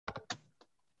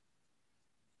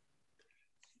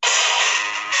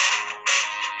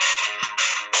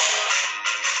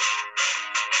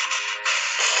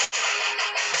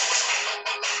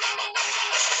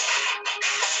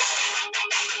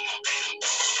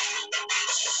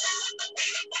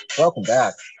Welcome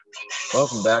back.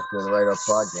 Welcome back to the Right Up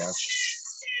Podcast.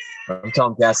 I'm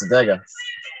Tom Casadega,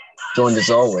 joined as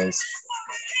always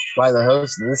by the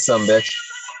host of this sumbitch,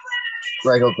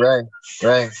 Greg O'Gray.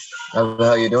 Ray, how the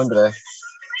hell you doing today?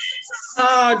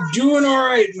 Doing all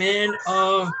right, man.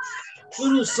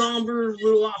 Little somber,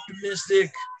 little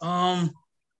optimistic.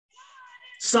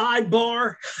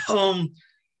 Sidebar. I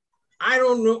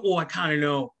don't know. Well, I kind of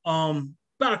know.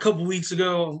 About a couple weeks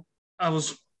ago, I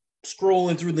was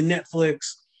scrolling through the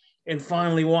Netflix and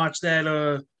finally watched that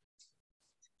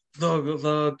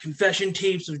the confession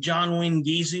tapes of John Wayne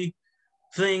Gacy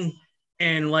thing.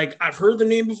 And like I've heard the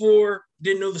name before,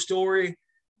 didn't know the story.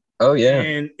 Oh yeah.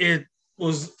 And it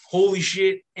was holy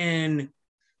shit. And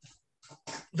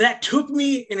that took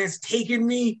me and has taken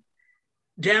me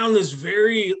down this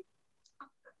very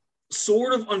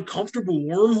sort of uncomfortable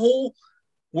wormhole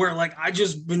where like I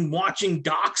just been watching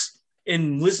docs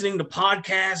and listening to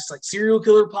podcasts like serial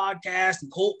killer podcasts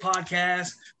and cult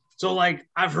podcasts. So like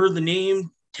I've heard the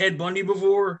name Ted Bundy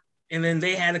before, and then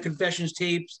they had a confessions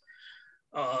tapes,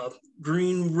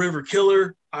 Green River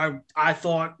Killer. I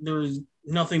thought there was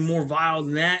nothing more vile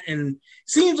than that, and it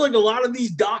seems like a lot of these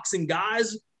docs and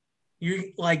guys,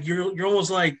 you're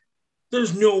almost like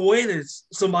there's no way that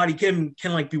somebody can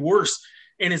like be worse,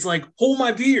 and it's like hold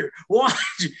my beer,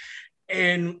 watch.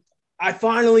 And I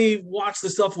finally watched the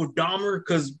stuff with Dahmer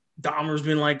because Dahmer's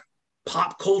been like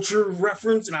pop culture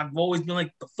reference, and I've always been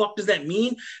like, the fuck does that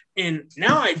mean? And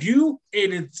now I do,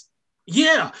 and it's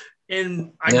yeah.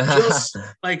 And I just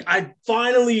like I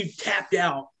finally tapped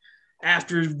out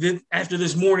after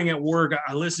this morning at work.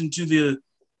 I listened to the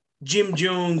Jim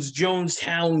Jones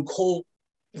Jonestown Colt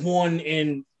one,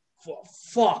 and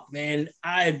fuck, man,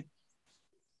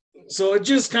 so it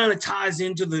just kind of ties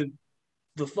into the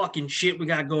fucking shit we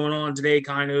got going on today,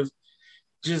 kind of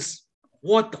just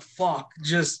what the fuck,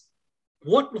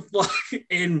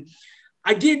 and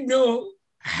I didn't know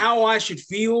how I should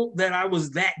feel that I was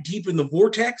that deep in the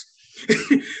vortex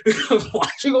of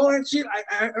watching all that shit.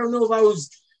 I don't know if I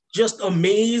was just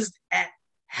amazed at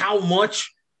how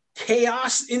much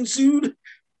chaos ensued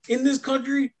in this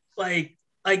country. Like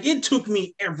it took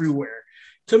me everywhere.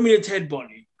 It took me to Ted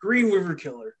Bundy, Green River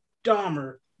Killer,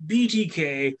 Dahmer,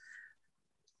 BTK,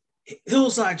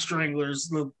 Hillside Stranglers,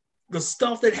 the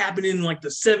stuff that happened in like the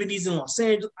 70s in Los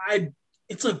Angeles.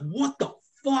 It's like, what the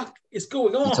fuck is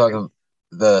going on? You talking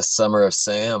the Summer of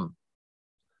Sam?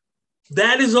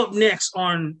 That is up next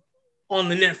on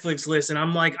the Netflix list, and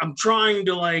I'm trying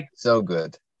to like so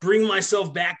good bring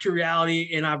myself back to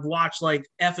reality, and I've watched like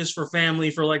F is for Family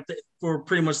for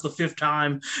pretty much the fifth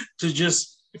time to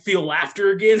just feel laughter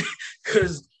again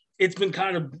because it's been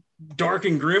kind of dark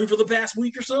and grim for the past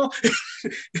week or so.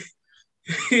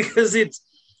 Because it's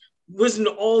listened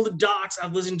to all the docs.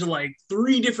 I've listened to like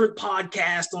 3 different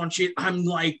podcasts on shit. I'm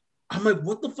like,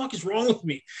 what the fuck is wrong with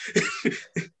me?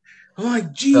 I'm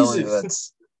like, Jesus.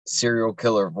 That's serial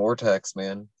killer vortex,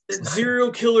 man. That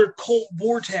serial killer cult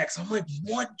vortex. I'm like,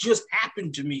 what just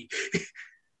happened to me?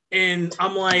 And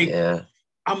I'm like,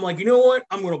 you know what?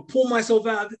 I'm gonna pull myself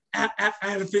out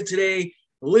of it today.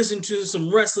 Listen to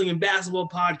some wrestling and basketball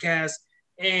podcasts,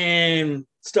 and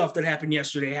stuff that happened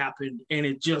yesterday happened, and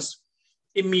it just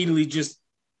immediately just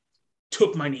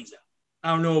took my knees out.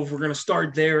 I don't know if we're gonna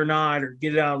start there or not, or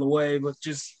get it out of the way, but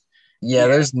just we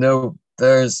have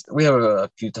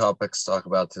a few topics to talk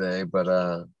about today, but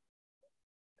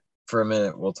for a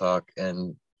minute we'll talk,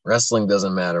 and wrestling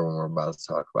doesn't matter when we're about to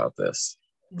talk about this.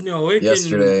 No, it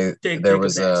yesterday there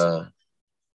was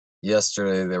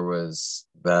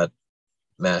that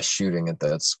mass shooting at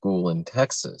that school in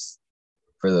Texas.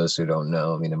 For those who don't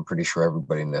know, I mean, I'm pretty sure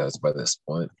everybody knows by this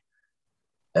point.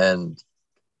 And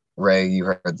Ray, you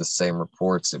heard the same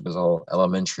reports. It was all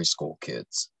elementary school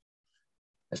kids.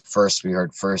 At first, we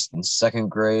heard first and second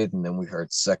grade, and then we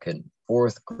heard second,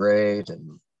 fourth grade.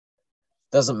 And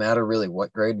it doesn't matter really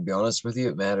what grade, to be honest with you.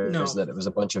 It matters that it was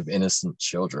a bunch of innocent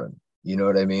children. You know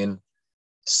what I mean?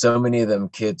 So many of them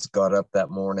kids got up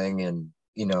that morning and,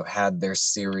 had their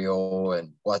cereal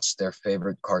and watched their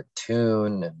favorite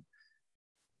cartoon and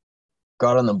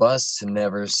got on the bus to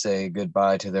never say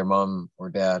goodbye to their mom or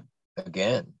dad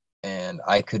again. And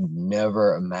I could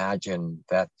never imagine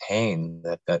that pain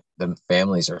that the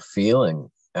families are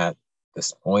feeling at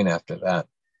this point after that.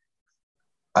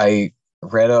 I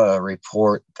read a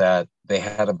report that they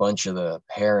had a bunch of the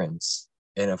parents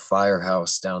in a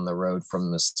firehouse down the road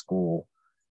from the school.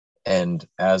 And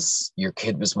as your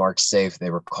kid was marked safe, they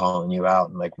were calling you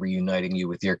out and like reuniting you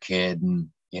with your kid. And,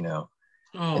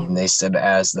 and they said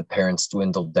as the parents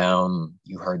dwindled down,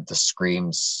 you heard the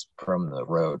screams from the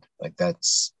road. Like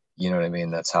that's You know what I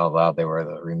mean? That's how loud they were.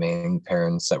 The remaining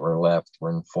parents that were left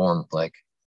were informed, like,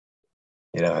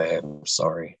 hey, I'm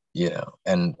sorry,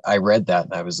 And I read that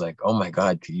and I was like, oh my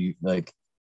God, could you, like,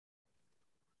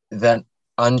 that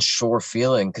unsure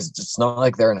feeling, because it's not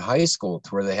like they're in high school to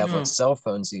where they have like No. cell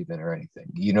phones even or anything.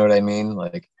 You know what I mean?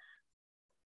 Like,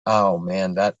 oh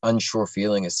man, that unsure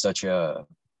feeling is such a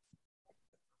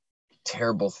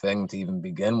terrible thing to even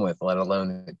begin with, let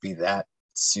alone it be that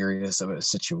serious of a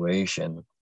situation.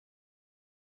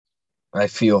 I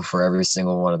feel for every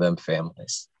single one of them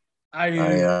families. I I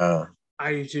do.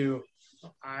 I do too.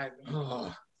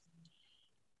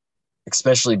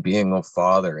 Especially being a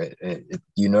father,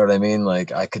 you know what I mean?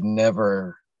 Like I could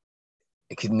never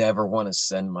want to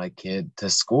send my kid to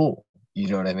school. You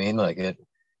know what I mean? Like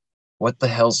what the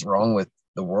hell's wrong with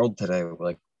the world today?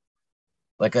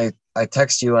 Like I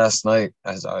texted you last night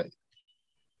as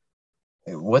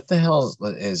what the hell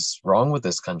is wrong with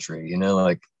this country?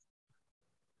 Like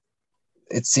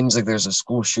it seems like there's a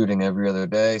school shooting every other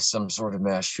day, some sort of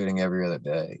mass shooting every other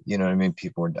day. You know what I mean?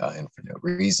 People are dying for no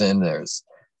reason. There's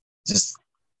just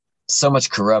so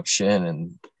much corruption,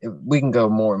 and we can go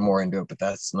more and more into it, but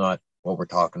that's not what we're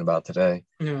talking about today.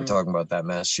 We're talking about that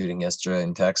mass shooting yesterday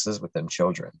in Texas with them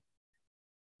children.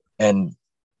 And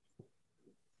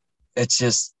it's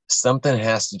just something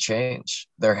has to change.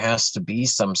 There has to be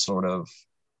some sort of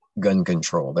gun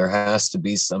control. There has to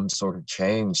be some sort of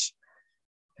change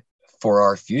for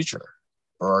our future,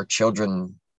 for our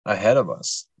children ahead of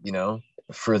us,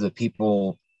 for the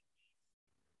people,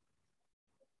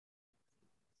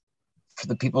 for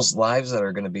the people's lives that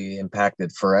are going to be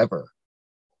impacted forever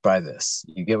by this.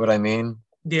 You get what I mean?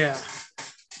 Yeah.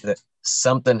 That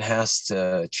something has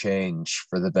to change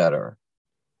for the better,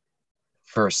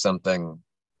 for something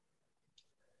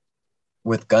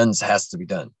with guns has to be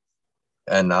done.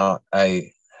 And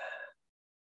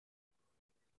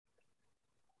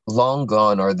long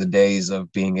gone are the days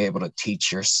of being able to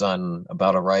teach your son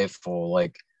about a rifle,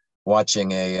 like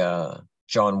watching a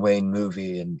John Wayne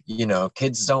movie, and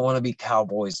kids don't want to be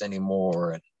cowboys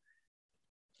anymore. And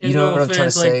you know what I'm trying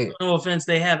to say? No offense,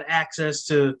 they have access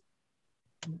to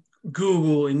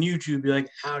Google and YouTube. Be like,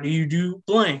 how do you do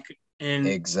blank? And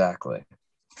exactly,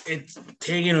 it's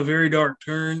taking a very dark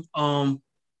turn.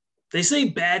 They say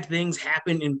bad things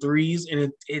happen in threes,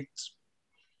 and it's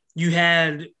you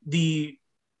had the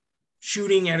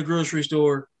shooting at a grocery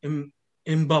store in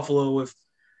Buffalo with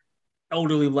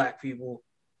elderly black people,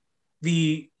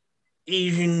 the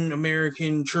Asian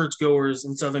American churchgoers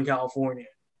in Southern California,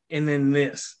 and then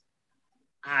this.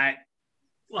 I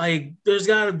like there's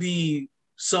got to be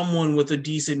someone with a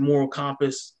decent moral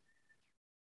compass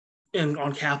and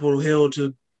on Capitol Hill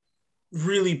to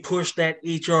really push that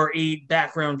HR 8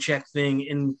 background check thing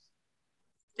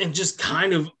and just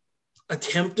kind of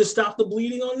attempt to stop the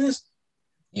bleeding on this.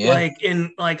 Yeah.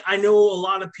 I know a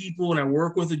lot of people, and I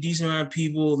work with a decent amount of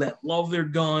people that love their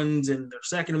guns and their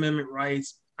Second Amendment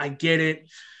rights. I get it.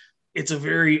 It's a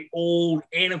very old,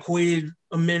 antiquated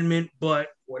amendment, but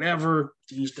whatever,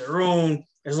 to each their own.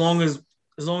 As long as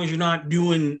you're not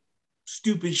doing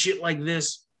stupid shit like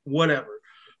this, whatever.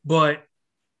 But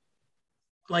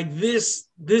like this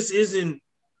isn't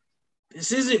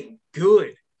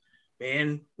good,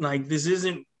 man. Like this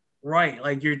isn't right.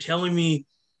 Like you're telling me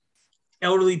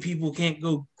elderly people can't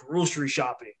go grocery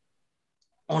shopping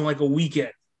on like a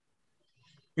weekend.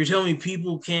 You're telling me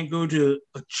people can't go to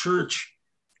a church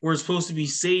where it's supposed to be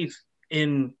safe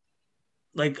in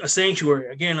like a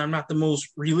sanctuary. Again, I'm not the most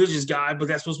religious guy, but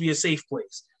that's supposed to be a safe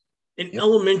place. In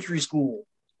elementary school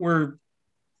where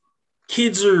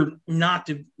kids are, not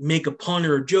to make a pun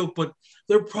or a joke, but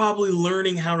they're probably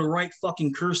learning how to write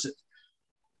fucking cursive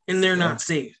and they're not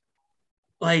safe.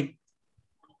 Like,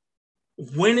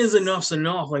 when is enough's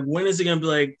enough? Like, when is it going to be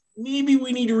like, maybe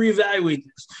we need to reevaluate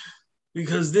this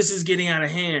because this is getting out of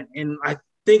hand? And I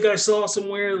think I saw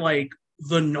somewhere like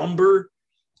the number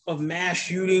of mass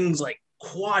shootings like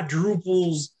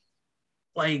quadruples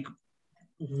like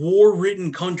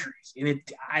war-ridden countries, and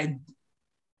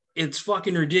it's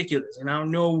fucking ridiculous. And I don't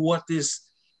know what this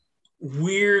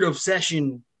weird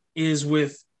obsession is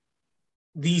with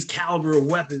these caliber of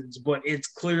weapons, but it's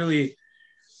clearly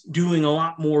doing a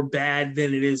lot more bad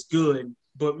than it is good.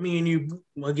 But me and you,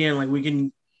 again, like we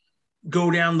can go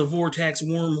down the vortex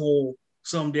wormhole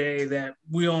someday that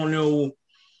we all know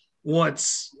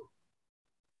what's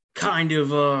kind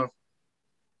of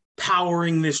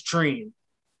powering this train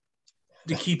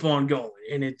to keep on going.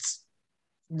 And it's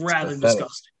rather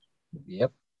disgusting.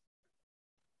 Yep.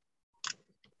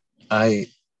 I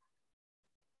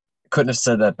couldn't have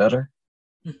said that better,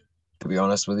 to be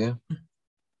honest with you.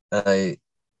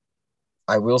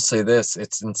 I will say this,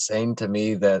 it's insane to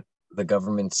me that the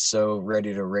government's so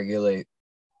ready to regulate,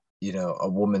 a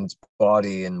woman's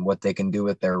body and what they can do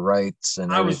with their rights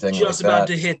and I was everything like just about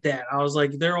that. to hit that. I was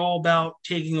like, they're all about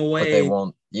taking But they away.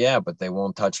 won't, yeah, but they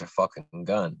won't touch a fucking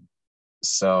gun.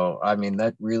 So, I mean,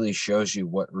 that really shows you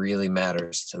what really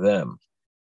matters to them.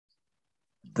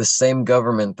 The same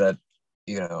government that,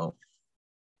 you know,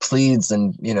 pleads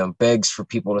and, begs for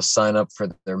people to sign up for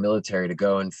their military to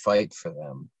go and fight for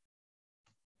them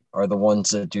are the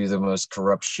ones that do the most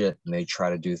corrupt shit, and they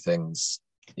try to do things,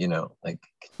 like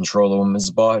control a woman's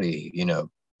body,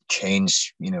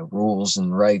 change, rules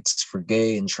and rights for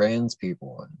gay and trans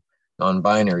people and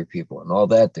non-binary people and all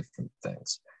that different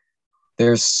things.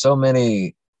 There's so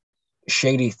many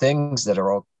shady things that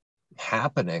are all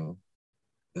happening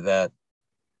that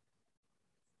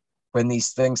when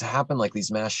these things happen, like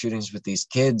these mass shootings with these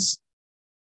kids,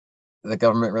 the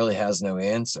government really has no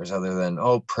answers other than,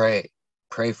 oh, pray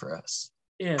for us,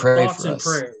 Yeah, pray thoughts for and us.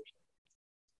 prayers.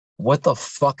 What the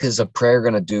fuck is a prayer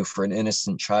going to do for an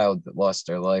innocent child that lost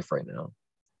their life right now?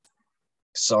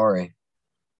 Sorry.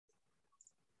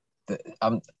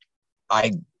 I'm,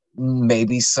 I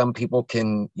maybe some people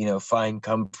can, find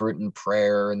comfort in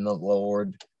prayer in the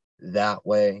Lord that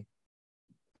way,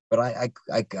 but I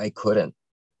couldn't.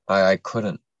 I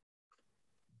couldn't.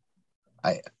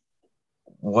 I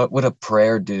What would a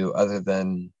prayer do other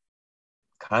than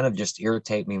kind of just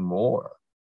irritate me more?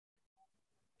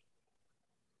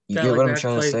 You That get like what I'm that's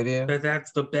trying to like say to you?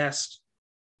 that's the best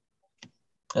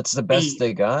That's the best aid.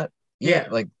 they got. Yeah, Yeah,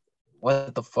 like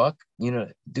what the fuck?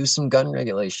 Do some gun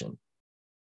regulation.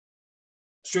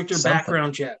 stricter Something.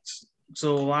 background checks.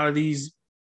 So a lot of these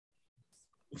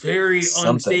very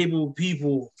Something. unstable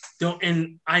people don't.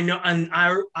 And I know, and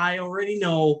I already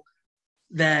know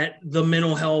that the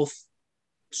mental health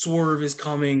swerve is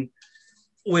coming,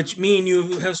 which me and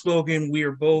you have spoken. We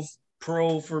are both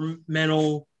pro for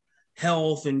mental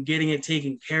health and getting it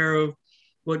taken care of.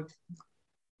 But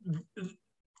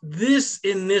this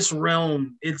in this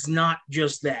realm, it's not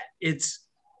just that. It's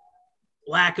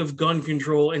lack of gun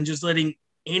control and just letting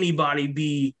anybody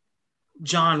be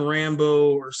John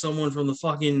Rambo or someone from the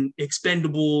fucking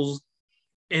Expendables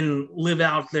and live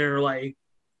out their like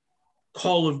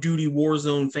Call of Duty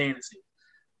Warzone fantasy.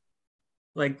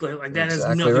 Like You're that has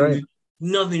exactly right.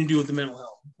 nothing to do with the mental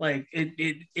health. Like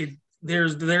it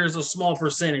there's a small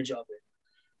percentage of it,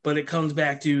 but it comes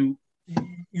back to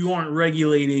you aren't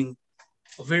regulating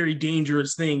a very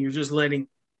dangerous thing. You're just letting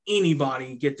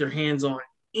anybody get their hands on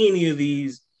any of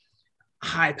these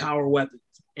high power weapons.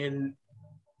 And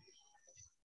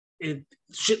it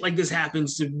shit like this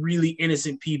happens to really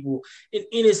innocent people in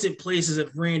innocent places at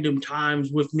random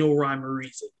times with no rhyme or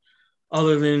reason,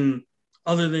 other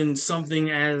than something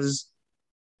as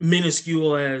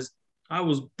minuscule as I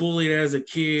was bullied as a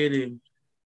kid and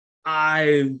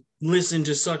I listened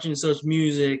to such and such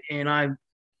music and I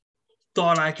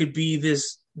thought I could be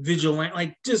this vigilant,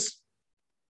 like just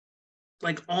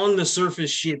like on the surface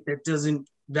shit that doesn't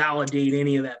validate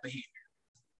any of that behavior.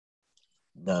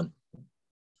 None.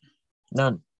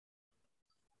 None.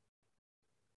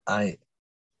 I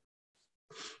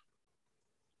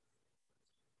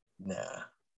Nah.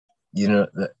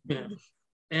 That. Yeah.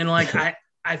 And like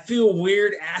I feel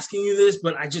weird asking you this,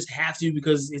 but I just have to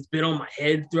because it's been on my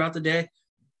head throughout the day.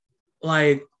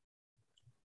 Like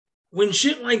when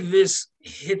shit like this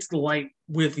hits the light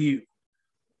with you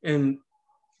and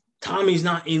Tommy's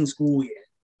not in school yet,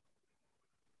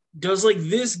 does like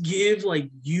this give like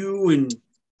you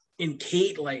and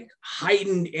Kate like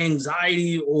heightened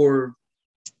anxiety or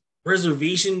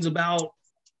reservations about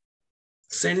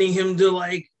sending him to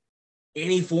like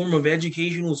any form of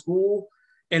educational school?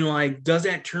 And like, does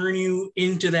that turn you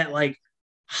into that like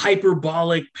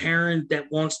hyperbolic parent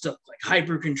that wants to like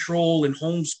hyper control and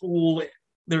homeschool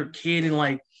their kid and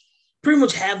like pretty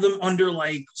much have them under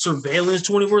like surveillance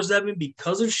 24/7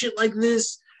 because of shit like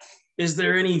this? Is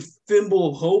there any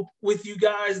thimble of hope with you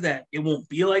guys that it won't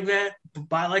be like that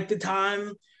by like the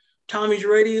time Tommy's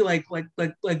ready? Like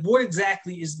what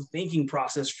exactly is the thinking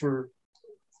process for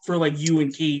like you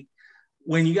and Kate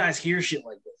when you guys hear shit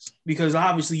like this? Because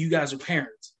obviously you guys are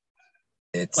parents,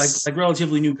 it's like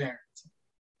relatively new parents.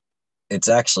 it's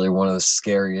actually one of the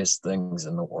scariest things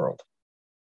in the world.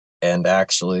 And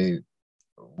actually,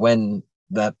 when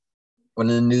that when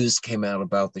the news came out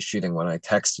about the shooting, when I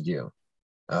texted you,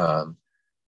 um,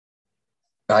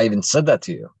 I even said that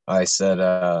to you. I said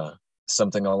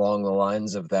something along the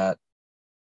lines of that,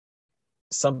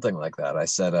 something like that. I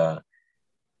said,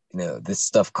 this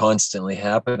stuff constantly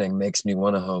happening makes me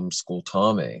want to homeschool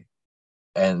Tommy.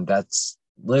 And that's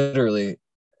literally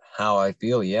how I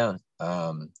feel. Yeah.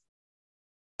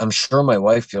 I'm sure my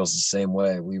wife feels the same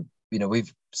way.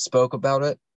 We've spoke about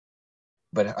it,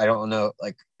 but I don't know.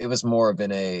 Like it was more of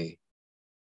in a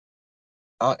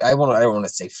I don't want to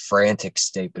say frantic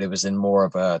state, but it was in more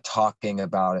of a talking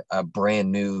about a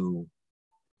brand new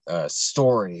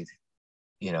story.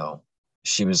 You know,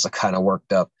 she was kind of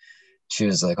worked up. She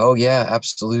was like, "Oh yeah,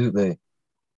 absolutely."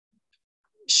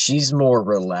 She's more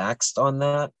relaxed on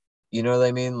that. You know what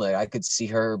I mean? Like I could see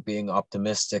her being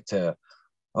optimistic to,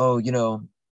 oh,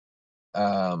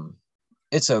 um,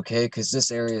 it's okay because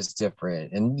this area is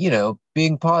different, and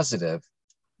being positive.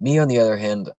 Me, on the other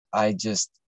hand, I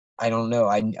don't know.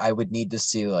 I would need to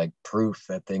see like proof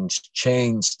that things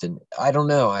changed, and I don't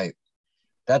know. I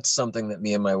That's something that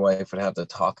me and my wife would have to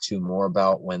talk to more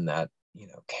about when that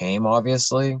came,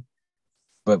 obviously.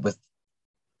 But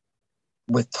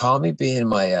with Tommy being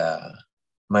my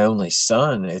only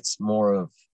son, it's more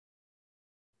of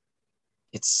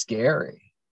it's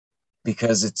scary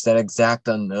because it's that exact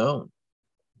unknown,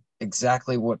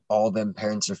 exactly what all them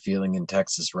parents are feeling in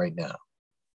Texas right now,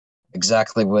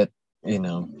 exactly what you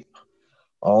know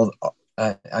all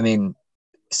I mean,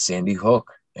 Sandy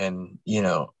Hook, and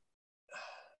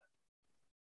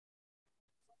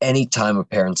anytime a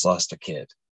parent's lost a kid,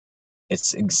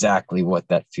 it's exactly what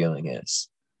that feeling is.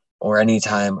 Or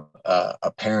anytime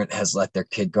a parent has let their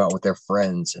kid go out with their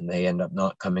friends and they end up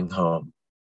not coming home,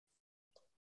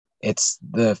 it's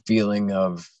the feeling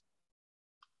of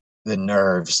the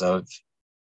nerves of,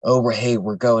 oh, hey,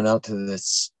 we're going out to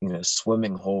this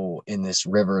swimming hole in this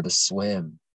river to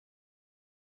swim.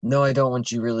 No, I don't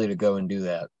want you really to go and do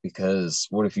that, because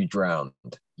what if you drowned?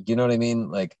 You know what I mean?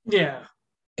 Like, Yeah.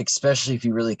 especially if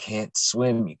you really can't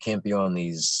swim, you can't be on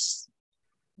these,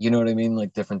 you know what I mean?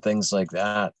 Like different things like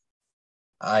that.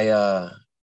 I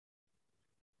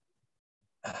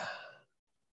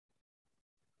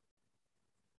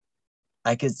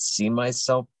I could see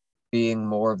myself being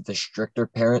more of the stricter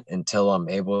parent until I'm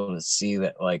able to see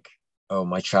that, like, oh,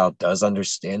 my child does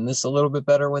understand this a little bit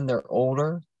better when they're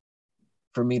older,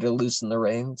 for me to loosen the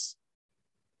reins.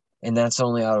 And that's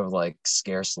only out of like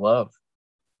scarce love.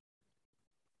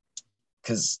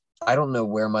 Because I don't know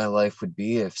where my life would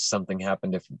be if something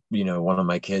happened, if one of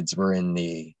my kids were in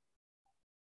the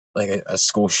like a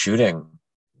school shooting.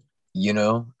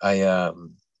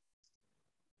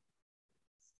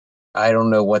 I don't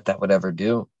know what that would ever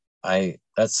do. I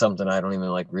That's something I don't even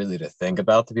like really to think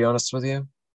about, to be honest with you.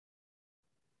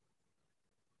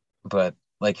 But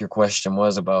like your question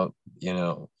was about,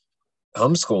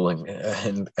 homeschooling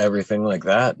and everything like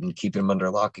that, and keeping them under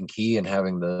lock and key and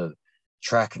having the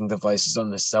tracking devices on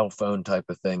the cell phone type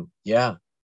of thing. Yeah.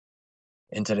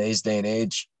 In today's day and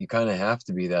age, you kind of have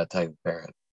to be that type of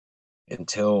parent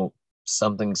until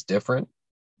something's different.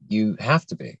 You have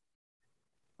to be.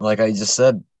 Like I just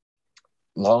said,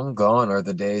 long gone are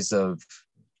the days of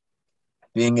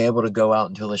being able to go out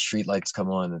until the street lights come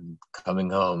on and coming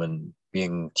home and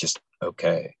being just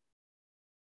okay.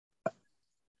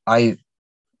 I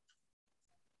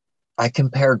I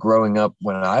compare growing up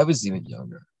when I was even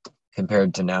younger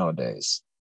compared to nowadays.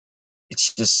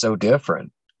 It's just so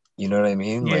different. You know what I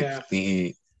mean? Like Yeah.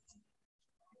 the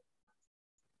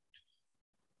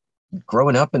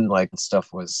growing up and like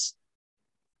stuff was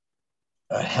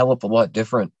a hell of a lot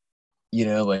different.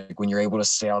 Like when you're able to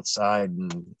stay outside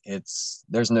and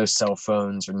there's no cell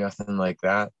phones or nothing like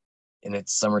that. And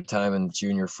it's summertime and you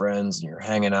and your friends and you're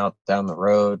hanging out down the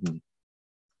road and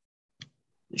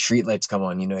the street lights come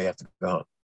on, you have to go home.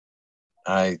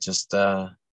 I just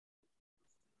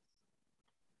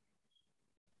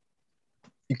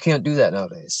You can't do that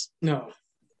nowadays. No.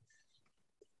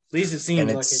 At least it And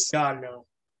seems like it. it's God no.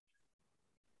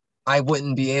 I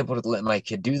wouldn't be able to let my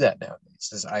kid do that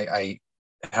nowadays. I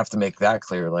have to make that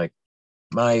clear. Like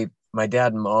my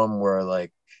dad and mom were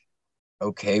like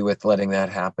okay with letting that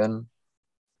happen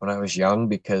when I was young,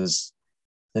 because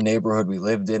the neighborhood we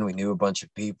lived in, we knew a bunch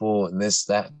of people and this,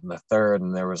 that, and the third,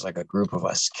 and there was like a group of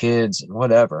us kids and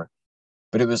whatever.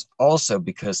 But it was also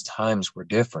because times were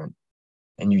different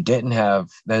and you didn't have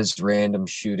those random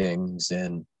shootings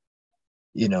and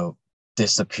you know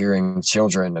disappearing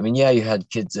children. I mean, yeah, you had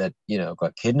kids that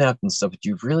got kidnapped and stuff, but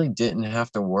you really didn't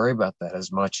have to worry about that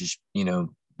as much as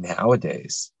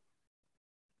nowadays.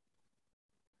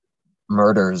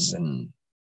 Murders and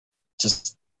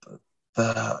just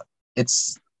the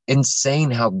it's insane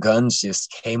how guns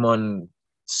just came on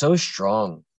so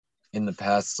strong in the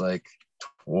past like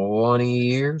 20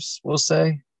 years, we'll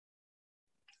say,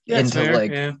 That's into fair.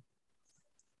 like Yeah.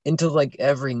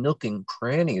 every nook and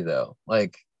cranny, though.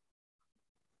 Like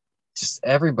just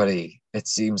everybody, it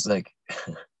seems like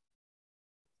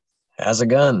has a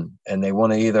gun, and they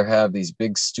want to either have these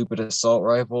big stupid assault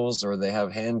rifles or they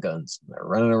have handguns. They're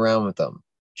running around with them,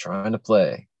 trying to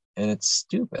play, and it's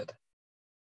stupid.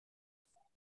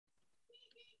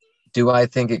 Do I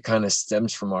think it kind of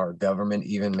stems from our government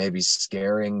even maybe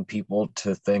scaring people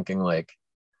to thinking like,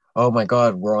 oh my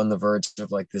God, we're on the verge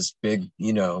of like this big,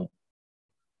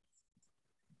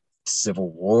 civil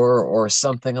war or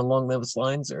something along those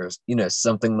lines, or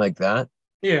something like that?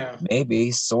 Yeah.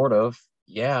 Maybe, sort of.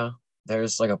 Yeah,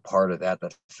 there's like a part of that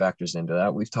factors into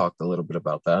that. We've talked a little bit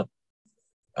about that.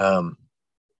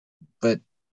 But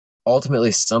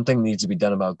ultimately something needs to be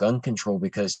done about gun control,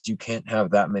 because you can't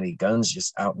have that many guns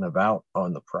just out and about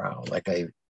on the prowl.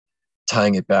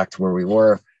 Tying it back to where we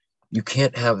were, you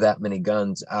can't have that many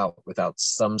guns out without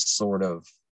some sort of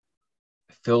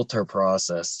filter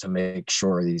process to make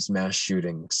sure these mass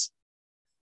shootings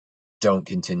don't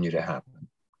continue to happen.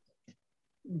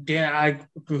 Yeah, I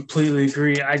completely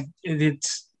agree.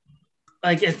 It's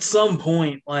like at some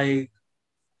point, like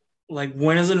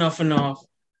when is enough enough?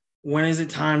 When is it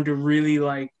time to really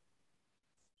like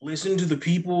listen to the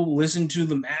people, listen to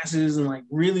the masses, and like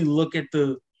really look at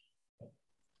the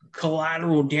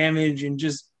collateral damage and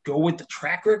just go with the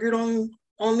track record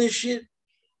on this shit?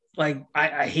 Like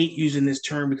I hate using this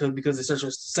term because it's such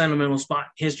a sentimental spot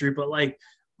in history, but like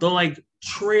the like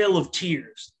trail of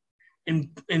tears and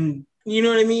you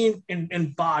know what I mean,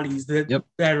 and bodies Yep.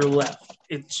 that are left.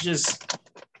 It's just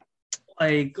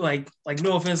like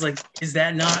no offense, like is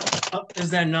that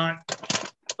not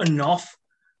enough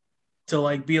to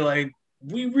like be like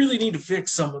we really need to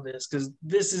fix some of this because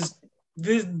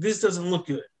this doesn't look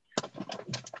good.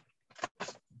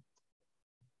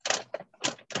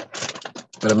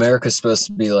 But America's supposed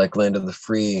to be like land of the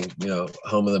free,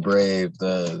 home of the brave,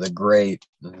 the great,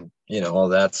 and, all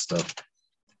that stuff.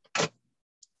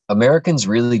 Americans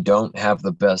really don't have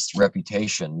the best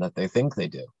reputation that they think they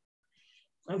do.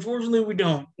 Unfortunately, we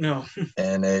don't. No.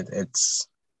 And it's,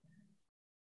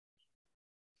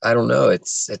 I don't know.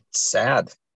 It's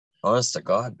sad, honest to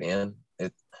God, man.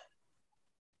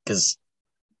 Because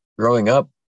growing up,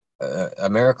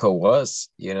 America was,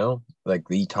 like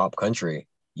the top country.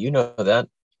 You know that.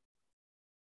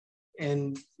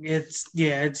 And it's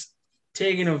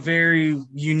taken a very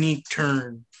unique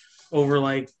turn over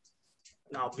like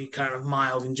I'll be kind of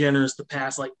mild and generous the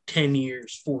past like 10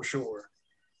 years for sure.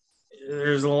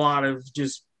 There's a lot of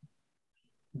just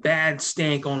bad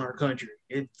stank on our country.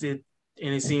 And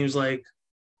it seems like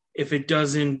if it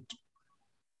doesn't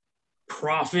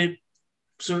profit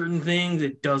certain things,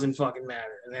 it doesn't fucking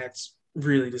matter. And that's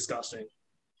really disgusting.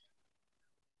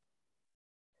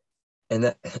 And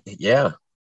that, yeah,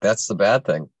 that's the bad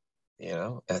thing, you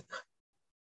know.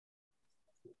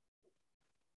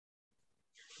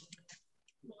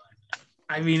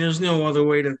 I mean, there's no other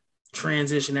way to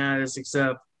transition out of this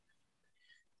except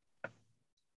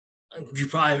you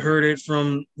probably heard it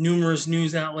from numerous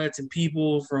news outlets and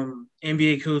people, from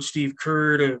NBA coach Steve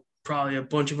Kerr to probably a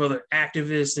bunch of other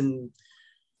activists and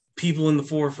people in the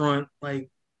forefront. Like,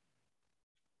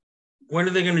 when are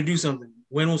they going to do something?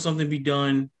 When will something be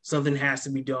done? Something has to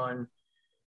be done.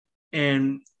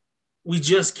 And we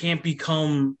just can't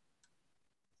become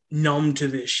numb to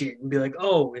this shit and be like,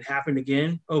 oh, it happened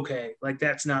again. Okay. Like,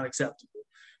 that's not acceptable.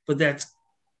 But that's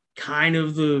kind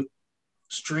of the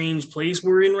strange place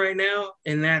we're in right now.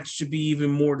 And that should be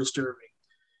even more disturbing.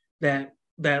 That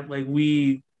like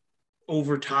we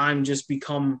over time just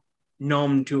become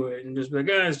numb to it and just be like,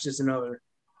 it's just another.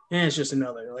 It's just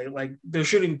another. Like there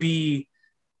shouldn't be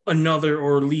another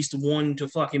or at least one to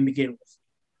fucking begin with.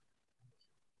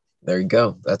 There you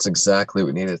go. That's exactly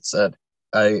what needed said.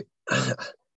 I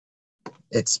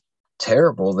it's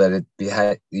terrible that it be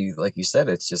like you said,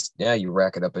 it's just, yeah, you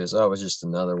rack it up as, oh, it's just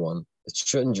another one. It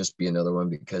shouldn't just be another one,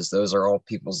 because those are all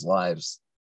people's lives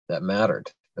that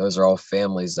mattered. Those are all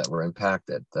families that were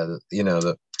impacted.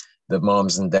 The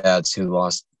moms and dads who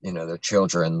lost, their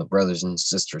children, the brothers and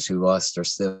sisters who lost their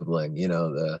sibling,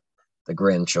 the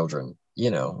grandchildren,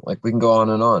 like we can go on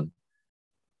and on.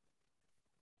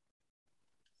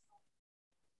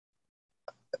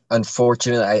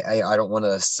 Unfortunately, I don't want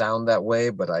to sound that way,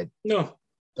 but I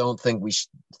don't think we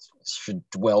should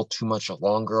dwell too much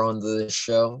longer on this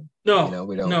show. No,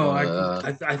 we don't. No,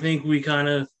 wanna, I think we kind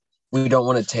of we don't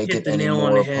want to take it any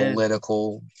more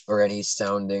political or any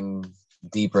sounding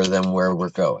deeper than where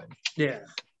we're going. Yeah.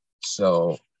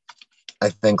 So I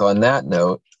think on that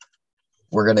note,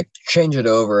 we're gonna change it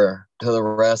over to the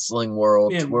wrestling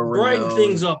world, where we're brighten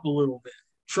things up a little bit.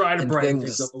 Try to brighten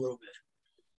things up a little bit.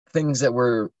 Things that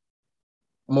we're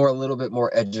a little bit more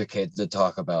educated to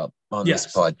talk about on this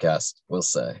podcast, we'll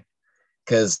say.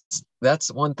 Because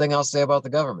that's one thing I'll say about the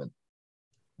government.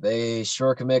 they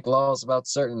sure can make laws about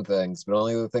certain things, but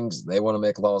only the things they want to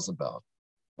make laws about.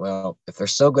 Well, if they're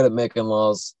so good at making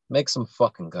laws, make some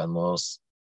fucking gun laws.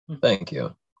 Thank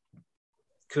you.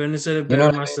 Couldn't have said it You know better what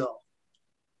I mean? myself.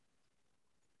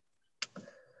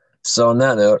 So on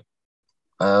that note,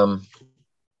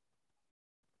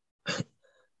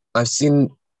 I've seen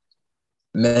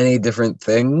many different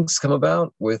things come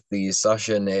about with the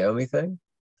Sasha and Naomi thing.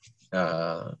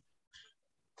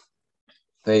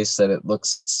 They said it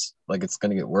looks like it's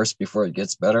going to get worse before it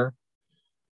gets better.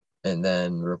 And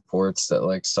then reports that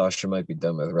like Sasha might be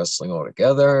done with wrestling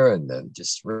altogether, and then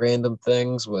just random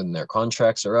things when their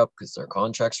contracts are up because their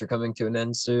contracts are coming to an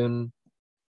end soon.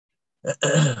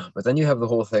 But then you have the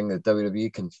whole thing that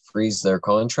WWE can freeze their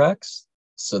contracts.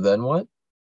 So then what?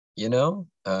 You know?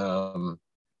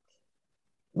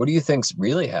 What do you think's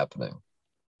really happening?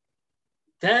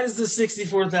 That is the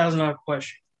 $64,000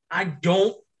 question. I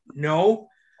don't know.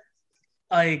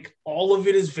 Like, all of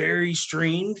it is very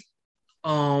strange.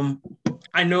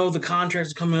 I know the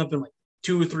contracts are coming up in like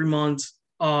 2 or 3 months.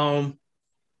 I'm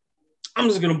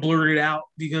just gonna blurt it out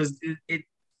because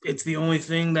it's the only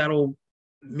thing that'll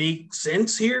make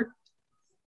sense here.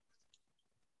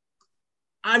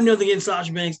 I have nothing against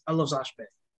Sasha Banks. I love Sasha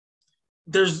Banks.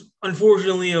 There's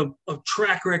unfortunately a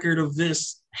track record of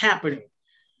this happening.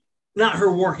 Not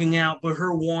her working out, but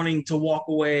her wanting to walk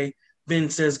away.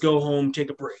 Vince says, go home, take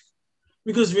a break.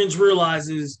 Because Vince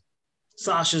realizes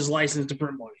Sasha's licensed to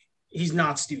print money. He's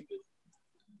not stupid.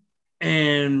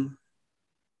 And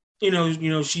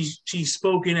she's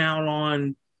spoken out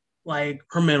on like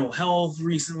her mental health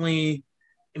recently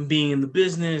and being in the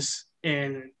business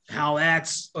and how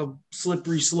that's a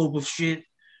slippery slope of shit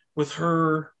with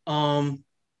her. I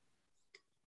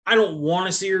don't want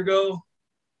to see her go,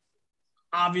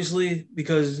 obviously,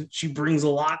 because she brings a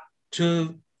lot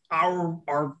to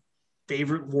our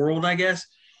favorite world, I guess.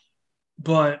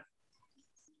 But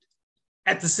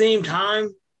at the same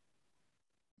time,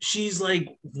 she's like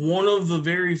one of the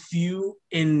very few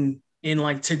in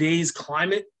like today's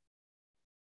climate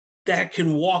that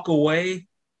can walk away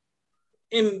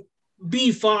and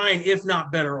be fine, if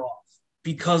not better off,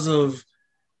 because of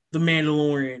the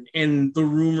Mandalorian and the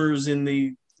rumors and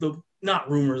the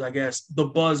not rumors, I guess, the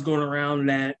buzz going around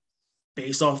that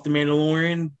based off the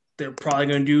Mandalorian, they're probably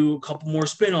going to do a couple more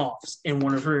spinoffs, and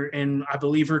one of her, and I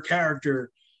believe her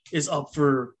character is up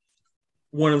for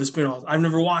one of the spinoffs. I've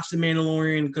never watched the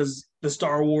Mandalorian because the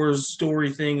Star Wars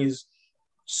story thing is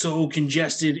so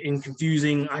congested and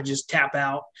confusing. I just tap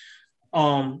out.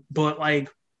 But like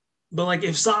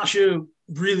if Sasha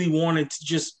really wanted to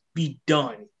just be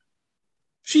done,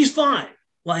 she's fine.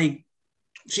 Like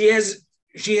she has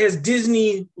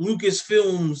Disney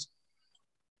Lucasfilms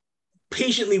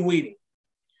patiently waiting.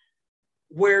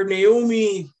 Where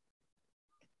Naomi,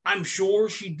 I'm sure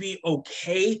she'd be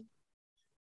okay,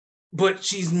 but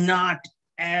she's not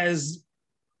as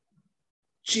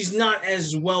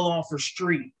well off her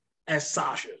street as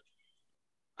Sasha.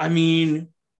 I mean,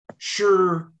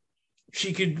 sure,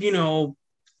 she could,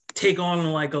 take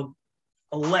on like a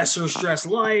lesser stress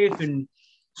life and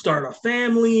start a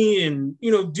family and,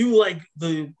 do like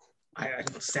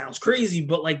it sounds crazy,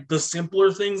 but like the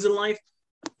simpler things in life.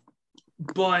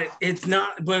 But it's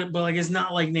not, but like, it's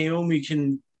not like Naomi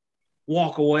can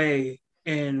walk away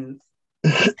and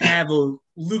have a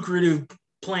lucrative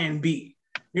plan B.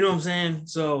 You know what I'm saying?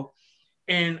 So,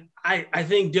 and I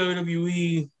think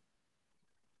WWE,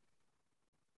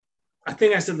 I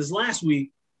think I said this last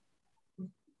week,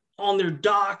 on their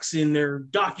docs and their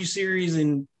docuseries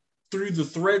and through the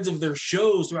threads of their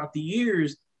shows throughout the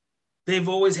years, they've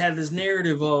always had this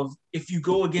narrative of if you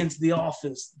go against the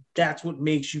office, that's what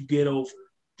makes you get over.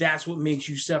 That's what makes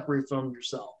you separate from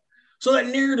yourself. So that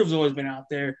narrative's always been out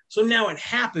there. So now it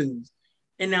happens,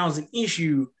 and now it's an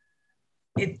issue.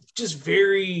 It's just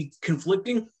very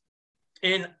conflicting.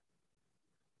 And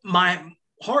my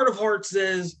heart of hearts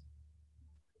says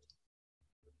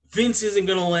Vince isn't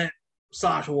going to let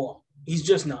Sasha walk. He's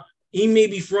just not. He may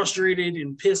be frustrated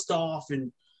and pissed off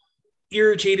and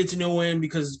irritated to no end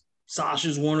because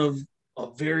Sasha's one of a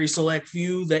very select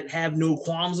few that have no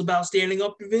qualms about standing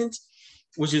up to Vince,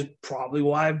 which is probably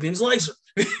why Vince likes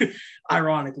her,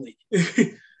 ironically.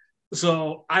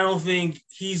 So I don't think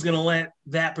he's going to let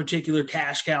that particular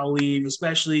cash cow leave,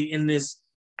 especially in this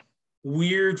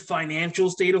weird financial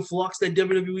state of flux that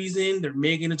WWE's in. They're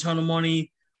making a ton of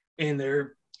money, and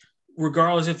they're,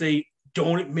 regardless if they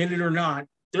don't admit it or not,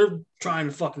 they're trying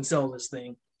to fucking sell this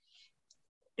thing.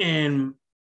 And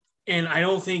I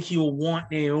don't think he'll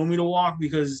want Naomi to walk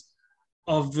because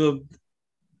of the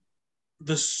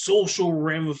social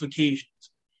ramifications.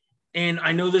 And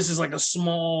I know this is like a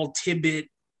small tidbit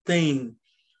thing.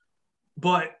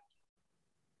 But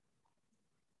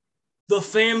the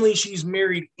family she's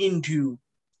married into,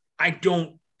 I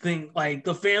don't think like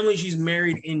the family she's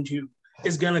married into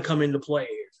is going to come into play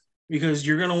here because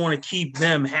you're going to want to keep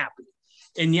them happy.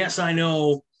 And yes, I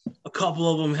know a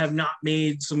couple of them have not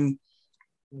made some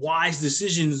wise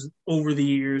decisions over the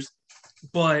years,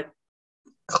 but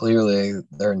clearly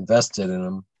they're invested in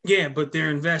them. Yeah, but they're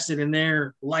invested in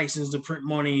their license to print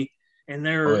money, and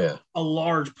they're a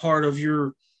large part of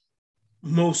your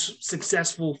most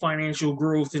successful financial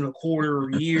growth in a quarter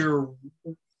or year,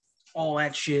 all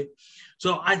that shit.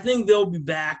 So I think they'll be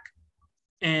back,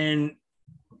 and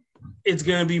it's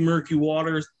gonna be murky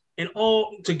waters. And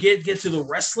all to get to the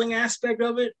wrestling aspect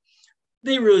of it,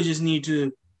 they really just need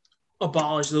to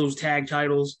abolish those tag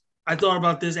titles. I thought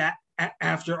about this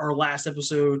after our last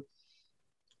episode,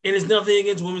 and it's nothing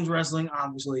against women's wrestling,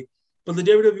 obviously, but the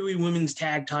WWE women's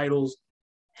tag titles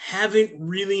haven't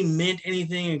really meant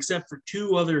anything except for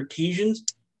two other occasions.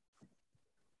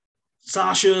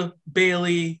 Sasha,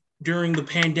 Bayley during the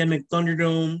pandemic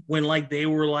Thunderdome, when like they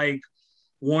were like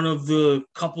one of the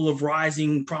couple of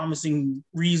rising, promising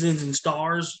reasons and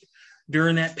stars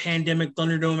during that pandemic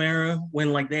Thunderdome era,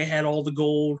 when like they had all the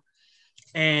gold,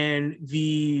 and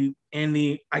the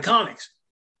Iconics.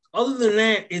 Other than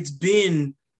that, it's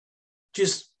been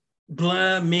just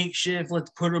blah, makeshift, let's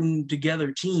put them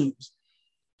together teams.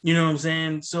 You know what I'm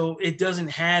saying? So it doesn't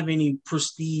have any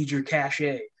prestige or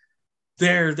cachet.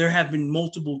 There have been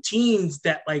multiple teams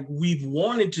that like we've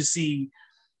wanted to see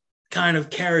kind of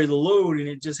carry the load, and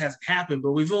it just hasn't happened.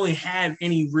 But we've only had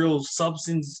any real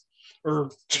substance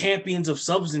or champions of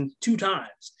substance 2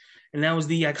 times. And that was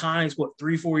the Iconics,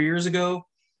 3-4 years ago,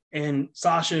 and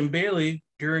Sasha and Bayley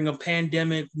during a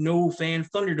pandemic, no fan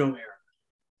Thunderdome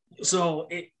era. So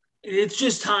it's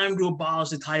just time to abolish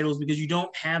the titles because you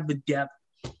don't have the depth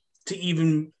to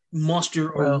even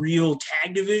muster a real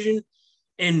tag division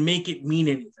and make it mean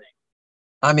anything.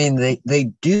 I mean,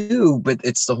 they do, but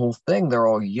it's the whole thing. They're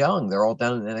all young. They're all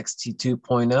down in NXT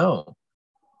 2.0.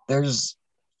 There's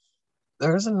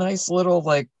a nice little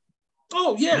like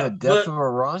depth of a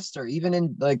roster. Even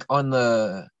in like on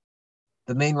the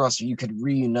main roster, you could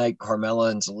reunite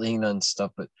Carmella and Zelina and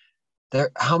stuff, but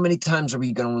how many times are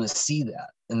we going to see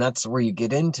that? And that's where you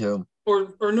get into.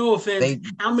 Or no offense,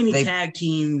 how many tag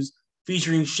teams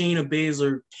featuring Shayna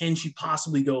Baszler can she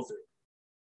possibly go through?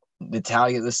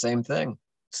 Natalya, the same thing.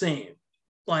 Same.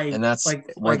 Like, and that's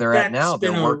where they're at now.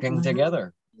 They're working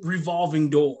together. Revolving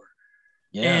door.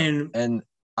 Yeah. And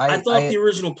I thought the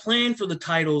original plan for the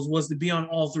titles was to be on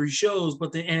all 3 shows,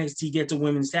 but the NXT gets a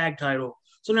women's tag title.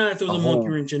 So now there's a monkey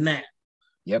wrench in that.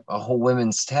 Yep, a whole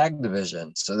women's tag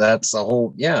division. So that's a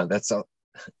whole, that's a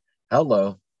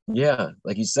hello. Yeah,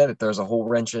 like you said, there's a whole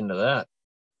wrench into that.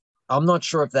 I'm not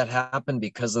sure if that happened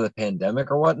because of the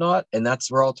pandemic or whatnot. And that's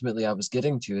where ultimately I was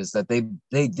getting to, is that they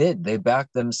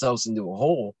backed themselves into a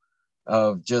hole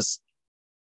of just,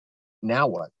 now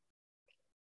what?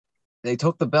 They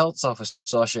took the belts off of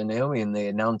Sasha and Naomi and they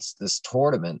announced this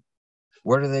tournament.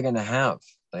 What are they going to have?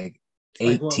 Like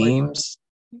 8 teams?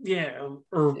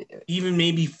 Or even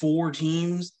maybe 4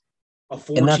 teams, a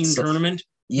 4-team tournament.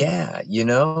 Yeah,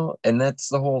 and that's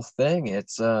the whole thing.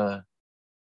 It's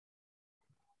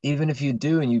even if you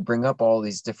do and you bring up all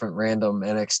these different random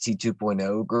NXT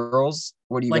 2.0 girls,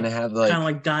 what are you going to have? Like kind of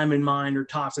like Diamond Mine or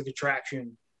Toxic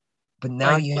Attraction. But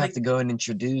now you have to go and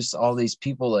introduce all these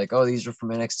people like, oh, these are from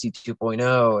NXT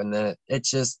 2.0. And then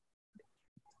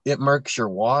it murks your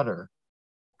water.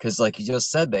 Because like you just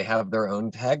said, they have their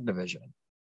own tag division.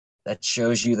 That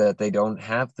shows you that they don't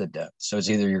have the depth. So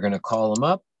it's either you're going to call them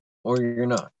up or you're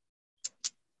not.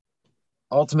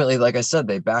 Ultimately, like I said,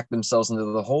 they back themselves into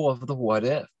the hole of the what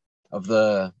if, of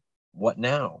the what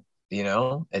now,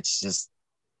 It's just,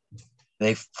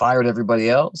 they fired everybody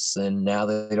else, and now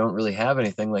they don't really have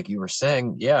anything, like you were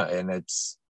saying. Yeah, and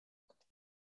it's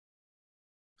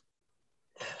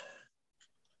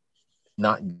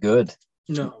not good.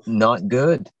 No. Not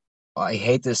good. I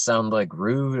hate to sound like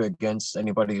rude against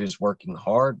anybody who's working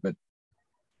hard, but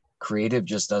creative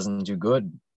just doesn't do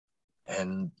good.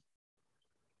 And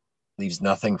leaves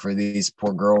nothing for these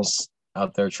poor girls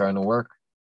out there trying to work.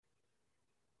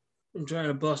 I'm trying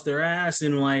to bust their ass,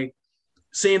 and like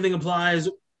same thing applies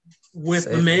with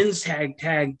the men's tag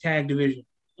division.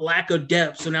 Lack of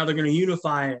depth, so now they're going to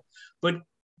unify it. But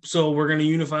so we're going to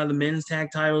unify the men's tag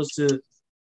titles to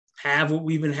have what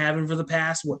we've been having for the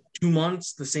past 2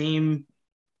 months, the same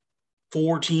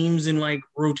 4 teams in like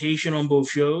rotation on both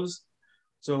shows.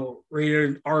 So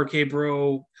Rated RK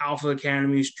Bro, Alpha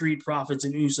Academy, Street Profits,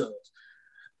 and Usos.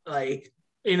 Like,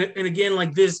 and again,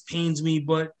 like this pains me,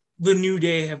 but the New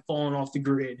Day have fallen off the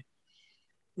grid.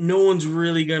 No one's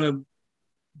really going to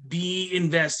be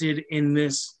invested in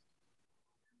this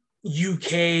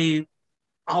UK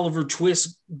Oliver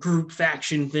Twist group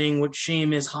faction thing with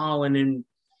Sheamus, Holland, and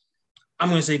I'm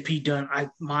going to say Pete Dunne.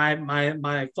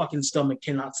 My fucking stomach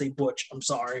cannot say Butch. I'm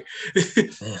sorry.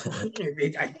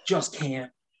 I just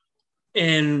can't.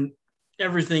 And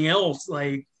everything else,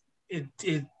 like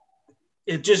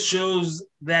it just shows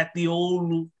that the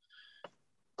old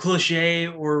cliche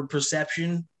or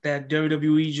perception that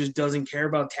WWE just doesn't care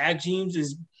about tag teams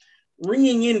is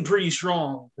ringing in pretty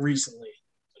strong recently.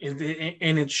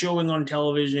 And it's showing on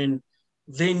television.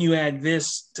 Then you add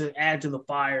this to add to the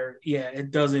fire. Yeah, it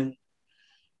doesn't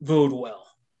bode well.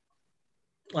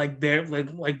 Like believe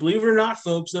it or not,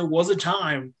 folks, there was a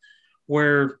time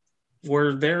where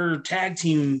their tag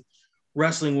team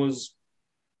wrestling was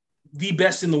the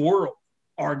best in the world,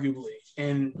 arguably,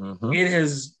 and it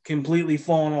has completely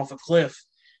fallen off a cliff.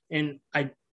 And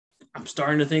I'm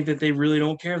starting to think that they really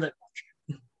don't care that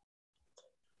much.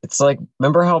 It's like,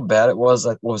 remember how bad it was?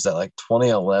 Like, what was that? Like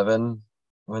 2011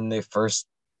 when they first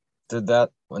did that,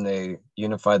 when they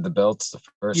unified the belts the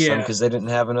first time because they didn't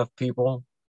have enough people.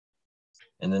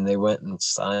 And then they went and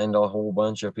signed a whole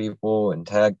bunch of people and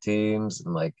tag teams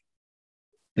and like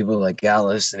people like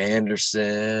Gallus and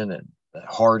Anderson and the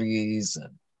Hardys.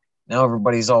 And now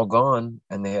everybody's all gone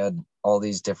and they had all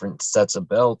these different sets of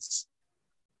belts.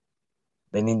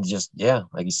 They need to just,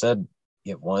 like you said,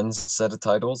 get one set of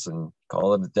titles and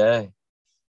call it a day.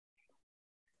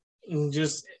 And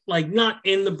just like not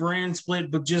in the brand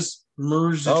split, but just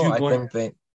merge the two brands. I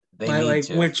think they need like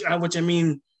to. Which I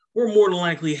mean, we're more than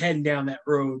likely heading down that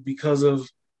road because of,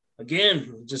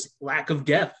 again, just lack of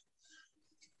depth.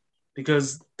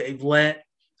 Because they've let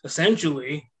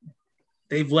the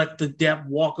depth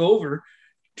walk over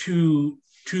to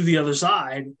the other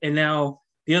side, and now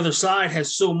the other side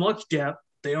has so much depth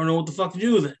they don't know what the fuck to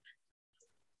do with it.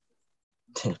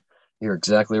 You're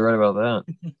exactly right about that.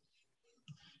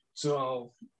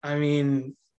 So, I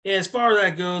mean, as far as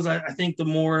that goes, I think the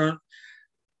more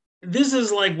this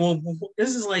is like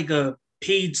a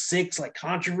page 6 like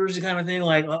controversy kind of thing.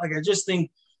 Like I just think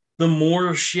the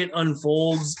more shit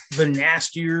unfolds, the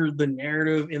nastier the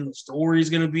narrative in the story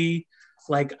is going to be.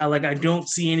 I don't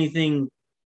see anything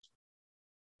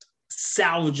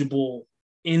salvageable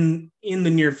in the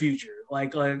near future.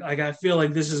 Like I feel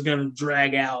like this is going to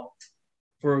drag out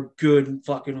for a good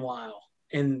fucking while,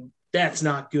 and that's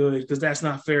not good because that's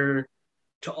not fair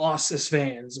to us as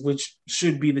fans, which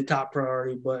should be the top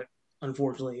priority, but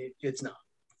unfortunately, it's not.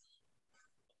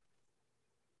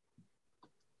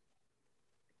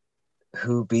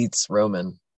 Who beats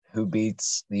Roman? Who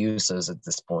beats the Usos at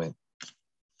this point?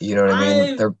 You know what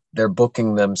I mean? They're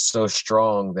booking them so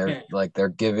strong. They're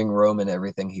giving Roman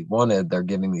everything he wanted. They're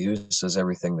giving the Usos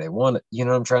everything they wanted. You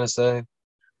know what I'm trying to say?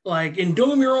 Like, and don't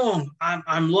get me wrong,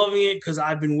 I'm loving it because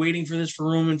I've been waiting for this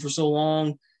for Roman for so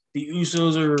long. The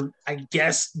Usos are, I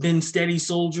guess, been steady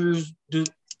soldiers,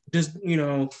 just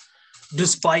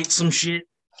despite some shit.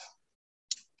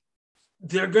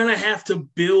 They're gonna have to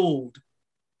build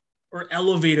or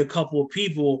elevate a couple of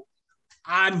people.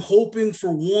 I'm hoping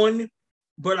for one,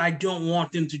 but I don't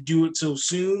want them to do it so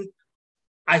soon.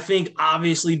 I think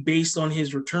obviously based on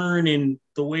his return and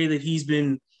the way that he's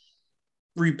been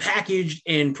repackaged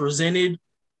and presented,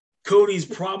 Cody's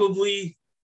probably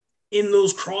in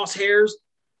those crosshairs,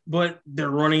 but they're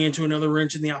running into another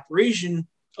wrench in the operation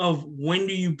of when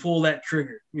do you pull that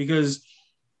trigger? Because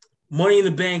Money in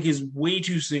the Bank is way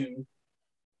too soon.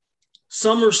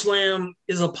 SummerSlam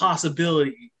is a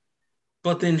possibility,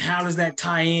 but then how does that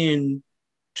tie in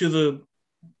to the,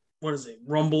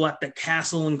 Rumble at the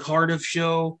Castle in Cardiff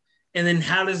show? And then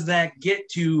how does that get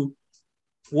to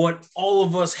what all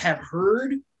of us have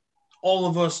heard, all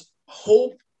of us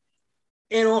hope,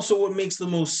 and also what makes the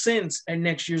most sense at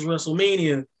next year's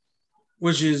WrestleMania,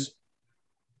 which is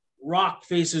Rock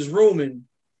faces Roman,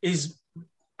 is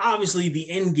obviously the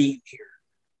end game here.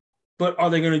 But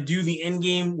are they going to do the end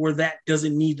game where that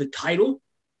doesn't need the title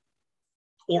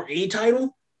or a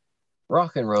title?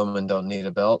 Rock and Roman don't need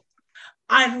a belt.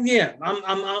 I'm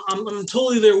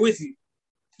totally there with you.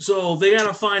 So they got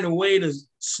to find a way to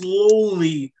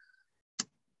slowly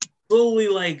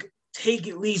like take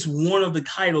at least one of the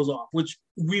titles off, which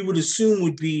we would assume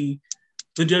would be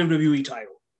the WWE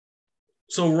title.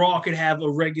 So Raw could have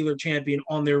a regular champion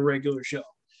on their regular show,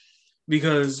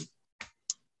 because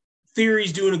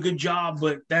Theory's doing a good job,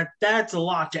 but that's a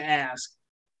lot to ask.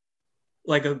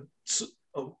 Like a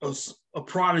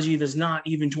prodigy that's not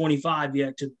even 25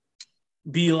 yet to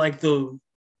be like to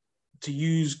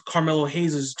use Carmelo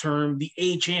Hayes' term, the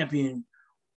A champion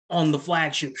on the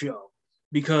flagship show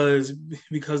because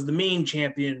the main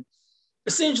champion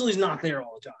essentially is not there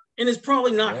all the time, and it's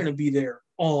probably not going to be there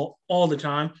all the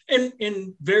time,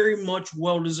 and very much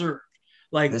well deserved.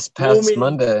 Like this past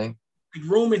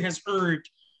Roman has earned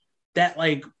that,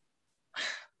 like,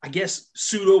 I guess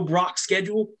pseudo Brock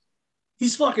schedule.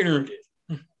 He's fucking earned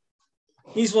it.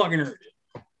 He's fucking earned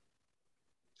it.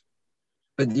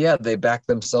 But yeah, they backed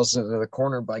themselves into the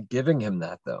corner by giving him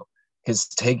that, though. His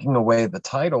taking away the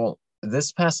title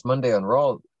this past Monday on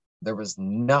Raw, there was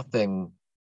nothing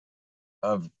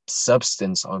of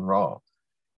substance on Raw.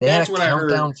 That's what I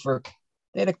heard.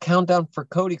 They had a countdown for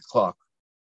Cody clock.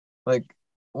 Like,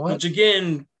 what? Which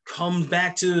again comes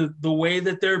back to the way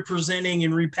that they're presenting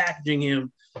and repackaging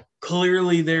him.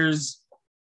 Clearly, there's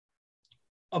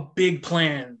a big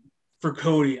plan for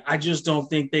Cody. I just don't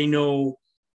think they know.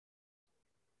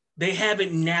 They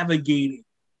haven't navigated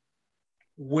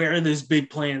where this big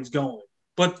plan's going.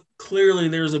 But clearly,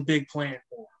 there's a big plan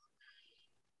for him.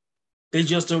 They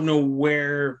just don't know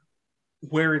where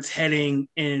it's heading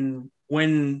and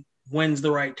when's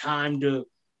the right time to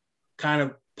kind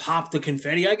of pop the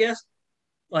confetti, I guess.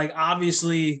 Like,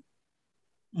 obviously,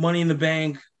 Money in the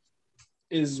Bank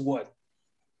is what,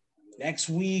 next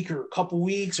week or a couple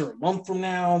weeks or a month from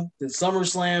now. The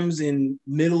SummerSlam's in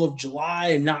middle of July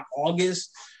and not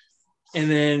August. And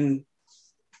then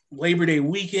Labor Day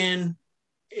weekend,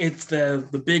 it's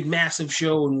the big massive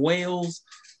show in Wales.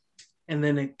 And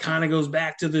then it kind of goes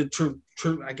back to the,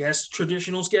 I guess,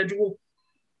 traditional schedule,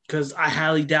 because I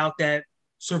highly doubt that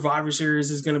Survivor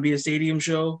Series is going to be a stadium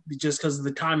show just because of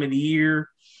the time of the year,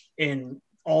 and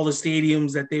all the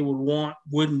stadiums that they would want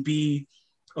wouldn't be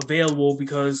available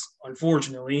because,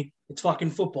 unfortunately, it's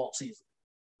fucking football season.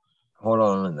 Hold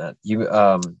on a minute. You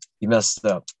messed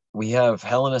up. We have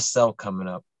Hell in a Cell coming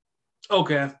up.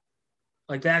 Okay.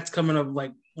 Like, that's coming up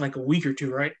like a week or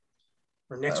two, right?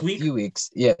 Or next week? A few weeks.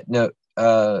 Yeah, no.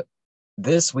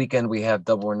 This weekend we have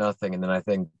Double or Nothing, and then I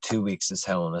think 2 weeks is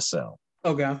Hell in a Cell.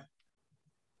 Okay.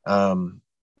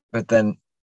 But then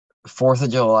 4th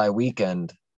of July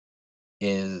weekend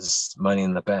is Money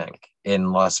in the Bank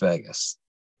in Las Vegas.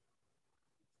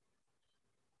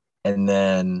 And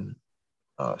then,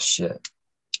 oh shit.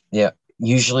 Yeah,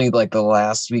 usually like the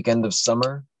last weekend of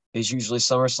summer is usually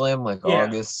SummerSlam, like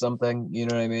August something, you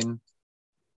know what I mean?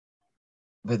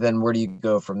 But then where do you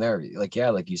go from there? Like,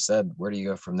 yeah, like you said, where do you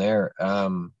go from there?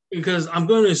 Because I'm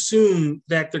going to assume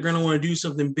that they're going to want to do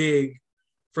something big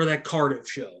for that Cardiff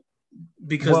show,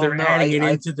 because they're adding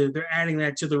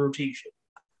that to the rotation.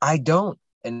 I don't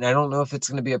know if it's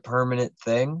going to be a permanent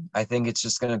thing. I think it's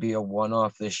just going to be a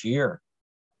one-off this year.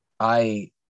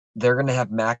 They're going to have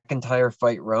McIntyre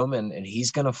fight Roman, and he's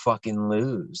going to fucking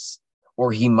lose,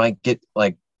 or he might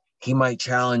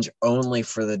challenge only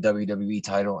for the WWE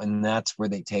title, and that's where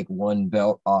they take one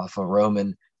belt off of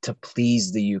Roman to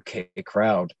please the UK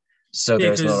crowd, so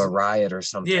there's not a riot or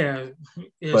something. Yeah,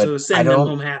 but so send them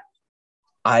home happy.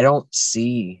 I don't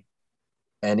see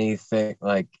anything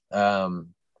like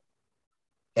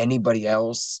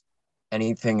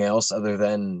anything else other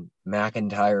than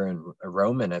McIntyre and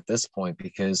Roman at this point,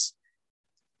 because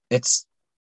it's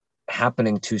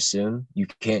happening too soon. You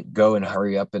can't go and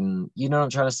hurry up, and you know what I'm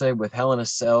trying to say, with Hell in a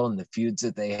Cell and the feuds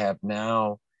that they have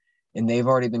now, and they've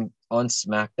already been on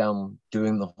SmackDown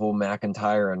doing the whole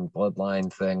McIntyre and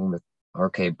Bloodline thing with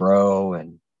RK Bro,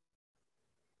 and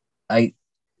it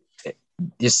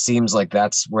just seems like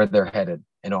that's where they're headed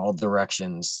in all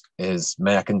directions, is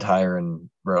McIntyre and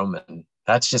Roman.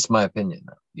 That's just my opinion,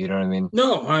 though. You know what I mean?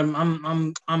 No,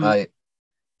 I'm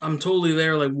totally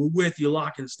there, like, with you,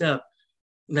 lock and step.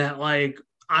 That, like,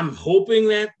 I'm hoping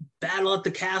that Battle at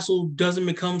the Castle doesn't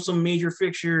become some major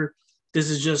fixture. This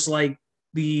is just like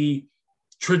the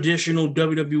traditional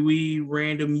WWE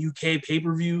random UK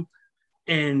pay-per-view.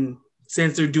 And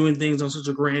since they're doing things on such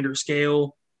a grander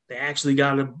scale, they actually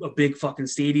got a big fucking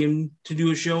stadium to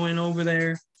do a show in over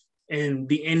there. And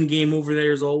the end game over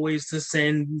there is always to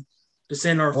send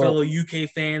our fellow UK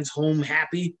fans home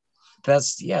happy.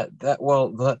 That's the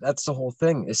whole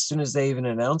thing. As soon as they even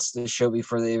announced the show,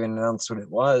 before they even announced what it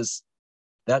was,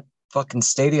 that fucking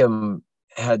stadium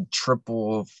had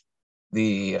triple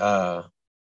the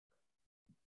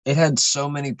it had so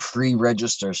many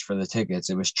pre-registers for the tickets.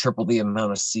 It was triple the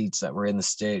amount of seats that were in the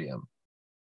stadium.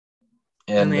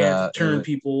 And they had to turn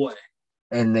people away.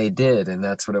 And they did, and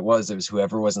that's what it was. It was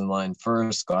whoever was in line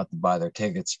first got to buy their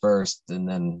tickets first, and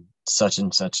then such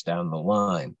and such down the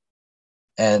line.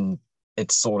 And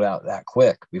it sold out that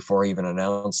quick before even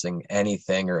announcing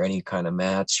anything or any kind of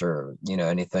match or, you know,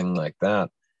 anything like that.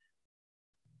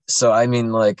 So, I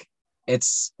mean, like,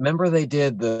 remember they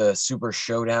did the Super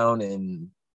Showdown in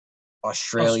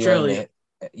Australia, and Australia.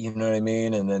 they, you know what I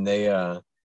mean? And then they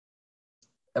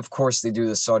of course they do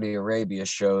the Saudi Arabia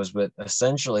shows, but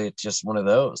essentially it's just one of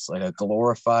those, like a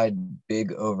glorified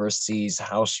big overseas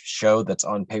house show that's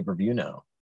on pay-per-view now.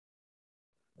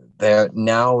 They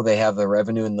have the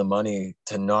revenue and the money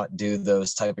to not do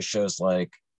those type of shows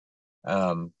like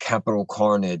Capital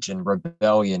Carnage and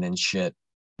Rebellion and shit.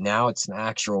 Now it's an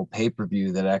actual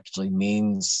pay-per-view that actually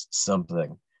means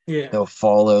something. Yeah. They'll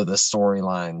follow the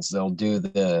storylines. They'll do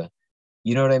the,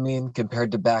 you know what I mean?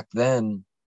 Compared to back then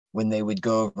when they would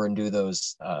go over and do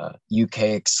those UK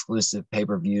exclusive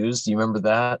pay-per-views. Do you remember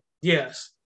that?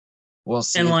 Yes. Well,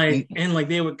 see, And like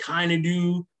they would kind of do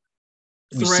you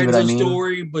see what threads I of mean?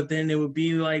 story, but then it would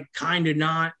be like kind of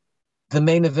not. The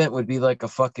main event would be like a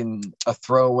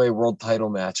throwaway world title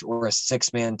match or a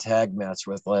 6-man tag match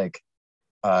with like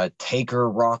Taker,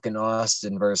 Rock, and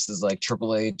Austin versus like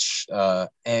Triple H,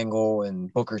 Angle,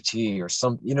 and Booker T or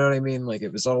some. You know what I mean? Like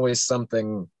it was always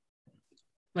something.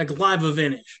 Like live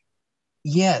eventish.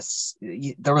 Yes,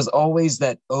 there was always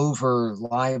that over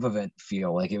live event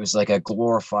feel. Like it was like a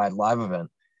glorified live event,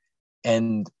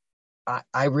 and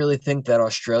I really think that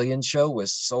Australian show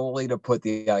was solely to put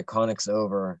the Iconics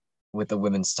over with the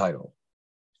women's title.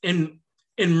 And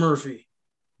Murphy.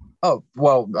 Oh,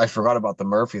 well, I forgot about the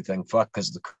Murphy thing. Fuck,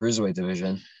 because the cruiserweight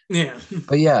division. Yeah.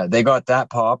 But yeah, they got that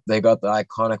pop. They got the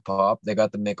iconic pop. They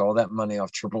got to make all that money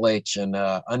off Triple H and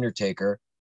Undertaker.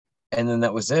 And then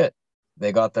that was it.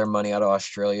 They got their money out of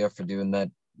Australia for doing that,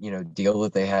 deal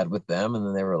that they had with them. And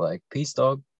then they were like, peace,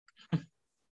 dog. Like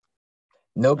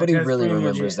Nobody that's really pretty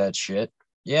much remembers it. that shit.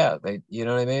 Yeah, you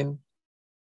know what I mean?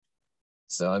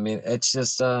 So, I mean, it's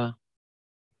just, I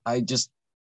just,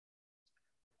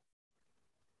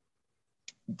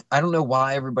 I don't know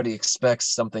why everybody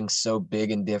expects something so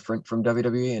big and different from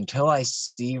WWE. Until I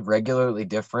see regularly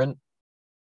different,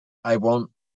 I won't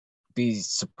be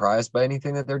surprised by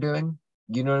anything that they're doing.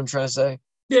 You know what I'm trying to say?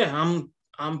 Yeah,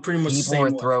 I'm pretty much the People same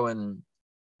are way. throwing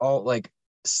all like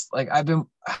I've been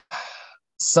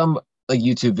some like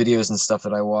YouTube videos and stuff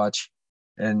that I watch,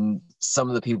 and some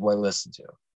of the people I listen to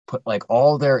put like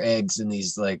all their eggs in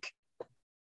these like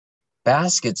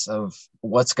baskets of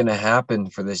what's going to happen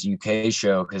for this UK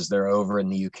show because they're over in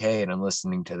the UK and I'm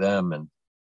listening to them, and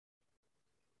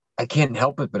I can't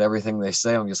help it, but everything they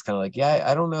say, I'm just kind of like, yeah,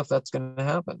 I don't know if that's going to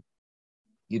happen.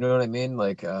 You know what I mean?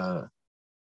 Like,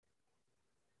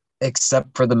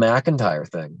 except for the McIntyre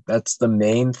thing. That's the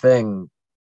main thing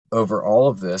over all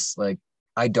of this. Like,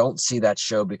 I don't see that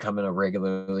show becoming a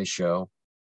regularly show,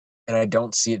 and I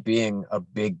don't see it being a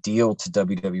big deal to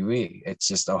WWE. It's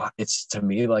just, it's to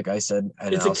me, like I said,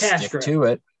 and It's a I'll cash stick grab. to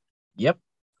it. Yep.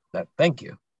 That. Thank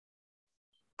you.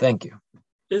 It's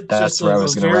just That's where I a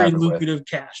was going to very wrap it with. lucrative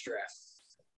cash grab.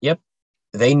 Yep.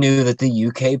 They knew that the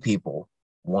UK people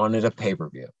wanted a pay per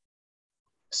view.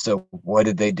 So what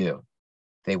did they do?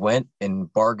 They went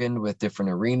and bargained with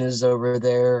different arenas over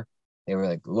there. They were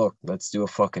like, look, let's do a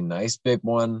fucking nice big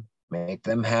one, make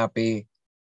them happy,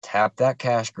 tap that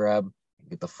cash grab, and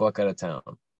get the fuck out of town.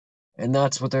 And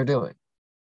that's what they're doing.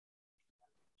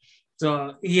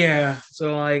 So yeah,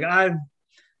 so like I've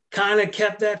kind of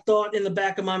kept that thought in the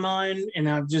back of my mind, and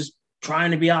I'm just trying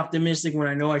to be optimistic when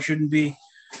I know I shouldn't be.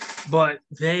 But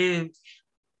they've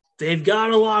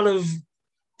got a lot of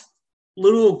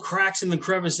little cracks in the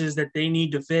crevices that they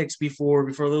need to fix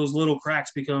before those little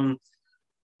cracks become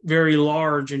very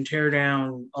large and tear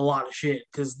down a lot of shit.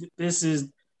 Because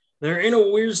they're in a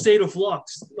weird state of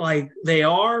flux. Like they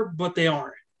are, but they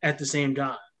aren't at the same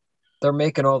time. They're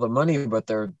making all the money, but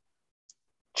they're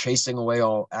chasing away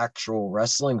all actual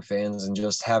wrestling fans and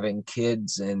just having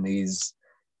kids and these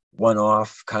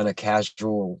one-off kind of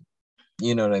casual,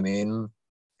 you know what I mean,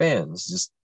 fans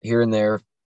just here and there.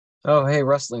 Oh, hey,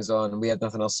 wrestling's on. We had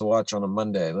nothing else to watch on a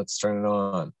Monday. Let's turn it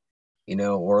on.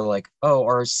 Or like, oh,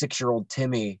 our 6-year-old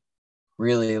Timmy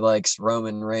really likes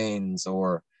Roman Reigns,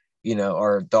 or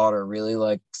our daughter really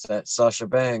likes that Sasha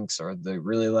Banks, or they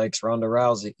really likes Ronda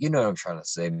Rousey. You know what I'm trying to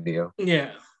say to you.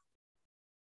 Yeah.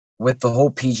 With the whole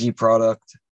PG product,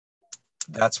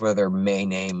 that's where their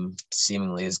main aim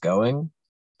seemingly is going.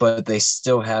 But they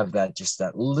still have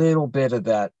that little bit of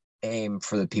that aim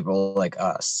for the people like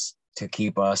us to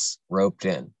keep us roped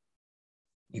in.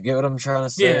 You get what I'm trying to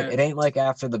say? Yeah. It ain't like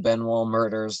after the Benoit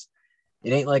murders.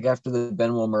 It ain't like after the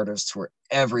Benoit murders to where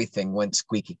everything went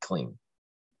squeaky clean.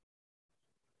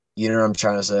 You know what I'm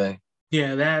trying to say?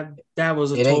 Yeah, that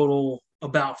was a It ain't, total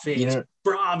about you face know,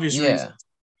 for obvious yeah. reasons.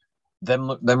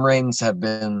 Them reins have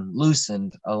been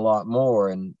loosened a lot more,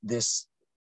 and this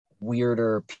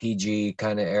weirder PG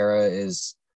kind of era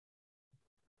is,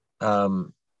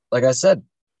 like I said,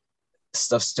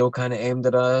 stuff still kind of aimed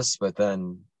at us, but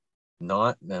then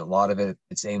not. And a lot of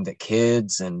it's aimed at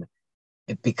kids, and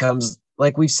it becomes,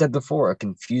 like we've said before, a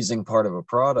confusing part of a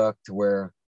product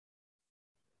where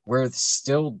we're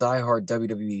still diehard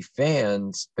WWE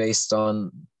fans based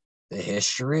on the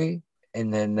history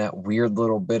and then that weird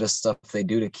little bit of stuff they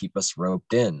do to keep us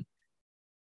roped in.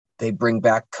 They bring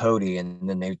back Cody and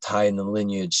then they tie in the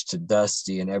lineage to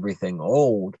Dusty and everything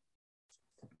old.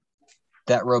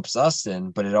 That ropes us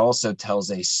in, but it also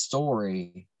tells a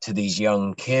story to these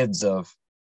young kids of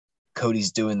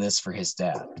Cody's doing this for his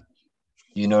dad.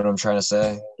 You know what I'm trying to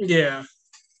say? Yeah.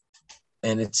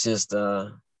 And it's just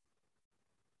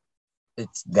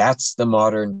that's the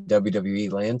modern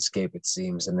WWE landscape, it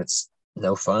seems, and it's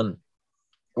no fun.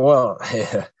 Well,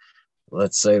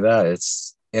 let's say that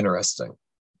it's interesting,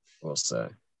 we'll say.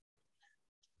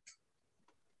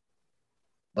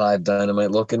 Live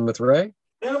Dynamite looking with Ray.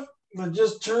 Yep. I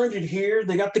just turned it here.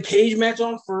 They got the cage match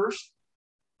on first.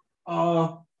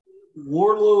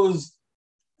 Wardlow is,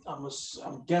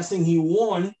 I'm guessing he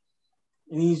won,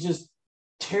 and he's just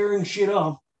tearing shit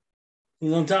up.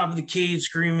 He's on top of the cage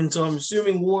screaming, so I'm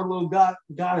assuming Wardlow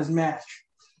got his match.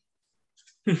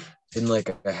 In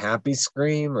like a happy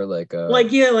scream or like a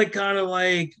like kind of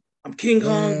like I'm King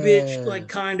Kong, bitch, like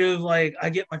kind of like I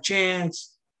get my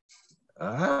chance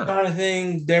kind of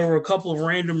thing. There were a couple of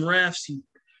random refs. He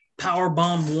power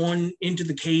bombed one into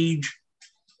the cage.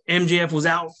 MJF was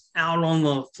out on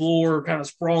the floor, kind of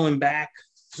sprawling back.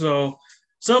 So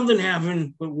something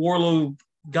happened, but Wardlow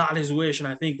got his wish, and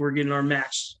I think we're getting our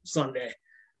match Sunday,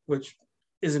 which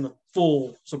isn't a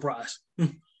full surprise.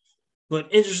 But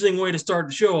interesting way to start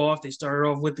the show off. They started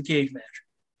off with the cage match.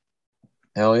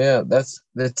 Hell yeah.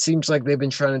 That seems like they've been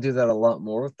trying to do that a lot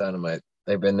more with Dynamite.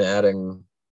 They've been adding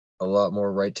a lot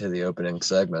more right to the opening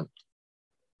segment.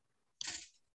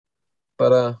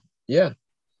 But yeah.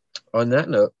 On that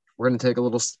note, we're gonna take a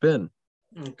little spin.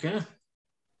 Okay.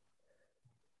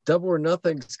 Double or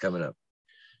Nothing's coming up.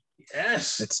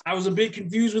 Yes. I was a bit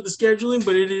confused with the scheduling,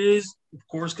 but it is, of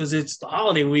course, because it's the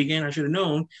holiday weekend. I should have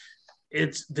known.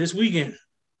 It's this weekend.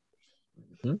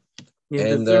 Mm-hmm. Yeah,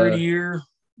 and the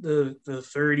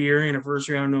third year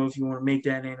anniversary. I don't know if you want to make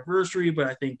that an anniversary, but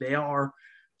I think they are.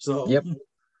 So yep.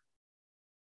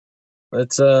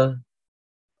 Let's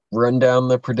run down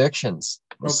the predictions.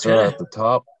 Let's start at the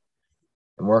top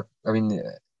and work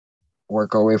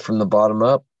our way from the bottom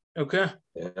up. Okay.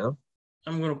 Yeah.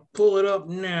 I'm gonna pull it up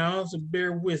now, so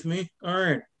bear with me. All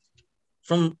right.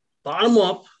 From bottom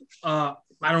up,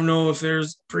 I don't know if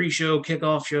there's pre-show,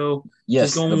 kickoff show.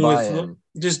 Yes, going with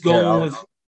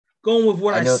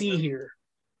what I see here.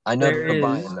 I know the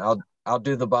buy-in. I'll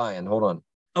do the buy-in. Hold on.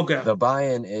 Okay. The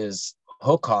buy-in is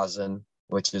Hookhausen,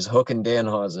 which is Hook and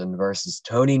Danhausen versus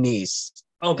Tony Nese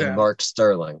and Mark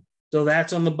Sterling. So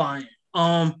that's on the buy-in.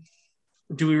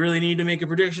 Do we really need to make a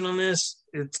prediction on this?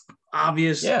 It's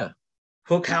obvious. Yeah.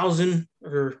 Hookhausen's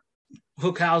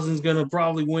gonna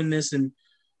probably win this in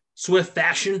swift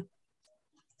fashion.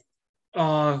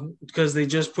 Because they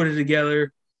just put it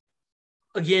together.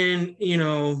 Again,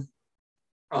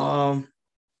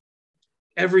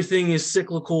 everything is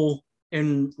cyclical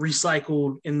and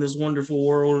recycled in this wonderful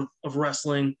world of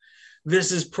wrestling.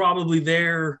 This is probably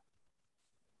their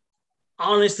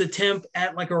honest attempt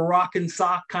at like a rock and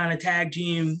sock kind of tag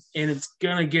team, and it's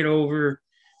gonna get over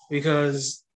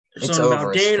because there's something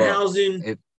about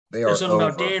Danhausen. There's something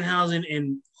about Danhausen,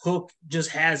 and Hook just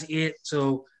has it.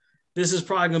 So this is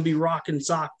probably going to be Rock and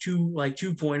Sock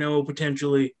 2.0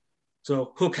 potentially.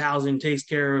 So Hookhausen takes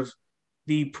care of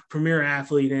the premier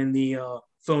athlete and the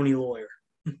phony lawyer.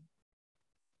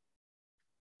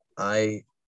 I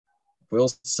will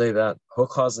say that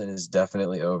Hookhausen is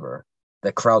definitely over.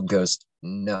 The crowd goes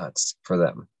nuts for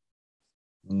them.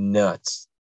 Nuts.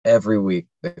 Every week,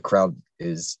 the crowd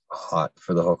is hot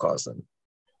for the Hookhausen.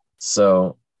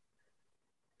 So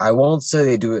I won't say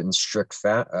they do it in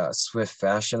swift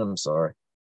fashion. I'm sorry.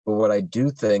 But what I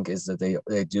do think is that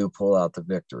they do pull out the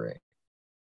victory.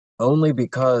 Only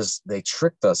because they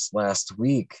tricked us last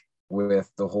week with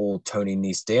the whole Tony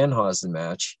Nese Danhausen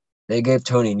match. They gave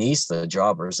Tony Nese the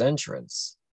jobber's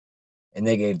entrance. And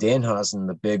they gave Danhausen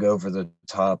the big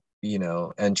over-the-top,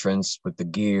 entrance with the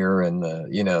gear and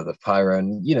the pyro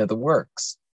and, the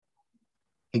works.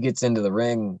 He gets into the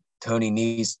ring. Tony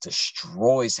Nese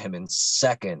destroys him in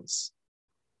seconds,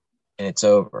 and it's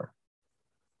over.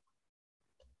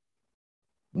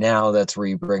 Now that's where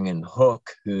you bring in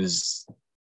Hook, who's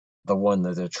the one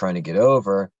that they're trying to get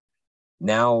over.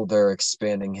 Now they're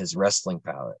expanding his wrestling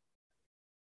palette.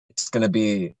 It's going to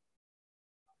be,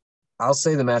 I'll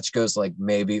say the match goes like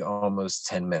maybe almost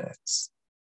 10 minutes,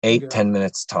 10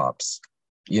 minutes tops.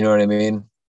 You know what I mean?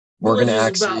 We're Well, gonna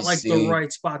it's just actually about like the see.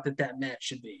 right spot that match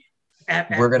should be We're at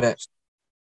gonna most.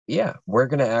 yeah, we're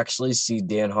gonna actually see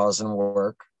Danhausen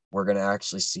work. We're gonna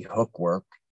actually see Hook work.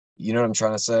 You know what I'm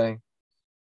trying to say?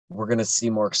 We're gonna see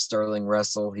Mark Sterling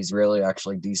wrestle. He's really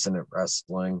actually decent at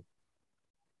wrestling.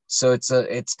 So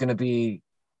it's gonna be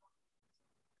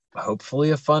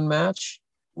hopefully a fun match,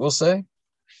 we'll say.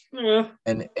 Yeah,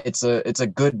 And it's a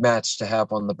good match to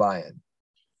have on the buy-in.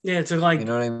 yeah, You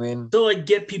know what I mean? to like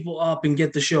get people up and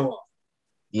get the show up.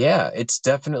 Yeah, it's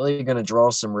definitely going to draw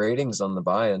some ratings on the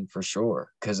buy-in for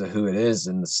sure because of who it is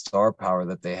and the star power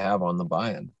that they have on the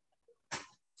buy-in.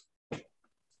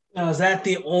 Now, is that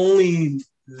the only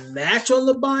match on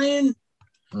the buy-in?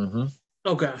 Mm-hmm.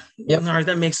 Okay, all Yep, right,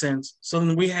 that makes sense. So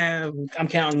then we have. I'm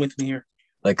counting with me here.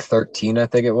 like 13, I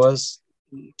think it was.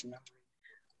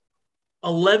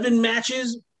 11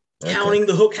 matches, Okay. counting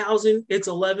the Hookhausen. It's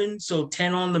 11, so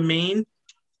 10 on the main,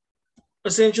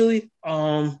 essentially.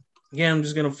 Again, I'm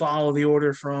just gonna follow the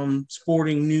order from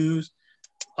Sporting News.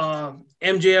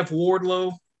 MJF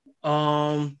Wardlow.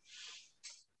 Um,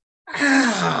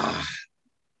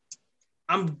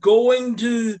 I'm going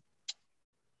to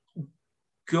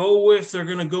go with they're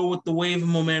gonna go with the wave of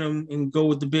momentum and go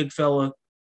with the big fella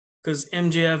because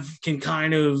MJF can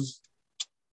kind of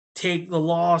take the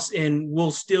loss and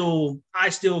will still I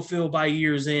still feel by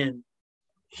year's end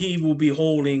he will be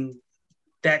holding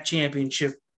that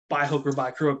championship by hook or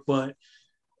by crook. But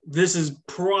this is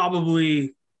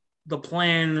probably the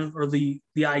plan or the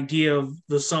idea of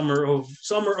the summer of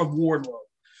Wardlow,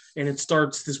 and it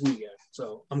starts this weekend.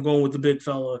 So I'm going with the big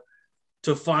fella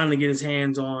to finally get his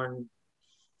hands on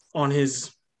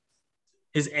his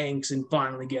angst and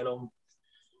finally get him.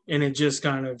 And it just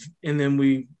kind of and then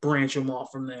we branch him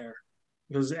off from there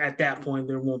because at that point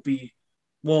there won't be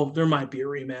well there might be a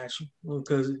rematch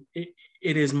because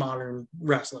it is modern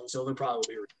wrestling, so there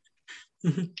probably be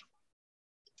a rematch.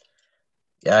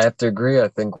 Yeah, I have to agree. I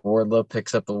think Wardlow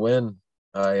picks up the win.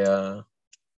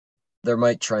 There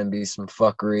might try and be some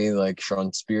fuckery, like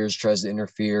Sean Spears tries to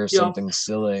interfere, Yep. something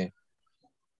silly,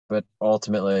 but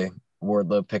ultimately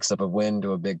Wardlow picks up a win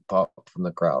to a big pop from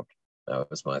the crowd. That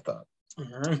was my thought. All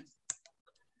right.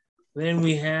 Then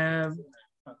we have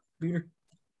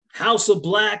House of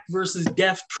Black versus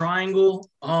Death Triangle.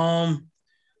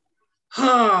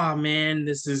 Man,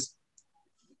 this is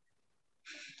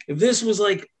if this was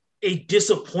like a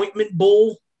disappointment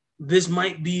bowl, this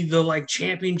might be the like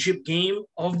championship game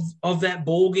of that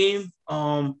bowl game.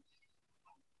 I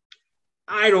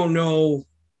don't know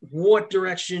what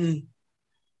direction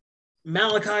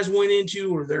Malachi's went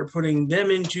into or they're putting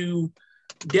them into.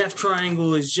 Death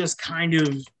Triangle is just kind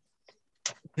of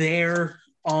there.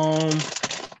 I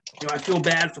feel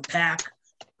bad for Pac.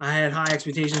 I had high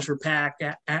expectations for Pac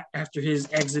after his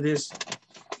exodus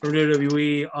from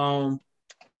WWE.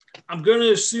 I'm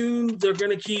gonna assume they're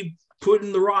gonna keep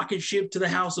putting the rocket ship to the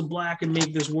House of Black and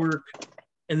make this work,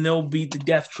 and they'll beat the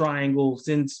Death Triangle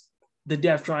since the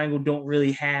Death Triangle don't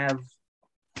really have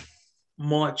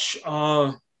much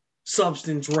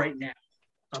substance right now.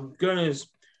 I'm gonna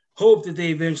hope that they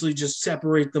eventually just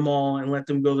separate them all and let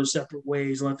them go their separate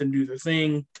ways, let them do their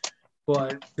thing.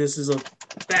 But this is a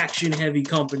faction heavy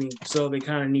company, so they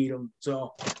kind of need them.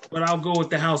 So, but I'll go with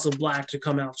the House of Black to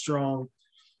come out strong,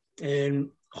 and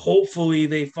hopefully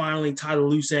they finally tie the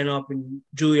loose end up, and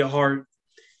Julia Hart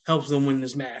helps them win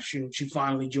this match, and she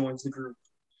finally joins the group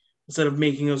instead of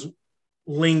making us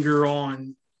linger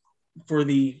on for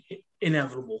the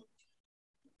inevitable.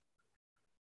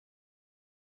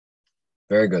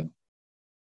 Very good.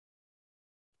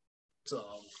 So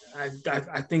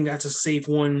I think that's a safe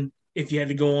one if you had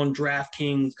to go on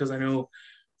DraftKings because I know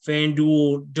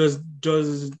FanDuel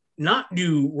does not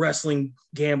do wrestling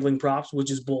gambling props, which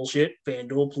is bullshit.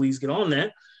 FanDuel, please get on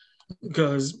that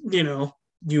because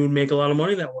you would make a lot of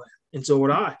money that way, and so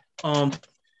would I.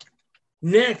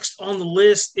 Next on the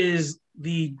list is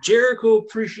the Jericho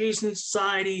Appreciation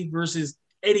Society versus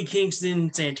Eddie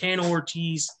Kingston, Santana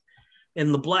Ortiz,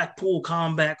 and the Blackpool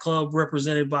Combat Club,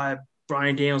 represented by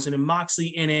Bryan Danielson and Moxley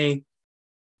in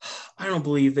I don't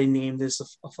believe they named this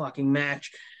a fucking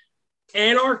match.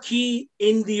 Anarchy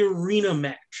in the Arena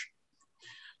match.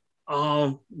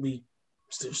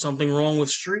 There's something wrong with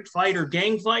Street Fight or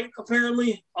Gang Fight,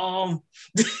 apparently.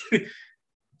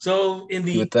 So in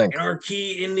You the would think.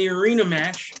 Anarchy in the Arena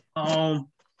match,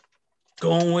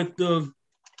 going with the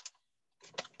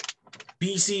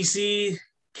BCC,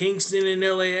 Kingston and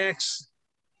LAX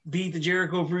beat the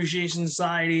Jericho Appreciation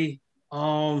Society.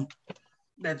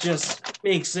 That just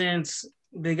makes sense.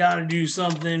 They got to do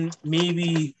something.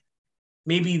 Maybe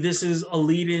this is a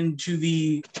lead in to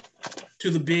the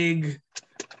big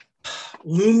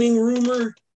looming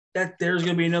rumor that there's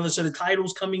going to be another set of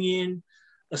titles coming in,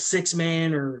 a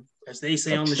 6-man, or as they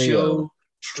say on the show,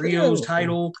 trios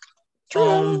title.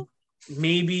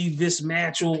 Maybe this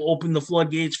match will open the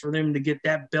floodgates for them to get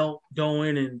that belt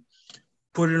going and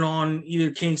put it on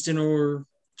either Kingston,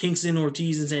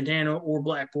 Ortiz, and Santana, or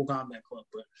Blackpool Combat Club.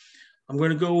 But I'm going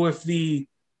to go with the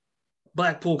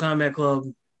Blackpool Combat Club,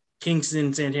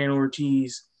 Kingston, Santana,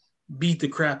 Ortiz beat the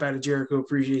crap out of Jericho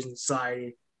Appreciation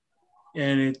Society.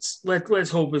 And let's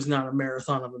hope it's not a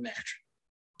marathon of a match.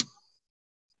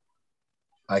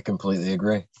 I completely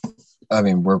agree. I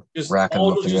mean, we're just racking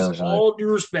them up together. Just all due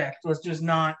respect. Let's just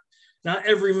not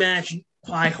every match,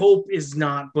 I hope is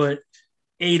not, but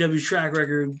AEW track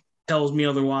record tells me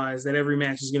otherwise, that every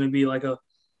match is going to be like a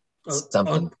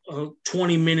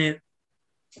 20-minute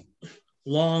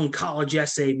long college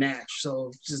essay match.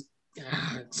 So just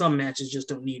some matches just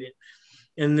don't need it.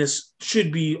 And this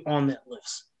should be on that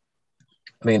list.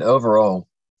 I mean, overall,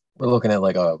 we're looking at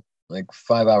like a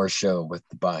 5-hour show with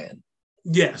the buy-in.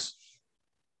 Yes.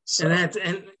 So.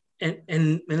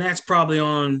 And that's probably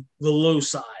on the low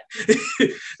side.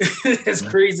 As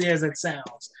crazy as it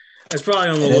sounds. That's probably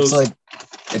on the low side.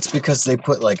 It's because they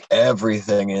put like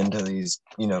everything into these,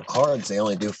 cards. They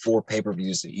only do 4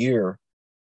 pay-per-views a year.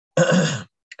 And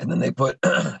then they put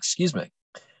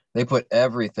they put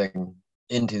everything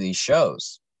into these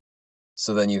shows.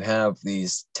 So then you have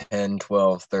these 10,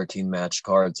 12, 13 match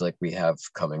cards like we have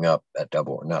coming up at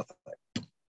Double or Nothing.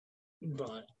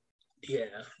 But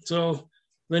yeah. So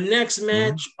the next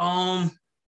match,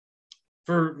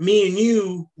 for me and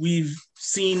you, we've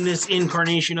seen this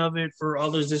incarnation of it. For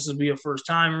others, this will be a first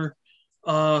timer.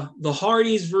 The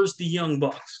Hardys versus the Young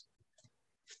Bucks.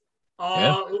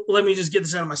 Let me just get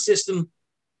this out of my system.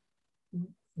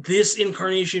 This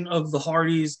incarnation of the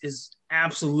Hardys is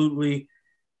absolutely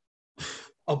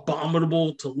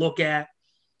abominable to look at.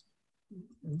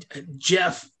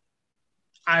 Jeff,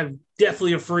 I'm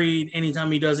definitely afraid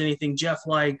anytime he does anything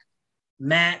Jeff-like.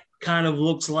 Matt kind of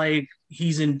looks like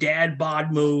he's in dad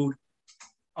bod mode.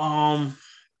 Matt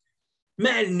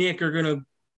and Nick are gonna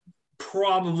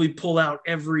probably pull out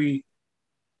every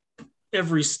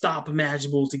stop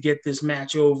imaginable to get this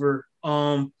match over.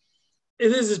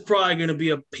 This is probably gonna be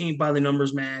a paint by the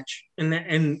numbers match,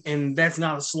 and that's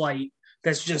not a slight.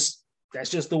 That's just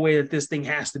the way that this thing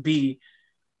has to be,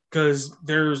 because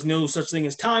there's no such thing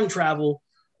as time travel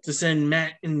to send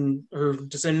Matt and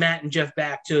Jeff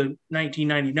back to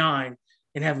 1999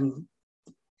 and have them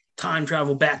time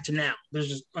travel back to now.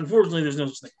 Unfortunately, there's no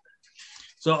such thing.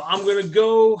 So I'm going to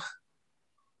go,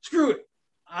 screw it.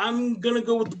 I'm going to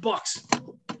go with the Bucks.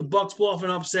 The Bucks pull off an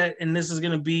upset, and this is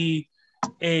going to be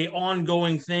a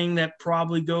ongoing thing that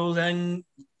probably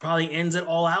ends it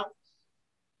all out,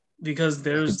 because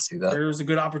there's a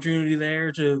good opportunity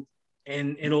there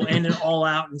and it'll end it all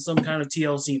out in some kind of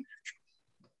TLC match.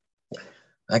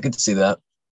 I could see that.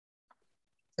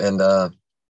 And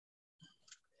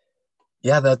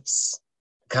that's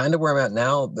kind of where I'm at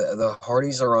now. The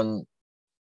Hardys are on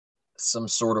some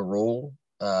sort of roll.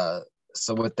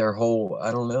 So with their whole,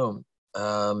 I don't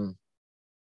know.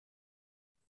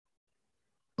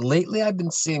 Lately I've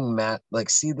been seeing Matt,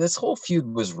 this whole feud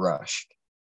was rushed.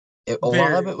 A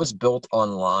lot of it was built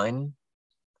online.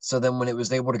 So then when it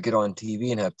was able to get on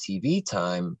TV and have TV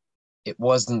time, it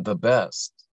wasn't the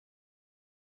best.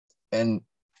 And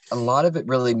a lot of it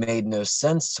really made no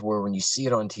sense, to where when you see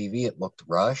it on TV, it looked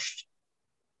rushed,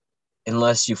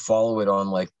 unless you follow it on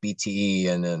like BTE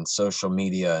and then social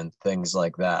media and things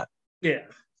like that. Yeah.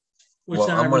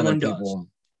 I'm one of them people.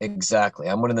 Exactly.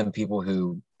 I'm one of them people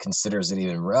who considers it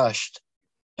even rushed.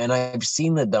 And I've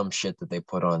seen the dumb shit that they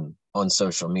put on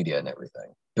social media and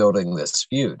everything, building this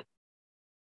feud.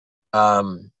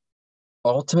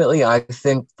 Ultimately, I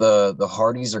think the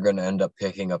Hardys are going to end up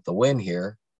picking up the win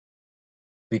here,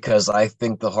 because I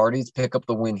think the Hardys pick up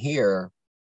the win here,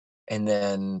 and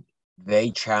then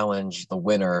they challenge the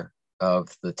winner of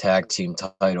the tag team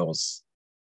titles.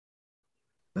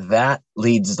 That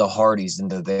leads the Hardys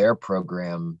into their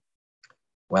program,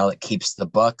 while it keeps the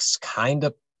Bucks kind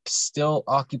of still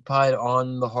occupied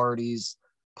on the Hardys,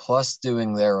 plus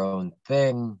doing their own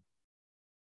thing.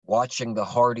 Watching the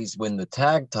Hardys win the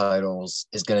tag titles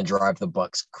is going to drive the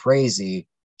Bucks crazy,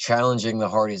 challenging the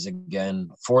Hardys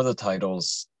again for the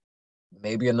titles.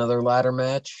 Maybe another ladder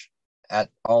match at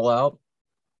All Out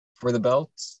for the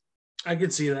belts. I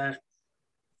could see that.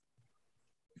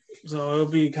 So it'll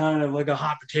be kind of like a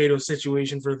hot potato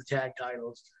situation for the tag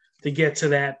titles to get to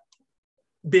that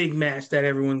big match that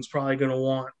everyone's probably going to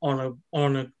want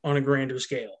on a grander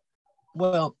scale.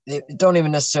 Well, it don't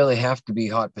even necessarily have to be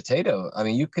hot potato. I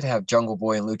mean, you could have Jungle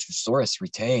Boy and Luchasaurus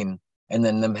retain and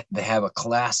then they have a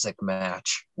classic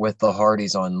match with the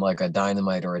Hardys on like a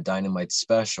Dynamite or a Dynamite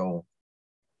special,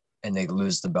 and they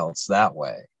lose the belts that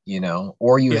way,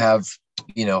 or you have,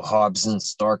 Hobbs and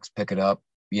Starks pick it up,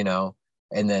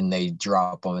 and then they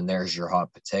drop them and there's your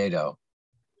hot potato.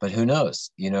 But who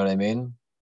knows? You know what I mean?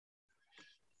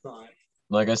 Fine.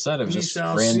 Like I said, it was We just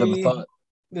shall random see. thought.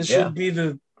 This Yeah. should be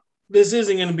this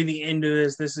isn't going to be the end of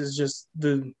this. This is just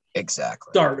the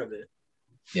start of it.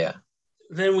 Yeah.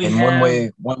 Then we in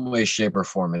have one way, shape, or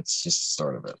form, it's just the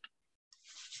start of it.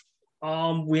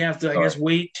 We have to, I guess,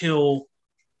 wait till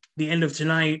the end of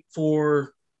tonight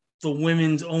for the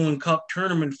women's Owen Cup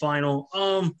tournament final.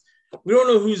 We don't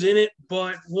know who's in it,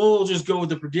 but we'll just go with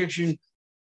the prediction.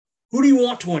 Who do you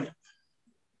want to win it?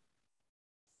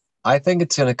 I think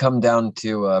it's going to come down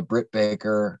to Britt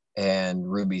Baker and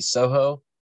Ruby Soho,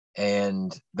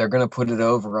 and they're going to put it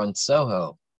over on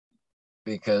Soho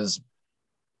because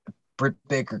Britt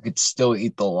Baker could still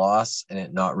eat the loss and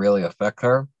it not really affect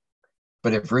her.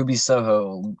 But if Ruby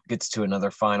Soho gets to another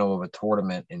final of a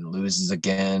tournament and loses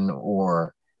again,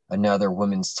 or another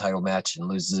women's title match and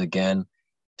loses again,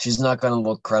 she's not going to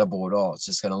look credible at all. It's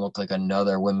just going to look like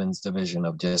another women's division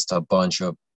of just a bunch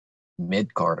of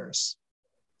mid-carders.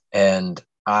 And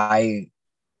I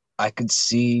could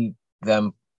see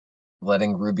them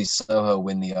letting Ruby Soho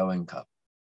win the Owen Cup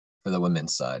for the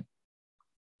women's side.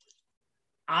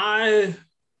 I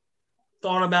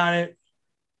thought about it.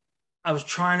 I was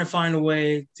trying to find a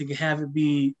way to have it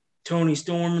be Toni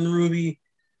Storm and Ruby,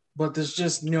 but there's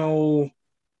just no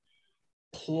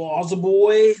plausible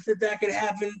way that could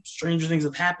happen. Stranger things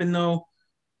have happened, though.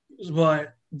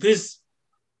 But if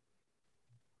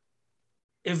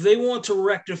they want to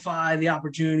rectify the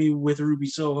opportunity with Ruby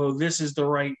Soho, this is the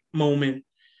right moment,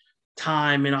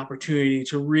 time, and opportunity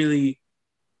to really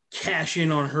cash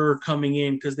in on her coming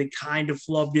in, because they kind of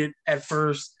flubbed it at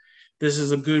first. This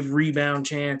is a good rebound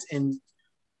chance, and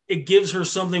it gives her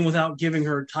something without giving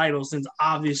her a title, since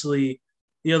obviously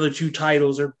the other two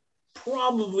titles are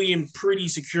probably in pretty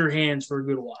secure hands for a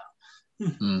good while.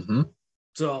 Mm-hmm.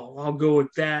 So I'll go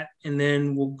with that, and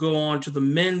then we'll go on to the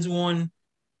men's one.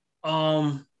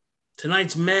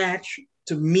 Tonight's match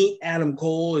to meet Adam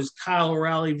Cole is Kyle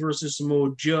O'Reilly versus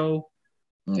Samoa Joe.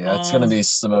 Yeah, it's going to be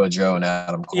Samoa Joe and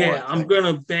Adam Cole. Yeah, I'm going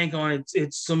to bank on it.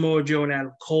 It's Samoa Joe and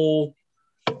Adam Cole.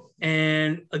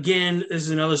 And again, this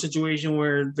is another situation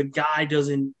where the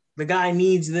guy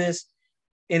needs this,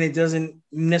 and it doesn't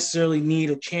necessarily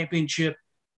need a championship.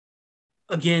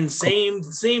 Again, same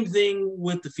thing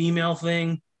with the female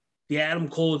thing. The Adam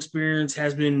Cole experience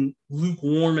has been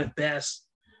lukewarm at best.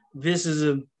 This is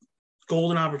a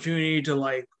golden opportunity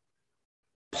to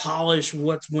polish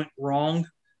what's went wrong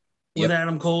with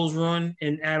Adam Cole's run,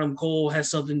 and Adam Cole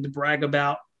has something to brag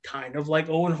about, kind of like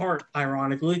Owen Hart,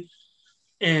 ironically.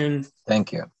 And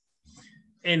thank you.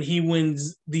 And he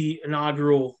wins the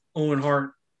inaugural Owen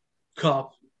Hart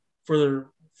Cup for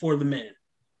the men.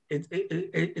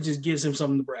 It just gives him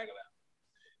something to brag about.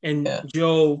 And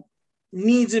Joe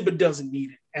needs it, but doesn't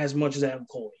need it as much as Adam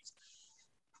Cole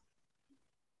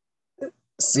needs.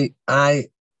 See, I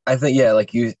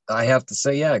think, I have to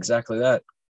say, exactly that.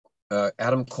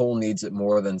 Adam Cole needs it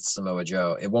more than Samoa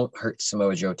Joe. It won't hurt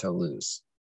Samoa Joe to lose.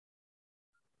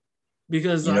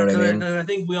 Because I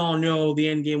think we all know the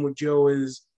end game with Joe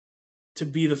is to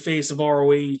be the face of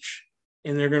ROH,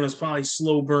 and they're going to probably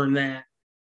slow burn that.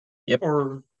 Yep.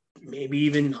 Or maybe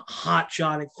even hot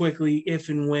shot it quickly if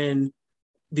and when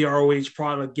the ROH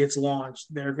product gets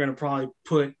launched. They're going to probably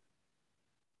put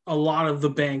a lot of the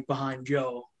bank behind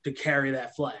Joe to carry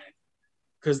that flag,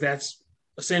 because that's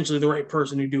essentially the right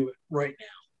person to do it right now.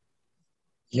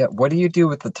 Yeah, what do you do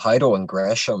with the title and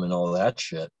Gresham and all that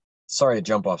shit? Sorry to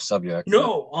jump off subject.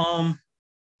 No,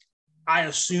 I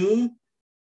assume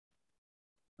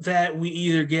that we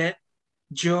either get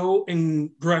Joe and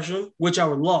Gresham, which I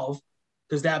would love,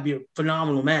 because that'd be a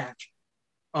phenomenal match.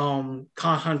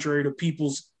 Contrary to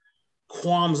people's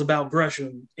qualms about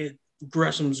Gresham,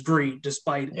 Gresham's great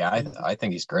despite. Yeah, I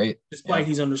think he's great. Despite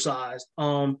he's undersized.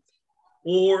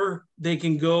 Or they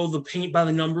can go the paint by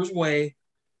the numbers way,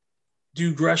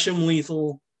 do Gresham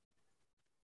Lethal,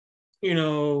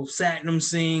 Satnam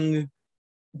Singh,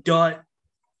 Dutt,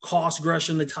 cost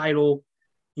Gresham the title,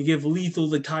 you give Lethal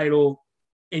the title,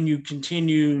 and you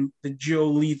continue the Joe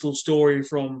Lethal story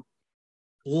from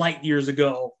light years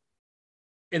ago,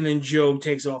 and then Joe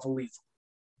takes off a Lethal.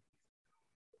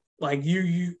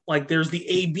 There's the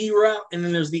AB route, and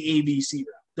then there's the ABC route.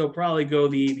 They'll probably go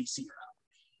the ABC route,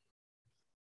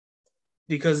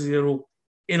 because it'll,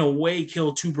 in a way,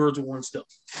 kill two birds with one stone.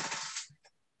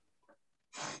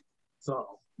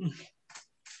 So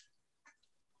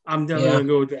I'm definitely going to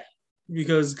go with that.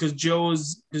 because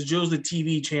Joe's the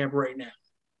TV champ right now,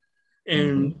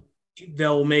 and Mm-hmm.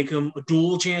 they'll make him a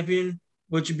dual champion,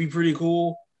 which would be pretty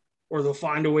cool. Or they'll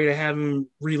find a way to have him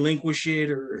relinquish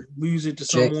it or lose it to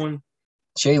Jay, someone.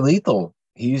 Jay Lethal,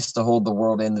 he used to hold the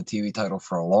world and the TV title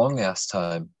for a long ass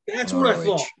time That's in what I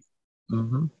thought. ROH.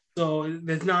 Mm-hmm. So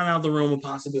that's not out of the realm of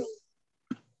possibility.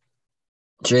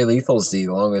 Jay Lethal's the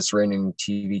longest reigning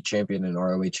TV champion in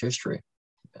ROH history,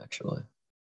 actually.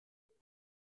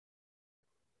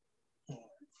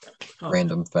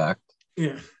 Random fact.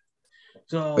 Yeah.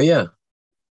 So, but yeah,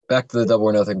 back to the Double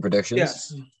or Nothing predictions.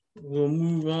 Yes, we'll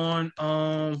move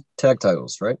on. Tag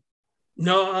titles, right?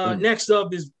 No. Next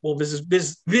up is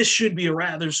this should be a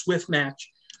rather swift match.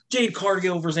 Jade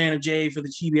Cargill versus Anna Jay for the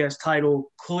TBS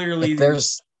title. Clearly,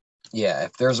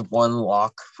 if there's one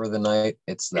lock for the night,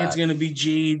 it's that. It's going to be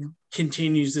Jade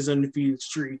continues this undefeated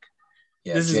streak.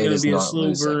 Yeah, this Jade is going to be a slow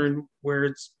losing. burn where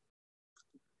it's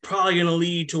probably going to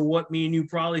lead to what me and you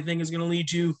probably think is going to lead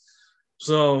to.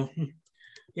 So,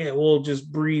 yeah, we'll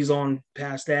just breeze on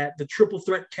past that. The triple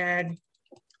threat tag,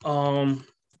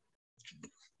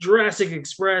 Jurassic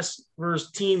Express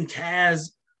versus Team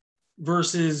Taz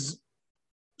versus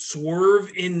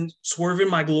Swerve in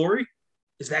My Glory.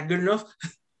 Is that good enough?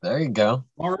 There you go.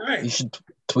 All right. You should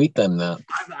tweet them that.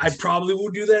 I probably will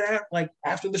do that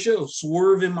after the show.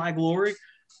 Swerve in My Glory.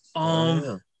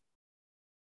 I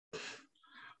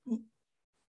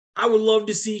would love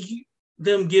to see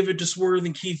them give it to Swerve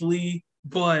and Keith Lee,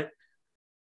 but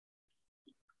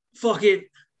fuck it.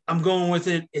 I'm going with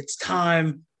it. It's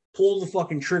time. Pull the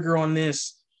fucking trigger on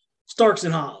this. Starks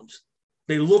and Hobbs.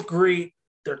 They look great.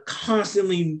 They're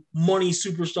constantly money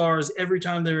superstars every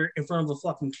time they're in front of a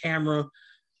fucking camera.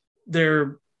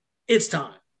 It's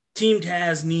time. Team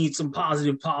Taz needs some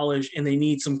positive polish and they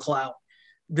need some clout.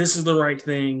 This is the right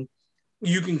thing.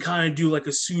 You can kind of do like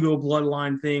a pseudo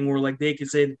bloodline thing where like they can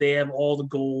say that they have all the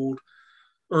gold,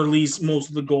 or at least most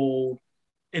of the gold,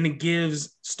 and it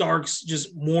gives Starks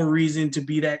just more reason to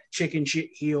be that chicken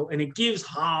shit heel, and it gives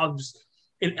Hobbs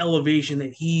an elevation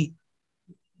that he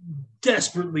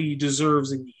desperately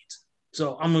deserves and needs.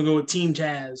 So I'm gonna go with Team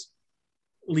Taz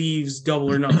leaves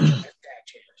Double or Nothing as tag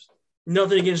champs.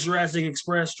 Nothing against Jurassic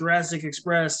Express. Jurassic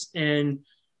Express, and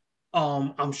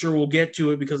I'm sure we'll get to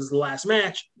it because it's the last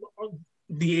match.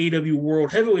 The AEW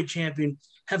World Heavyweight Champion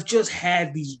have just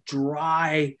had these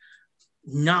dry,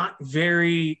 not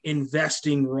very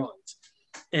investing runs.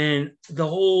 And the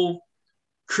whole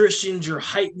Christian's your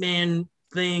hype man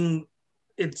thing,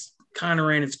 it's kind of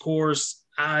ran its course.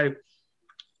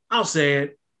 I'll say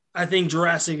it. I think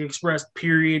Jurassic Express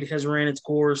period has ran its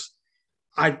course.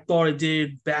 I thought it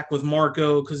did back with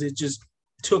Marco because it just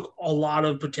took a lot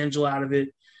of potential out of it.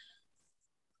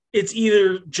 It's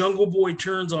either Jungle Boy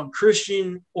turns on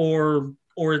Christian or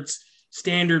it's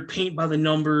standard paint by the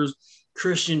numbers.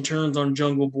 Christian turns on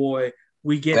Jungle Boy.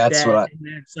 We get that's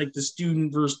like the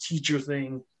student versus teacher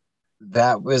thing.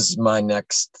 That was my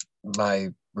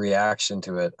reaction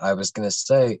to it. I was gonna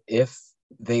say if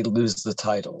they lose the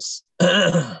titles,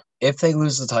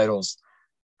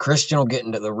 Christian will get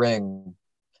into the ring.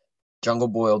 Jungle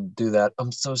Boy will do that.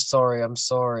 I'm so sorry.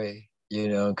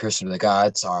 And Christian will be like,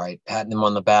 it's all right. Patting him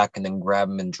on the back and then grab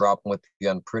him and drop him with the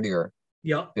Unprettier.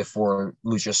 Yep. Before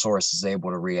Luchasaurus is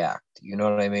able to react. You know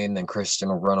what I mean? Then Christian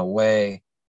will run away,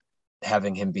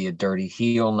 having him be a dirty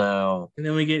heel now. And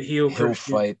then we get heel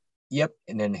Christian. Fight. Yep.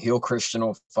 And then heel Christian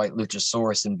will fight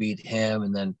Luchasaurus and beat him.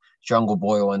 And then Jungle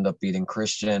Boy will end up beating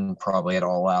Christian, probably at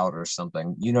All Out or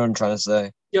something. You know what I'm trying to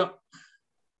say? Yep.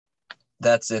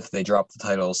 That's if they drop the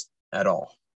titles at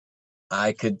all.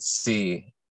 I could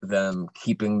see them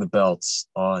keeping the belts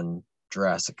on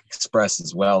Jurassic Express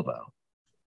as well, though.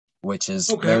 Which is,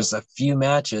 There's a few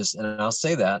matches, and I'll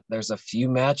say that, there's a few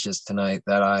matches tonight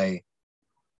that I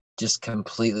just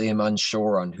completely am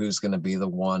unsure on who's going to be the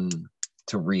one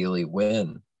to really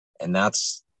win. And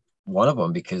that's one of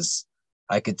them, because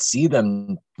I could see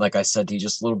them, like I said to you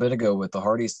just a little bit ago with the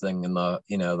Hardys thing and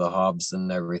the Hobbs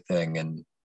and everything. And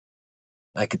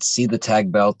I could see the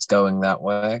tag belts going that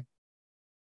way.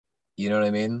 You know what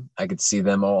I mean? I could see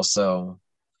them also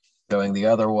going the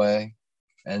other way.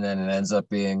 And then it ends up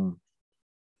being,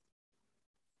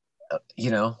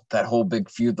 that whole big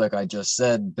feud, like I just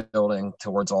said, building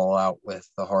towards All Out with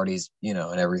the Hardys,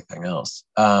 and everything else.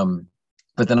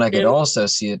 But then I could also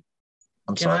see it.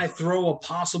 Can I throw a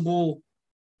possible,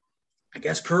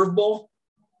 curveball?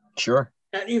 Sure.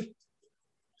 At you?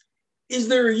 Is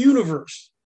there a universe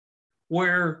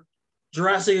where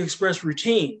Jurassic Express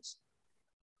retains?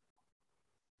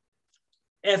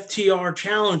 FTR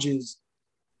challenges.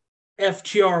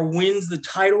 FTR wins the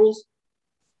titles,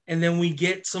 and then we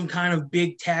get some kind of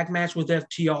big tag match with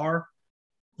FTR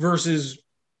versus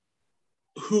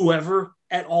whoever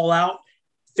at All Out.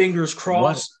 Fingers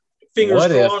crossed. Fingers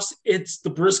crossed. It's the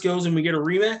Briscoes and we get a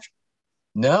rematch.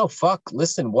 No, fuck.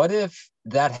 Listen, what if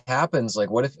that happens?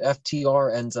 Like, what if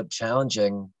FTR ends up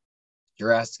challenging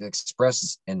Jurassic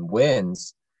Express and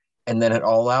wins? And then at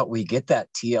All Out, we get that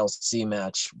TLC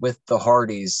match with the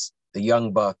Hardys, the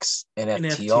Young Bucks, and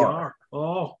FTR.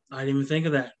 Oh, I didn't even think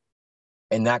of that.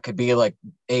 And that could be like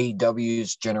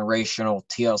AEW's generational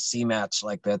TLC match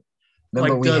like that.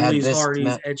 Remember, like we Dudley's, had this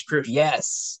Hardys, Edge Christian.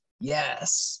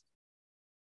 Yes.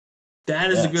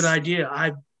 That is a good idea.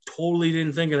 I totally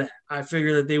didn't think of that. I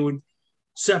figured that they would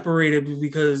separate it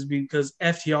because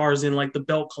FTR is in like the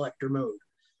belt collector mode.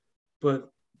 But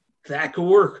that could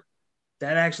work.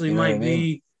 That actually might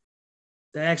be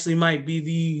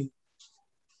the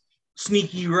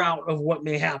sneaky route of what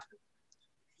may happen.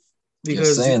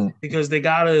 Because they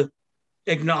gotta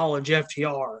acknowledge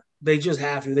FTR. They just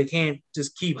have to. They can't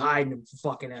just keep hiding them for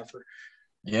fucking effort.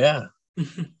 Yeah.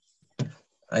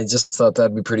 I just thought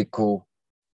that'd be pretty cool.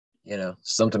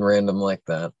 Something random like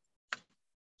that.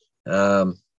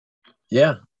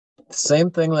 Yeah. Same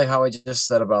thing like how I just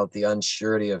said about the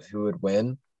unsurety of who would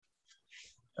win.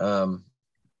 I'll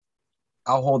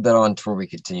hold that on before we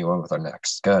continue on with our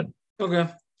next. Go ahead. Okay.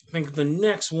 I think the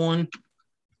next one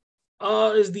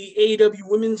is the AEW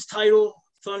Women's title,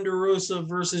 Thunder Rosa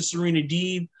versus Serena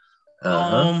Deeb.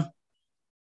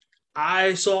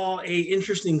 I saw a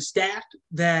interesting stat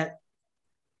that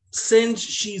since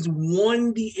she's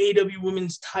won the AEW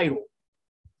Women's title,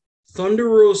 Thunder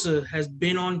Rosa has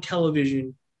been on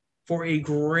television for a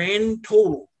grand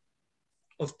total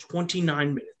of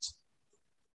 29 minutes.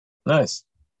 Nice.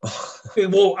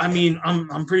 Well, I mean,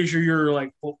 I'm pretty sure you're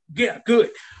like, well, yeah, good,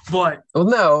 but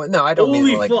no, I don't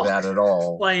mean like fuck. that at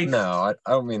all. Like, no, I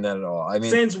don't mean that at all. I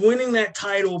mean, since winning that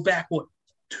title back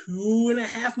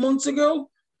 2.5 months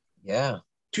ago? Yeah,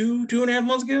 2.5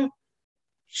 months ago.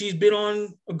 She's been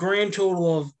on a grand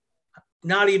total of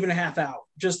not even a half hour,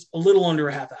 just a little under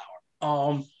a half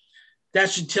hour.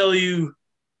 That should tell you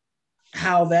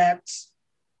how that's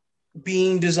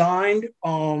being designed.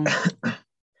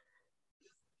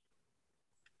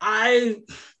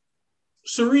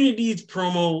 Serena Deeb's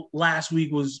promo last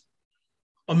week was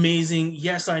amazing.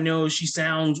 Yes, I know she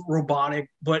sounds robotic,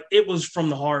 but it was from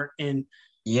the heart, and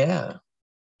yeah,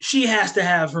 she has to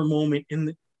have her moment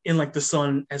in like the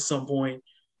sun at some point.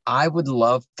 I would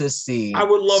love to see. I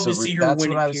would love to see her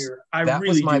win it here. That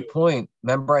was my point.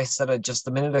 Remember, I said just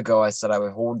a minute ago. I said I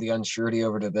would hold the unsurety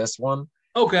over to this one.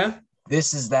 Okay,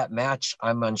 this is that match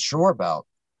I'm unsure about.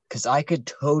 Because I could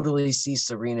totally see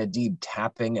Serena Deeb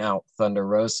tapping out Thunder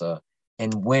Rosa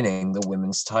and winning the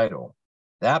women's title.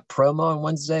 That promo on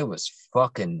Wednesday was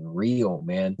fucking real,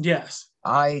 man. Yes.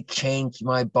 I changed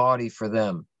my body for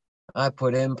them. I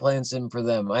put implants in for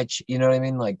them. You know what I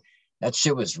mean? Like, that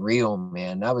shit was real,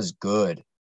 man. That was good.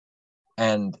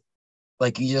 And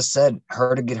like you just said,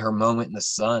 her to get her moment in the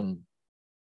sun.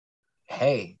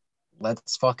 Hey,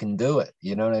 let's fucking do it.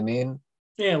 You know what I mean?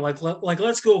 Yeah, like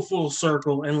let's go full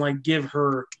circle and like give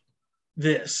her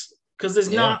this, because it's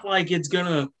not like it's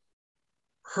gonna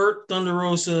hurt Thunder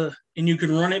Rosa and you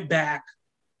can run it back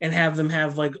and have them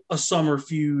have like a summer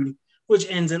feud which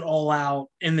ends it All Out,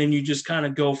 and then you just kind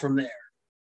of go from there.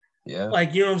 Yeah,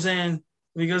 like, you know what I'm saying?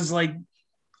 Because like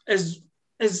as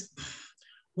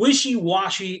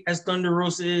wishy-washy as Thunder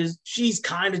Rosa is, she's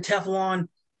kind of Teflon,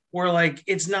 where like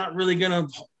it's not really gonna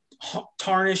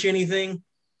tarnish anything.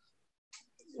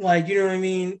 Like, you know what I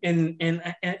mean? And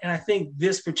I think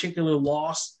this particular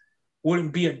loss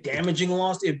wouldn't be a damaging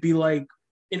loss. It'd be like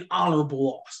an honorable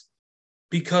loss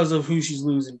because of who she's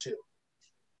losing to.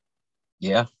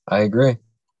 Yeah, I agree.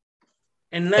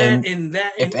 And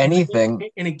if anything,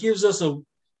 it gives us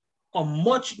a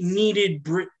much needed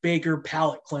Britt Baker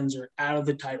palate cleanser out of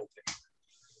the title pick.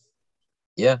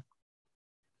 Yeah.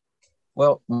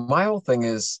 Well, my whole thing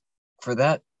is, for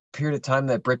that period of time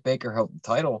that Britt Baker held the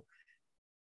title,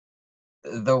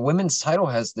 the women's title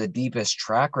has the deepest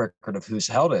track record of who's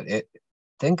held it.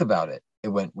 Think about it. It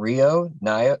went Rio,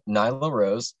 Nyla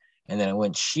Rose, and then it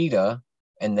went Shida,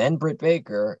 and then Britt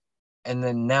Baker, and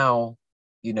then now,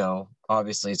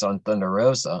 obviously it's on Thunder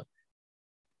Rosa.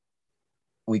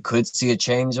 We could see a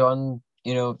change on,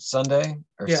 Sunday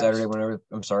or Saturday, whenever.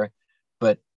 I'm sorry,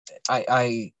 but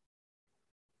I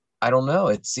don't know.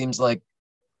 It seems like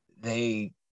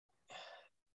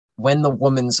when the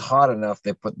woman's hot enough,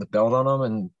 they put the belt on them,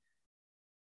 and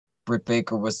Britt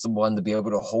Baker was the one to be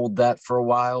able to hold that for a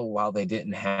while they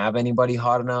didn't have anybody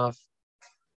hot enough.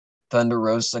 Thunder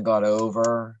Rosa got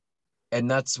over, And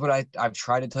that's what I've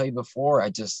tried to tell you before.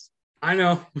 I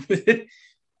know.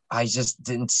 I just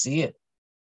didn't see it.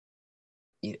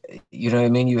 You know what I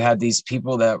mean? You had these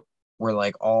people that were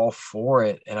like all for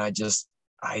it, and I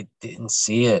didn't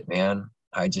see it, man.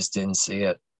 I just didn't see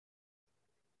it.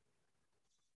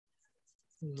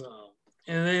 No.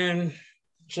 And then,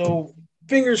 so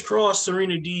fingers crossed,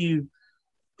 Serena Deeb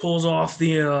pulls off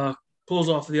the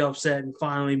upset and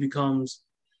finally becomes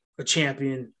a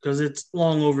champion because it's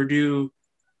long overdue.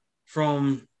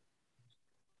 From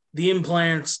the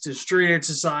implants to Straight Edge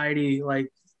Society,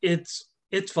 like it's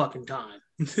fucking time.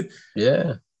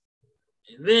 Yeah.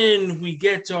 And then we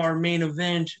get to our main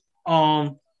event,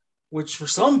 which for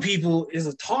some people is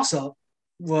a toss up,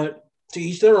 but to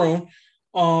each their own.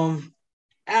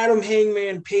 Adam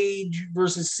Hangman Page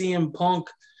versus CM Punk.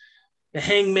 The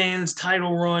Hangman's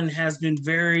title run has been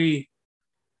very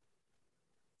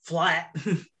flat,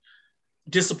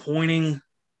 disappointing,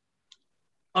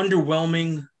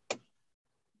 underwhelming.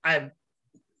 I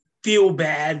feel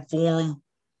bad for him.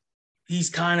 He's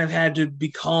kind of had to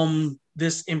become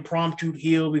this impromptu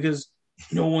heel because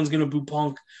no one's gonna boo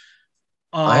Punk.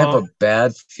 I have a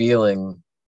bad feeling.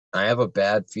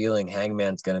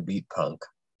 Hangman's gonna beat Punk.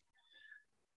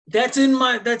 That's in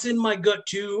my gut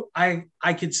too. I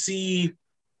could see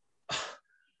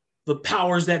the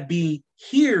powers that be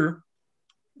here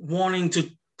wanting to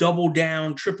double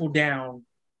down, triple down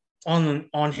on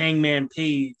Hangman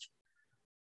Page,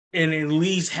 and at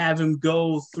least have him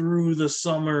go through the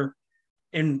summer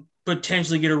and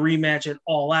potentially get a rematch at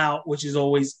All Out, which is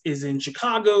in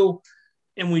Chicago,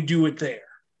 and we do it there.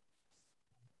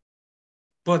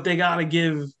 But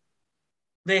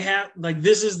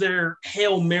this is their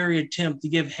Hail Mary attempt to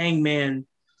give Hangman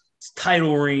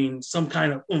title reign some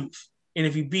kind of oomph. And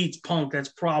if he beats Punk, that's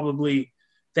probably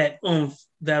that oomph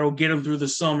that'll get him through the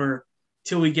summer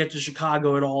till we get to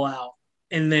Chicago at All Out.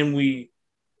 And then we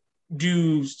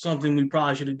do something we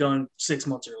probably should have done 6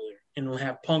 months earlier. And we'll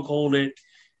have Punk hold it.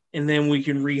 And then we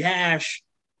can rehash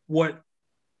what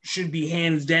should be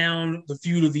hands down the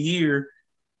feud of the year,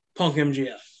 Punk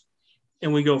MJF.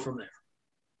 And we go from there.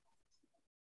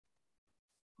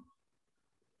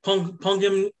 Punk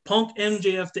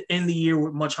MJF to end the year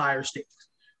with much higher stakes.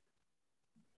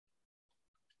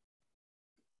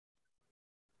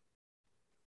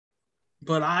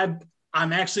 But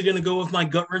I'm actually going to go with my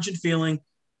gut wrenching feeling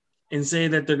and say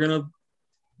that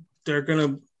they're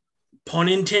gonna pun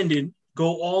intended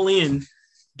go all in,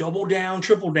 double down,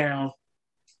 triple down,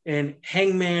 and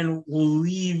Hangman will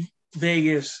leave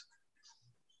Vegas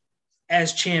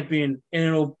as champion, and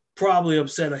it'll probably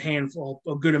upset a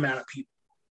good amount of people.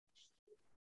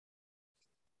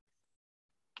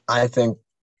 I think,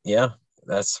 yeah,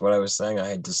 that's what I was saying.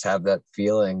 I just have that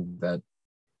feeling that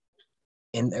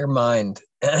in their mind,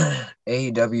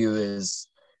 AEW is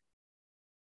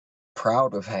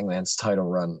proud of Hangman's title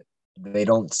run. They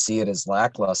don't see it as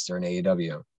lackluster in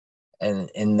AEW. And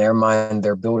in their mind,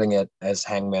 they're building it as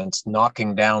Hangman's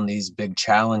knocking down these big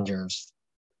challengers.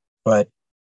 But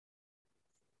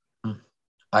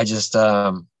I just,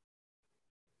 I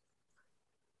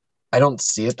don't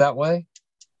see it that way.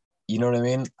 You know what I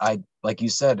mean? Like you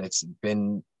said, it's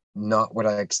been not what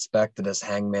I expected as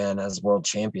Hangman as world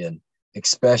champion,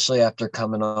 especially after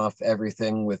coming off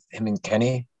everything with him and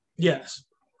Kenny. Yes.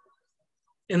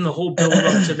 In the whole build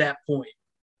up to that point.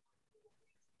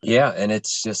 Yeah, and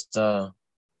it's just it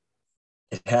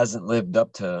hasn't lived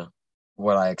up to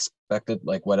what I expected,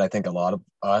 like what I think a lot of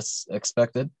us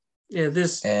expected. Yeah,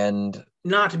 and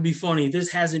not to be funny,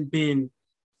 this hasn't been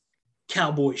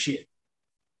cowboy shit.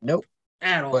 Nope.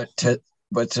 At all.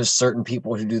 But to certain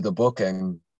people who do the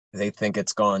booking, they think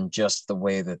it's gone just the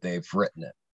way that they've written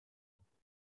it.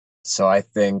 So I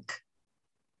think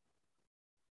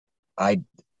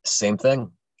same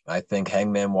thing. I think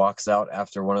Hangman walks out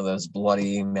after one of those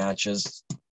bloody matches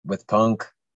with Punk,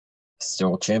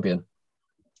 still champion.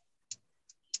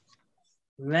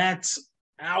 That's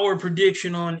our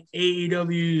prediction on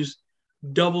AEW's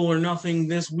Double or Nothing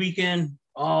this weekend.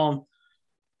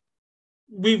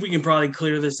 We can probably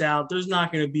clear this out. There's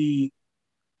not going to be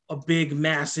a big,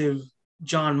 massive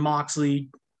Jon Moxley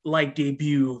like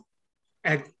debut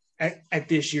at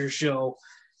this year's show.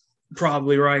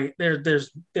 Probably right. There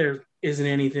isn't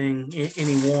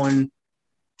anyone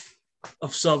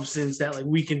of substance that like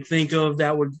we can think of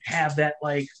that would have that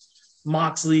like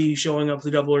Moxley showing up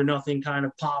to Double or Nothing kind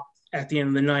of pop at the end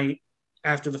of the night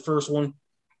after the first one.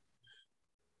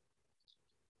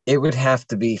 It would have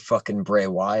to be fucking Bray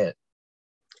Wyatt.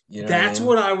 You know That's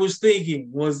what I was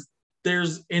thinking. Was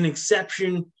there's an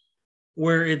exception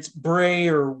where it's Bray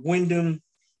or Wyndham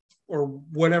or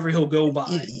whatever he'll go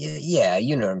by. Yeah,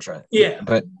 you know what I'm trying. Yeah,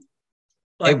 but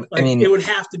I mean, it would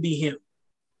have to be him.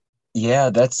 Yeah,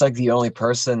 that's like the only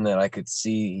person that I could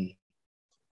see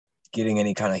getting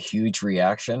any kind of huge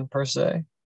reaction per se.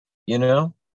 You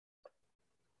know,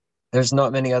 there's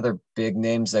not many other big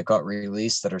names that got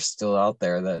released that are still out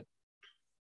there that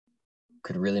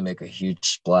could really make a huge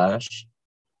splash.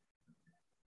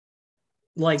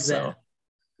 Like that.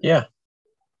 Yeah.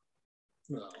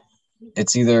 No.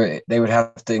 It's either they would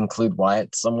have to include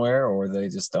Wyatt somewhere or they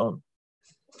just don't.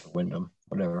 Wyndham,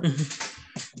 whatever.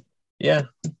 Yeah.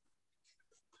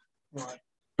 Right.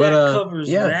 But that covers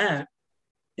that.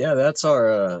 Yeah, that's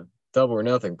our double or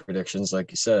nothing predictions,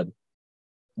 like you said.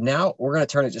 Now we're going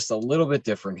to turn it just a little bit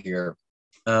different here.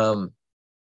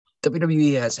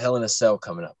 WWE has Hell in a Cell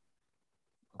coming up.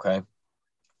 Okay.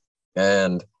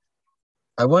 And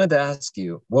I wanted to ask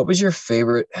you, what was your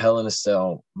favorite Hell in a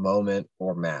Cell moment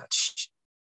or match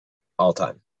all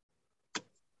time?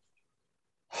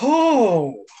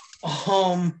 Oh,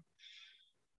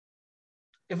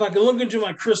 if I could look into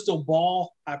my crystal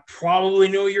ball, I probably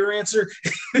know your answer.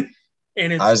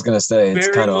 And I was going to say, it's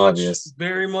kind of obvious.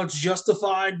 Very much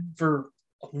justified for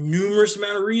numerous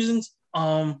amount of reasons.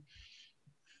 For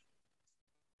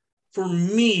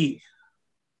me,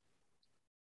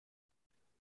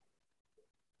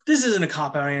 this isn't a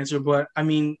cop-out answer, but I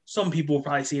mean, some people will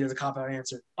probably see it as a cop-out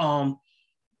answer.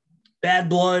 Bad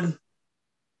Blood,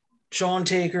 Shawn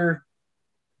Taker,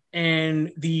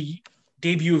 and the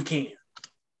debut of Kane.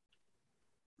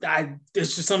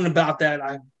 There's just something about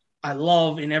that I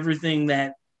love, and everything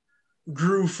that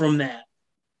grew from that.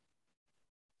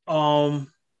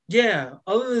 Yeah.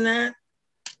 Other than that,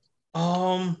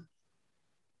 I'm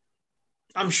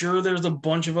sure there's a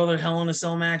bunch of other Hell in a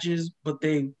Cell matches, but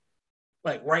they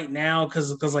like right now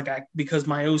because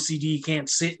my OCD can't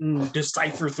sit and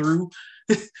decipher through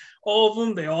all of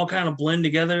them. They all kind of blend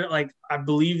together. Like I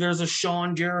believe there's a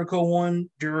Shawn Jericho one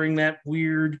during that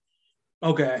weird.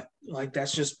 Okay, like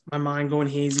that's just my mind going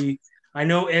hazy. I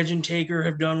know Edge and Taker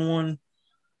have done one.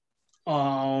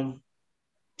 So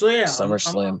yeah,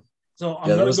 SummerSlam. I'm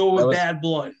gonna go with Bad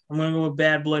Blood. I'm gonna go with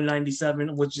Bad Blood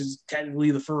 '97, which is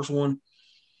technically the first one.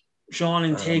 Shawn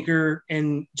and Taker,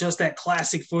 and just that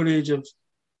classic footage of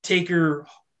Taker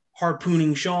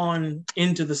harpooning Shawn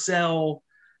into the cell.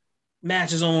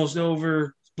 Match is almost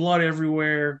over. Blood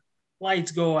everywhere.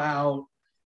 Lights go out.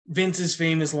 Vince's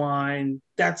famous line.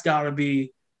 That's gotta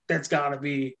be Kane.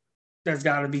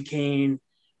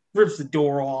 Rips the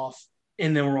door off,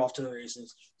 and then we're off to the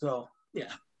races. So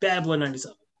yeah, Bad Blood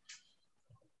 '97.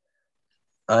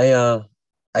 I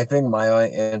think my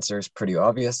answer is pretty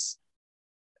obvious.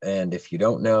 And if you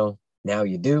don't know, now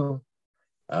you do.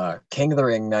 King of the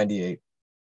Ring 98,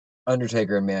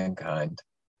 Undertaker and Mankind.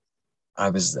 I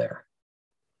was there.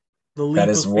 That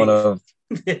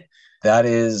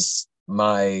is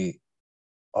my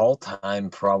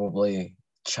all-time probably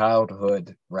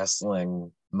childhood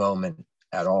wrestling moment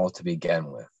at all to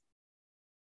begin with.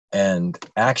 And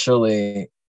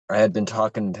actually, I had been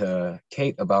talking to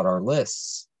Kate about our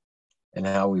lists and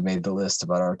how we made the list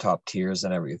about our top tiers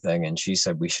and everything. And she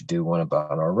said we should do one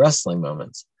about our wrestling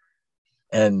moments.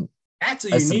 And that's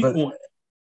a unique one.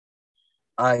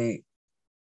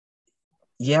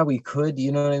 Yeah, we could,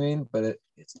 you know what I mean? But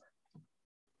it's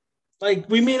like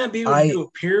we may not be able to do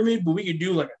a pyramid, but we could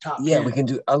do like a top 10. We can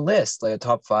do a list, like a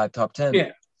top 5, top 10.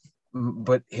 Yeah.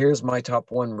 But here's my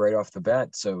top one right off the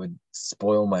bat, so it would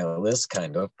spoil my list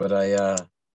kind of. But I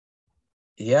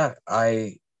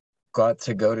got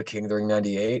to go to King of the Ring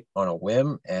 98 on a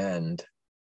whim, and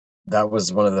that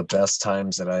was one of the best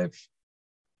times that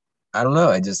I don't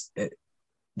know,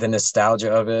 the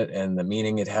nostalgia of it and the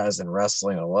meaning it has in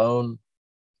wrestling alone,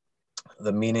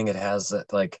 the meaning it has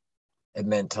that like it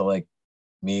meant to like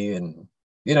me and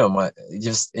my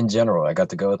just in general. I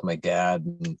got to go with my dad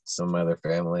and some of my other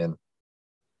family, and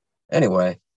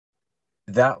anyway,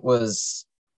 that was,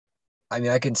 I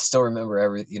mean, I can still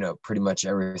remember pretty much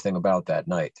everything about that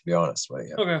night, to be honest with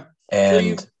you. Okay.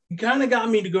 And so you kind of got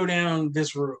me to go down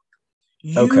this route.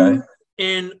 You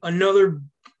and another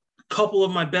couple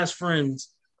of my best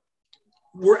friends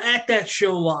were at that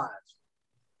show live.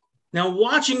 Now,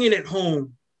 watching it at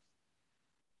home,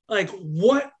 like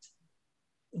what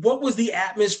was the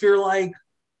atmosphere like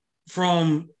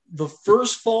from the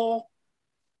first fall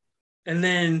and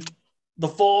then the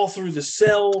fall through the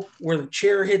cell where the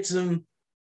chair hits him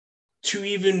to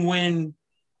even when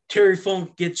Terry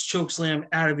Funk gets chokeslammed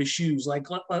out of his shoes? Like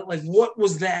what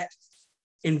was that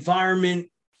environment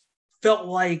felt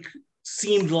like,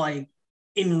 seemed like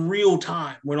in real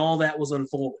time when all that was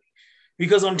unfolding?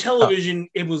 Because on television,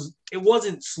 it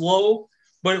wasn't slow,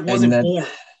 but it And wasn't then boring.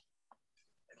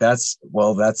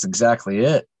 that's exactly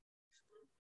it.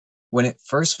 When it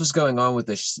first was going on with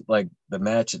like the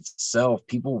match itself,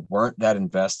 people weren't that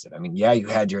invested. I mean, yeah, you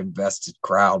had your invested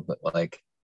crowd, but like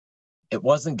it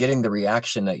wasn't getting the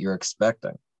reaction that you're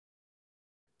expecting.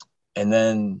 And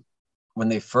then when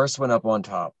they first went up on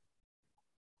top,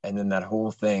 and then that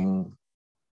whole thing,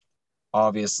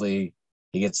 obviously,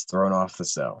 he gets thrown off the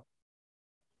cell.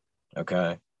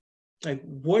 Okay. Like,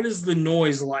 what is the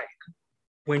noise like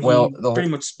when Well, he pretty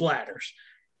much splatters?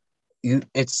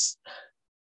 it's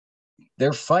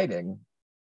they're fighting,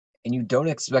 and you don't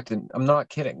expect it. I'm not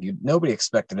kidding. Nobody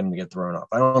expected him to get thrown off.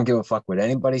 I don't give a fuck what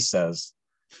anybody says.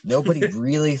 Nobody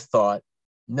really thought.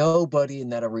 Nobody in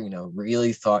that arena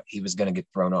really thought he was going to get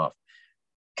thrown off.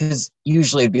 Because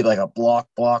usually it'd be like a block,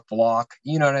 block, block.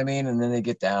 You know what I mean? And then they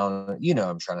get down. You know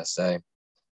what I'm trying to say.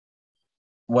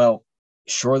 Well,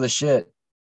 sure the shit.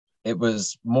 It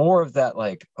was more of that,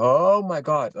 like, oh my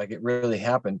God, like it really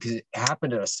happened. Because it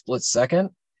happened in a split second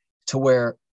to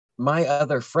where my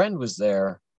other friend was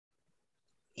there.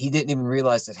 He didn't even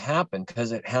realize it happened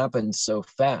because it happened so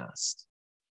fast.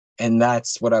 And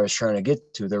that's what I was trying to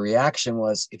get to. The reaction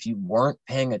was if you weren't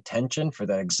paying attention for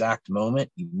that exact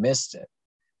moment, you missed it.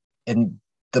 And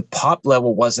the pop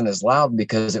level wasn't as loud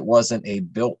because it wasn't a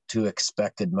built to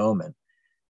expected moment.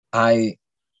 I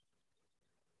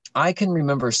can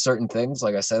remember certain things,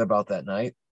 like I said about that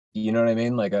night. You know what I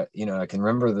mean? Like, I can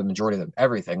remember the majority of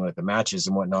everything, like the matches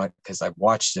and whatnot, because I've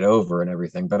watched it over and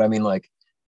everything. But I mean, like,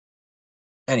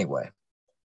 anyway,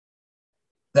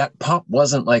 that pop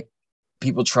wasn't like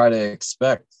people try to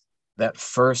expect. That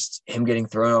first, him getting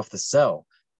thrown off the cell,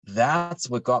 that's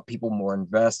what got people more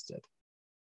invested.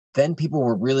 Then people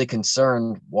were really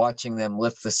concerned watching them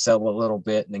lift the cell a little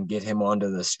bit and then get him onto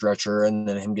the stretcher and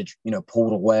then him get,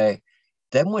 pulled away.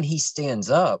 Then when he stands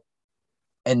up,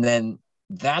 and then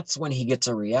that's when he gets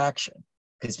a reaction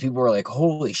because people were like,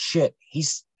 holy shit,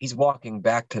 he's walking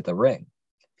back to the ring.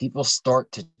 People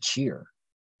start to cheer.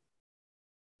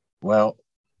 Well,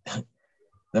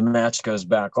 the match goes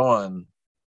back on,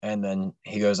 and then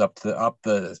he goes up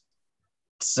the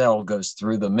cell, goes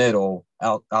through the middle,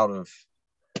 out of.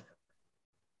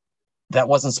 That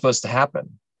wasn't supposed to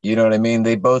happen. You know what I mean?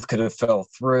 They both could have fell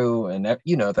through, and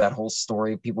that whole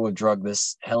story. People would drug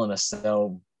this Hell in a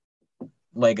Cell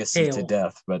legacy to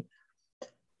death, but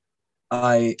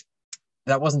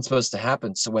that wasn't supposed to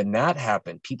happen. So when that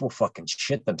happened, people fucking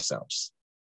shit themselves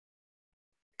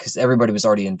because everybody was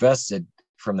already invested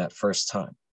from that first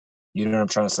time. You know what I'm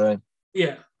trying to say?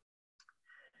 Yeah.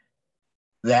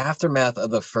 The aftermath of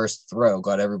the first throw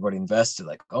got everybody invested.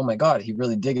 Like, oh my God, he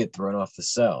really did get thrown off the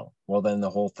cell. Well, then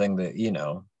the whole thing that,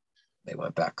 they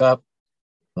went back up,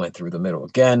 went through the middle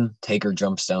again. Taker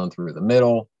jumps down through the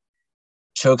middle,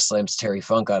 choke slams Terry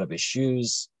Funk out of his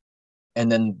shoes.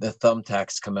 And then the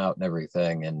thumbtacks come out and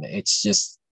everything. And it's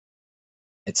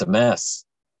a mess.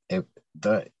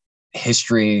 The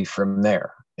history from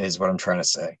there is what I'm trying to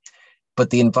say.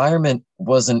 But the environment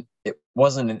wasn't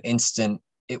an instant.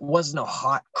 It wasn't a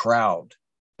hot crowd.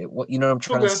 You know what I'm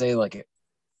trying to say? Like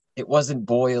it wasn't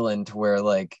boiling to where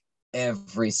like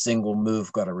every single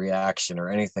move got a reaction or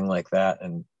anything like that.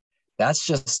 And that's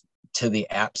just to the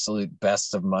absolute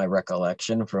best of my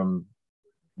recollection from,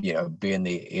 being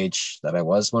the age that I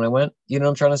was when I went. You know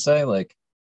what I'm trying to say? Like,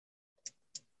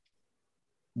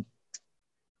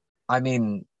 I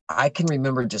mean, I can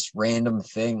remember just random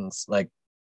things like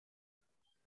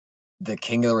the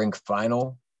King of the Ring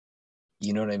final.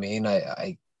 You know what I mean?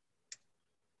 I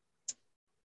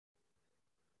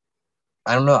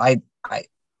don't know.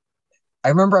 I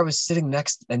remember I was sitting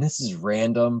next, and this is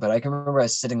random, but I can remember I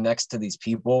was sitting next to these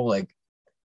people. Like,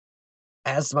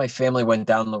 as my family went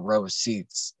down the row of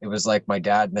seats, it was like my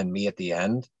dad and then me at the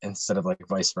end instead of like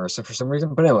vice versa for some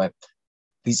reason. But anyway,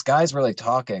 these guys were like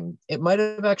talking. It might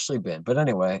have actually been, but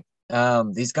anyway,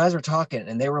 these guys were talking,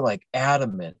 and they were like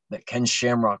adamant that Ken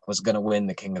Shamrock was going to win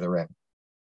the King of the Ring.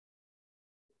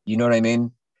 You know what I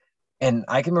mean? And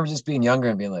I can remember just being younger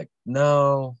and being like,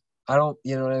 no, I don't,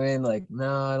 you know what I mean? Like,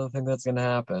 no, I don't think that's going to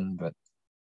happen. But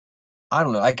I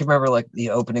don't know. I can remember like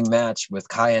the opening match with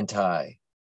Kai and Tai.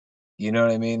 You know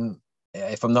what I mean?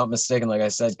 If I'm not mistaken, like I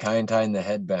said, Kai and Tai and the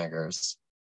Headbangers.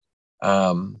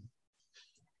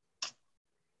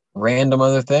 Random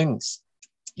other things.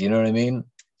 You know what I mean?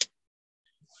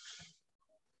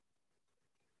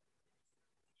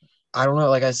 I don't know.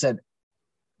 Like I said,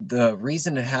 the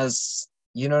reason it has,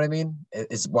 you know what I mean,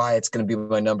 is why it's going to be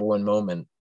my number one moment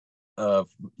of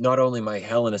not only my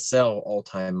Hell in a Cell all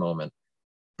time moment,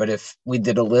 but if we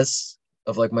did a list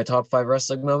of like my top 5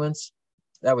 wrestling moments,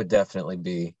 that would definitely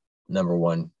be number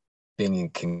one being in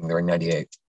King during '98.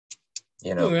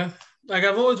 You know? Okay. Like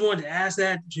I've always wanted to ask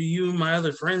that to you and my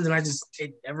other friends, and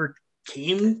it never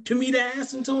came to me to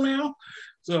ask until now.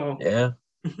 So Yeah.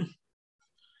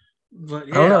 but I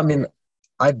don't know. I yeah. mean,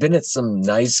 I've been at some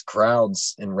nice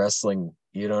crowds in wrestling.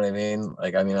 You know what I mean?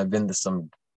 Like, I mean, I've been to some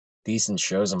decent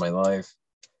shows in my life.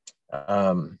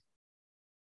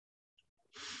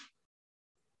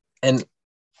 And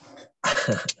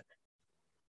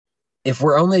if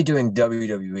we're only doing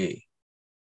WWE,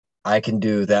 I can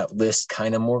do that list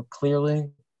kind of more clearly.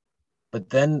 But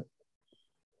then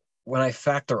when I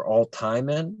factor all time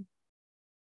in,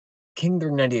 King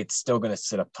during '98 is still going to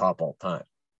sit up top all time.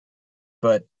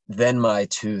 But then my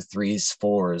 2, 3s,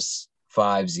 4s,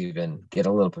 5s even get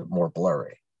a little bit more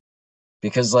blurry.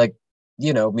 Because, like,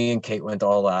 you know, me and Kate went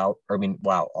all out. Or, I mean,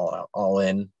 wow, all out, all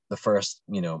in. The first,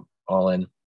 you know, all in.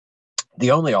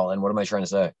 The only all in. What am I trying to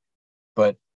say?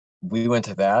 But we went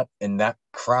to that, and that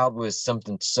crowd was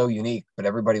something so unique, but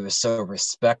everybody was so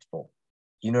respectful.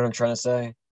 You know what I'm trying to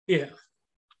say? Yeah.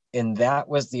 And that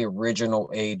was the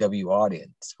original AEW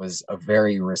audience, was a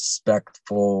very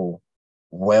respectful,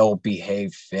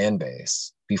 well-behaved fan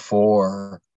base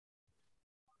before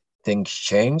things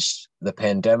changed, the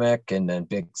pandemic and then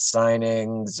big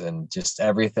signings and just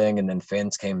everything. And then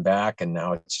fans came back, and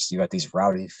now it's just, you got these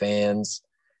rowdy fans.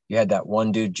 You had that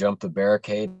one dude jump the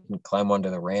barricade and climb onto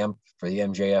the ramp for the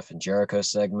MJF and Jericho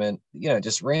segment. You know,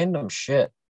 just random shit.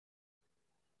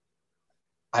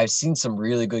 I've seen some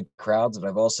really good crowds, but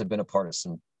I've also been a part of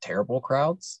some terrible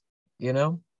crowds, you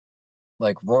know,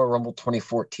 like Royal Rumble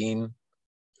 2014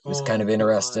 was kind Oh of God.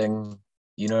 interesting.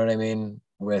 You know what I mean?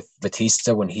 With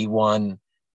Batista when he won.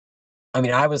 I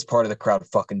mean, I was part of the crowd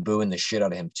fucking booing the shit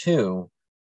out of him too,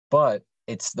 but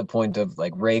it's the point of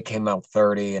like Ray came out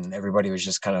 30 and everybody was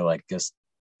just kind of like, just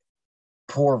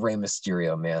poor Rey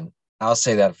Mysterio, man. I'll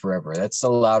say that forever. That's the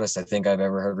loudest I think I've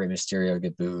ever heard Rey Mysterio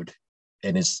get booed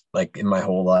in his, like, in my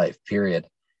whole life, period.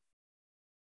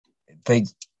 They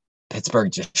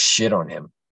Pittsburgh just shit on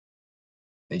him.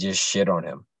 They just shit on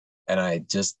him. And I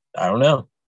don't know.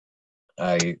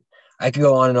 I could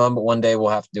go on and on, but one day we'll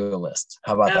have to do a list.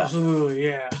 How about that? Absolutely,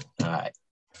 yeah. All right.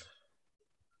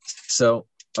 So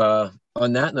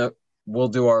on that note, we'll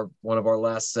do one of our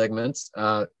last segments.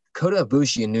 Kota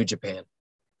Ibushi in New Japan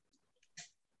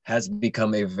has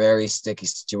become a very sticky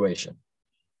situation.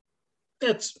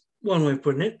 That's one way of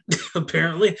putting it,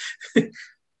 apparently.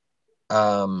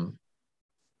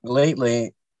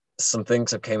 Lately, some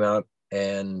things have came out,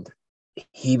 and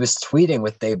he was tweeting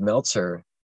with Dave Meltzer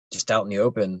just out in the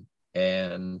open,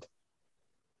 and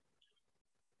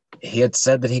he had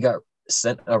said that he got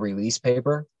sent a release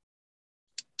paper,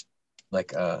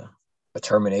 like a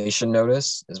termination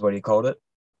notice is what he called it.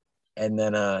 And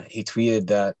then he tweeted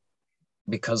that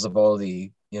because of all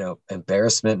the, you know,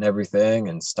 embarrassment and everything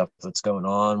and stuff that's going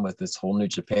on with this whole New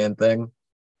Japan thing,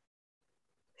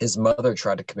 his mother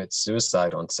tried to commit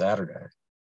suicide on Saturday.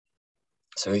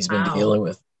 So he's been Wow. dealing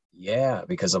with, yeah,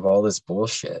 because of all this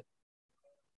bullshit.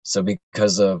 So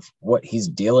because of what he's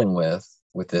dealing with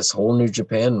this whole New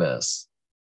Japan mess,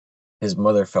 his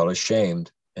mother felt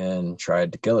ashamed and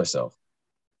tried to kill herself.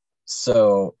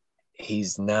 So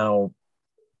he's now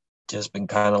just been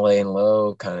kind of laying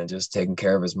low, kind of just taking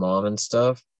care of his mom and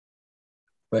stuff.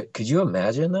 But could you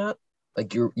imagine that?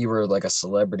 Like you were like a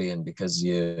celebrity, and because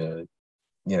you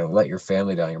know, let your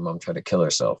family down, your mom tried to kill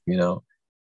herself, you know?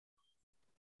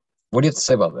 What do you have to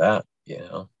say about that? You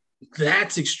know?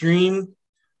 That's extreme,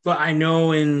 but I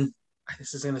know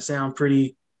this is going to sound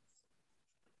pretty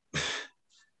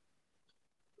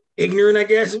ignorant, I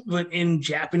guess, but in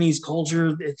Japanese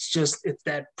culture, it's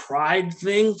that pride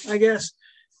thing, I guess.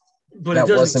 But it That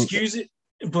doesn't wasn't excuse it.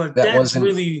 But that that's wasn't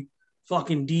really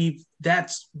fucking deep.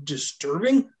 That's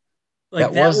disturbing. Like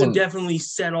that that would wasn't definitely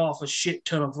set off a shit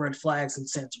ton of red flags and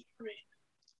censors for me.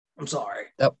 I'm sorry.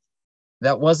 that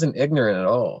that wasn't ignorant at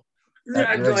all. You're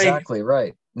Like, exactly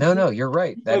right. No, you're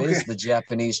right. That okay. is the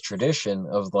Japanese tradition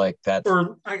of like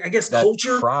Or I guess that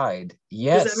culture. pride.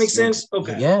 Does that make Yes, sense?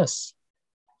 Okay. yes.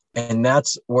 And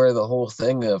that's where the whole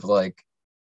thing of like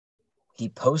he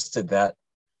posted that,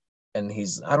 and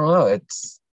I don't know,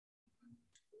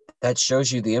 that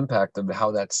shows you the impact of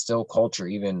how that still culture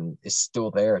even is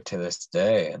still there to this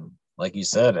day. And like you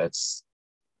said, I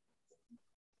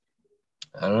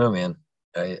don't know, man.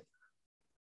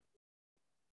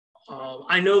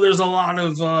 I know there's a lot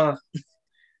of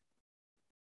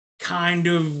kind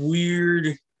of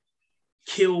weird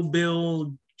Kill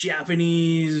Bill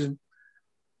Japanese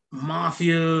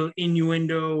mafia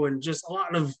innuendo and just a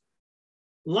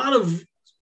lot of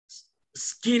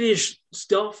skittish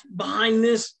stuff behind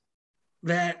this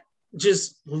that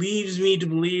just leaves me to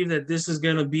believe that this is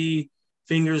going to be,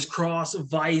 fingers crossed,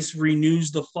 Vice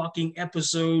renews the fucking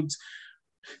episodes,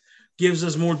 gives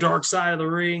us more Dark Side of the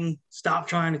Ring. Stop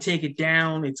trying to take it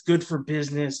down. It's good for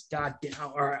business. God damn.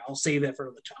 All right, I'll save that for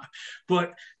another time.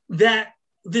 But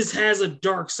this has a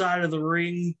Dark Side of the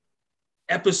Ring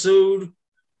episode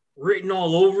written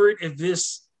all over it. If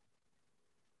this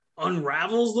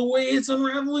unravels the way it's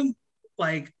unraveling,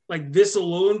 like this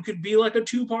alone could be like a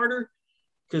two-parter,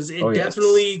 because it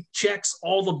definitely checks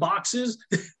all the boxes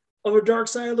of a Dark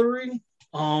Side of the Ring.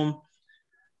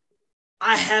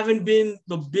 I haven't been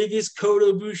the biggest Kota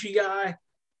Ibushi guy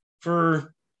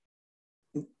for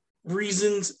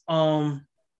reasons. I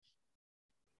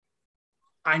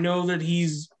know that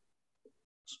he's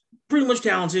pretty much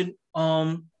talented.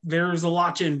 There's a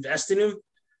lot to invest in him.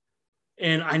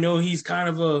 And I know he's kind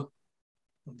of a,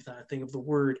 I'm trying to think of the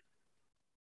word,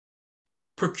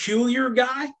 peculiar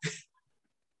guy.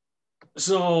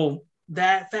 So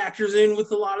that factors in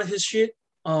with a lot of his shit.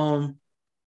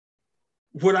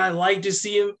 Would I like to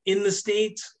see him in the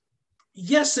States?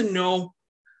 Yes and no.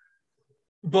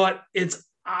 But it's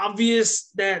obvious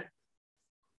that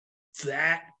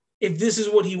if this is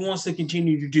what he wants to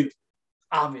continue to do,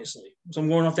 obviously. So I'm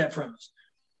going off that premise.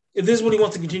 If this is what he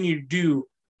wants to continue to do,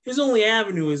 his only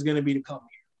avenue is going to be to come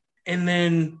here. And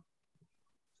then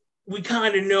we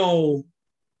kind of know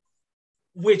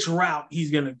which route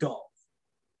he's going to go.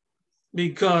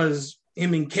 Because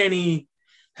him and Kenny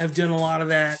have done a lot of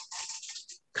that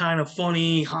kind of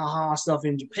funny, haha stuff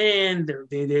in Japan.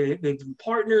 They've been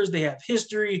partners. They have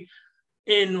history.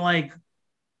 And like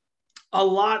a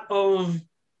lot of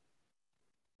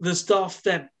the stuff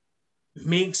that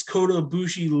makes Kota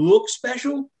Ibushi look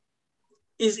special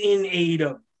is in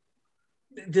AEW.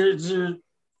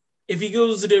 If he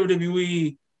goes to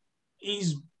WWE,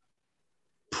 he's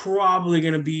probably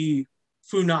going to be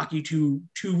Funaki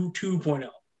 2.0.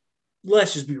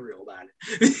 Let's just be real about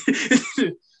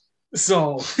it.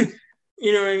 So,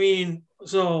 you know what I mean?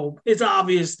 So it's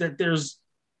obvious that there's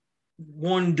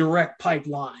one direct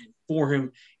pipeline for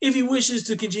him if he wishes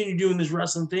to continue doing this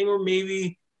wrestling thing, or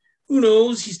maybe, who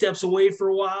knows, he steps away for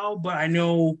a while. But I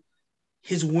know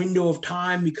his window of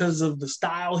time, because of the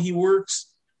style he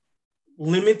works,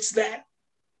 limits that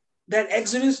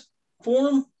exodus for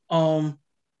him.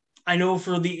 I know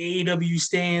for the AEW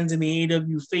stands and the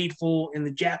AEW faithful and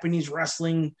the Japanese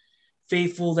wrestling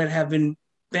faithful that have been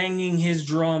banging his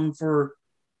drum for,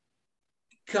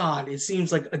 God, it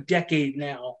seems like a decade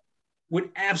now, would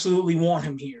absolutely want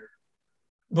him here.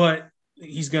 But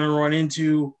he's going to run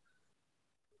into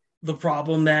the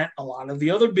problem that a lot of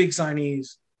the other big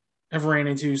signees have ran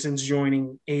into since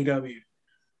joining AEW.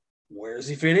 Where does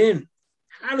he fit in?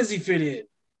 How does he fit in?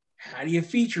 How do you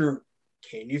feature him?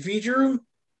 Can you feature him?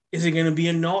 Is it going to be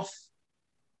enough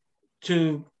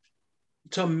to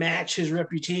match his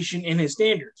reputation and his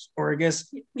standards? Or I guess,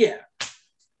 yeah.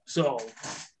 So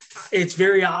it's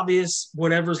very obvious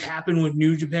whatever's happened with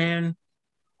New Japan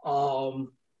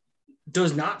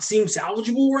does not seem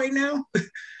salvageable right now.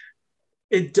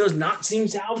 It does not seem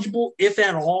salvageable, if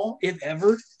at all, if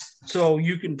ever. So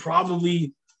you can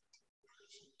probably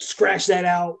scratch that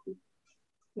out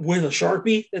with a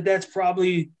Sharpie. That's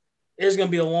probably, there's going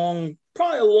to be a long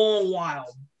while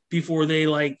before they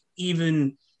like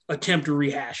even attempt to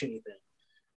rehash anything.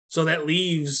 So that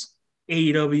leaves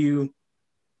AEW,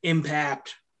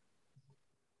 Impact,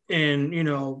 and, you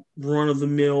know, run of the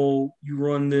mill. You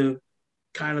run the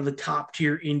kind of the top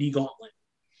tier indie gauntlet,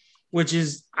 which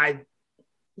is,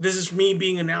 this is me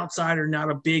being an outsider, not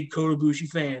a big Kota Ibushi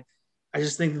fan. I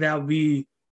just think that would be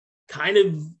kind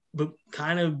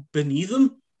of beneath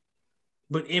them.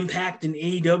 But Impact and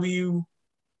AEW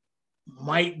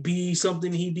might be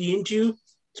something he'd be into,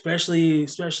 especially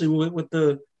with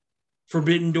the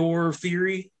Forbidden Door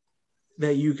theory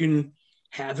that you can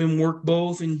have him work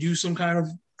both and do some kind of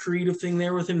creative thing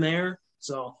there with him there.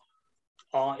 So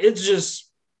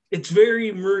it's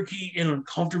very murky and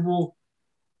uncomfortable.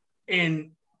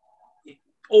 And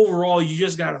overall, you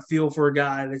just got to feel for a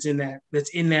guy that's in that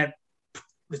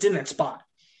spot.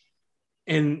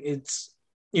 And it's,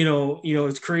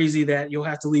 it's crazy that you'll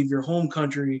have to leave your home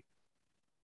country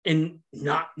and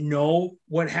not know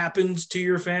what happens to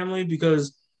your family,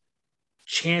 because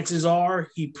chances are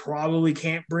he probably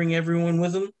can't bring everyone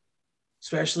with him,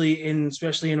 especially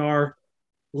in our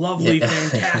lovely,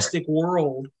 fantastic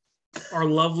world, our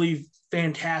lovely,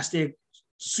 fantastic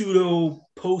pseudo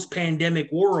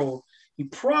post-pandemic world. He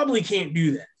probably can't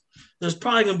do that. There's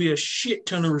probably going to be a shit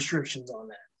ton of restrictions on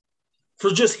that for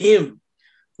just him,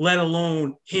 let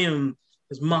alone him,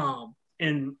 his mom,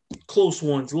 and close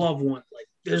ones, loved ones. Like,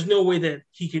 there's no way that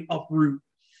he can uproot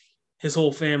his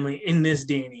whole family in this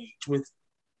day and age with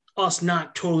us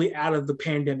not totally out of the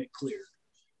pandemic clear.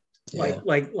 Yeah.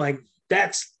 Like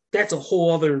that's a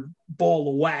whole other ball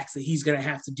of wax that he's gonna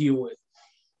have to deal with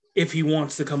if he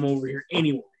wants to come over here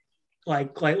anyway.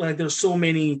 Like there's so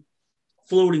many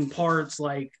floating parts.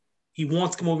 Like he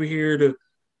wants to come over here to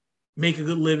make a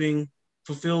good living,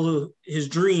 fulfill his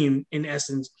dream in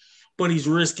essence, but he's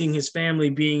risking his family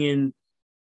being in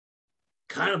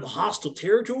kind of a hostile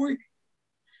territory,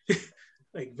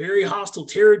 like very hostile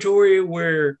territory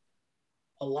where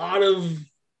a lot of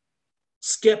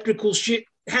skeptical shit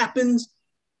happens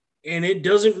and it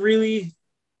doesn't really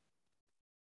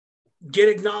get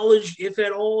acknowledged, if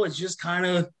at all. It's just kind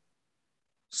of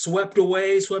swept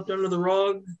away, swept under the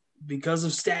rug because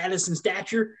of status and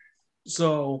stature.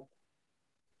 So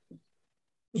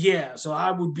yeah, so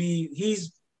I would be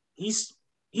he's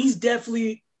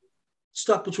definitely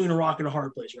stuck between a rock and a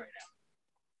hard place right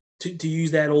now. To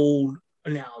use that old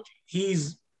analogy,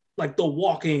 he's like the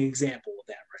walking example of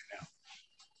that right now.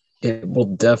 It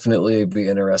will definitely be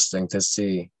interesting to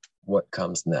see what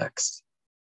comes next.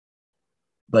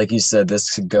 Like you said,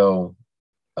 this could go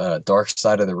Dark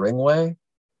Side of the Ring way,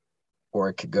 or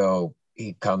it could go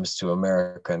he comes to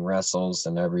America and wrestles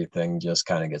and everything just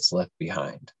kind of gets left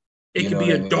behind. It You could know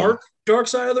be what a I mean? dark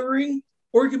side of the ring,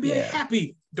 or it could be a Yeah,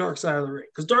 happy dark side of the ring.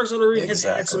 Because dark side of the ring has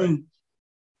had exactly.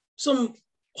 some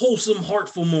wholesome,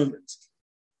 heartful moments.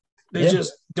 They Yeah,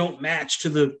 just don't match to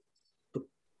the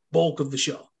bulk of the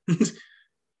show.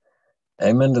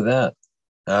 amen to that.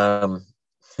 Um,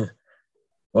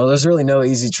 well, there's really no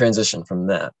easy transition from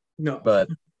that. No. But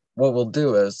what we'll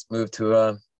do is move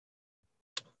to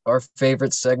our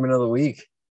favorite segment of the week.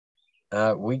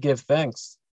 We give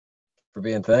thanks for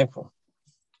being thankful.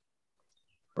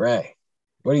 Ray,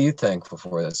 what are you thankful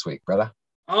for this week, brother?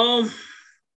 Um,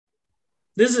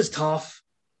 this is tough.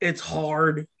 It's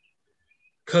hard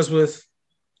because with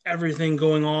everything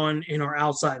going on in our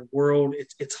outside world,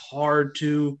 it's hard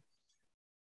to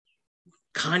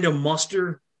kind of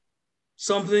muster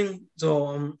something.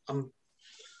 So I'm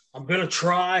gonna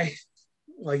try.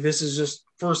 Like this is just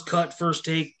first cut, first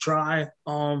take, try.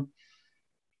 I'm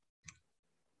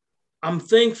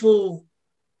thankful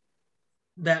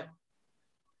that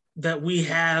we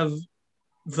have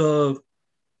the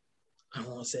I don't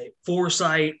want to say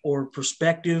foresight or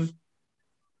perspective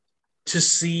to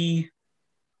see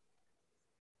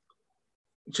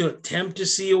to attempt to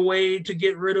see a way to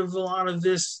get rid of a lot of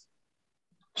this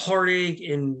heartache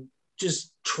and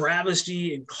just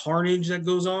travesty and carnage that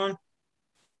goes on.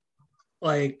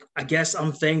 Like I guess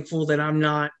I'm thankful that I'm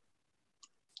not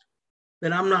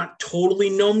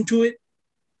totally numb to it.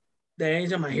 That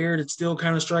anytime I hear it, it still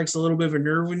kind of strikes a little bit of a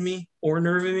nerve in me or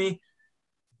nerve in me.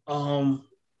 Um,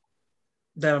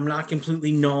 that I'm not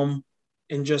completely numb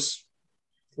and just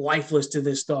lifeless to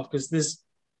this stuff because this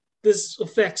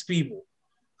affects people.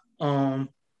 Um,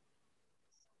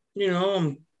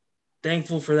 I'm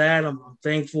thankful for that. I'm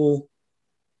thankful.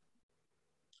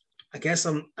 I guess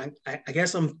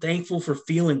I'm thankful for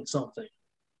feeling something,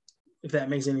 if that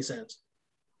makes any sense.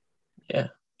 Yeah,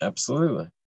 absolutely.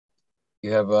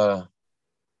 You have a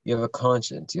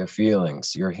conscience, you have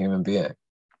feelings, you're a human being.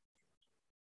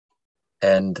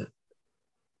 And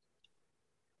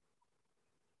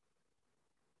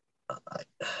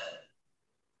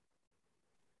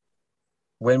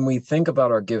when we think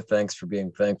about our give thanks for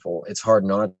being thankful, it's hard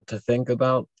not to think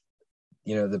about,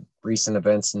 the recent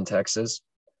events in Texas.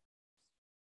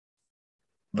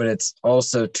 But it's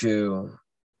also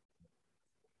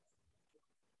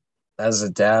as a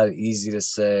dad, easy to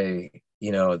say,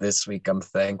 this week I'm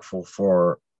thankful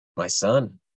for my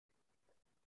son.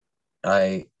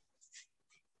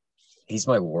 He's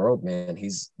my world, man.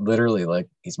 He's literally like,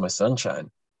 he's my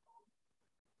sunshine.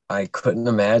 I couldn't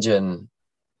imagine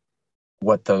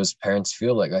what those parents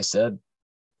feel like. I said,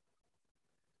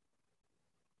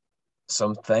 so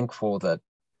I'm thankful that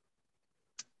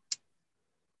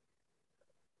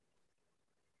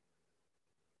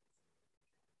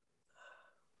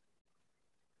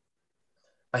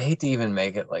I hate to even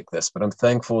make it like this, but I'm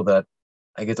thankful that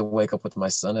I get to wake up with my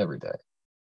son every day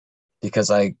because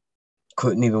I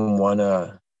couldn't even want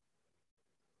to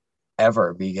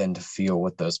ever begin to feel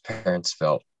what those parents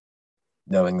felt,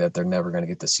 knowing that they're never going to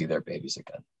get to see their babies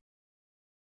again.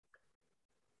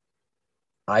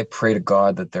 I pray to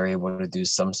God that they're able to do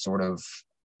some sort of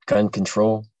gun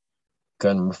control,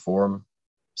 gun reform,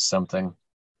 something.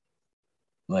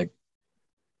 Like,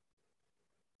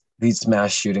 these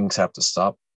mass shootings have to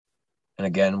stop. And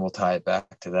again, we'll tie it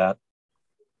back to that.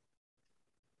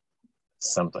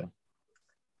 Something.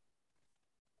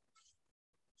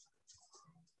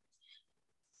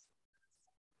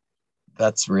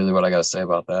 that's really what I got to say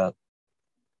about that.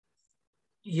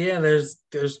 Yeah, there's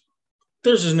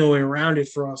just no way around it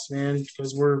for us, man,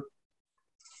 because we're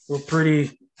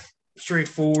pretty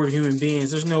straightforward human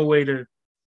beings. There's no way to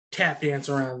tap dance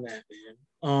around that,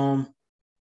 man.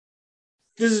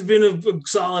 This has been a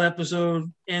solid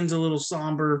episode. Ends a little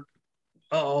somber.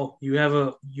 Oh, you have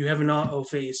an uh-oh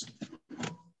face.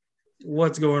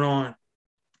 What's going on?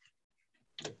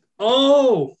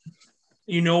 Oh,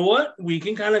 you know what? We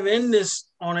can kind of end this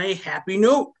on a happy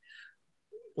note.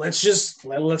 Let's just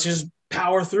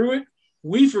power through it.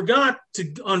 We forgot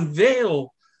to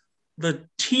unveil the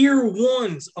tier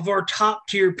ones of our top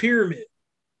tier pyramid.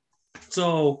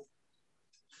 So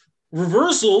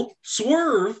reversal,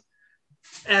 swerve,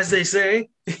 as they say.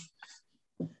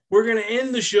 We're going to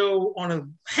end the show on a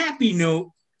happy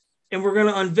note, and we're going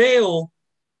to unveil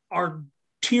our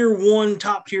tier one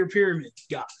top tier pyramid,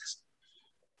 guys.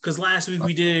 Because last week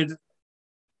we did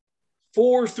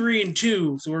 4, 3, and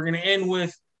 2. So we're going to end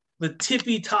with the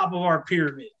tippy top of our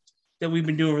pyramid that we've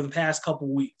been doing for the past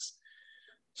couple weeks.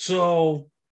 So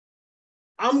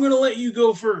I'm going to let you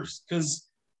go first because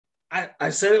I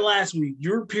said it last week.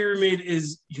 Your pyramid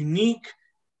is unique,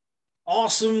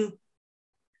 awesome.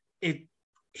 It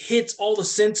hits all the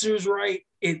sensors right.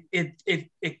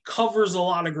 It covers a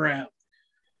lot of ground.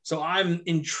 So I'm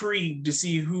intrigued to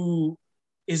see who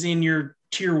is in your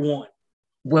tier one.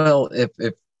 Well, if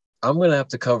I'm going to have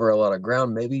to cover a lot of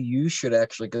ground, maybe you should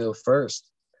actually go first.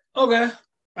 Okay.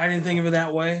 I didn't think of it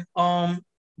that way.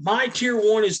 My tier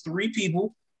one is 3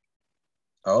 people.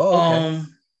 Oh, okay.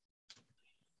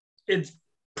 It's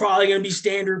probably going to be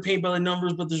standard paint by the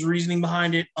numbers, but there's reasoning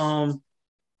behind it.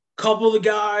 Couple of the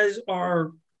guys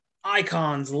are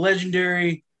icons,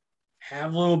 legendary,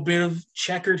 have a little bit of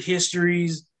checkered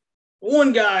histories.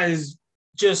 One guy is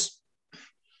just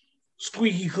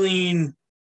squeaky clean,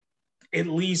 at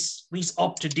least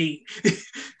up to date,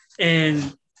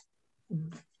 and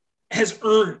has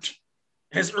earned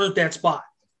that spot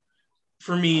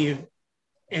for me.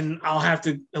 And I'll have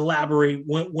to elaborate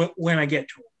when I get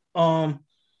to him.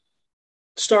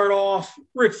 Start off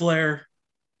Ric Flair.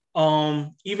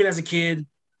 Even as a kid,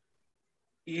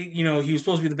 he was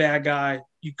supposed to be the bad guy.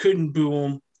 You couldn't boo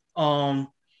him.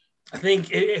 I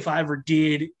think if I ever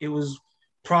did, it was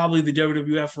probably the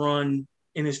WWF run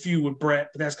in his feud with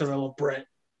Bret, but that's because I love Bret.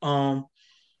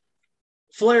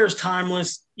 Flair's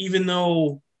timeless, even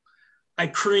though I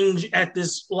cringe at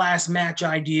this last match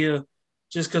idea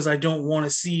just because I don't want to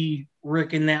see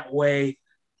Rick in that way.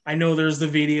 I know there's the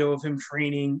video of him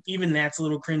training. Even that's a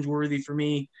little cringeworthy for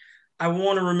me. I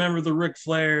want to remember the Ric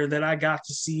Flair that I got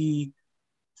to see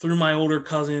through my older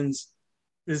cousins,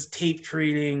 this tape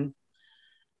trading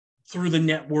through the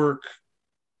network.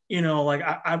 I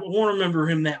want to remember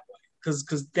him that way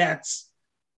because that's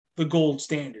the gold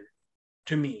standard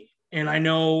to me. And I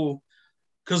know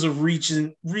because of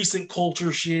recent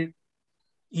culture shit,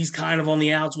 he's kind of on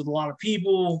the outs with a lot of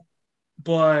people,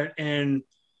 and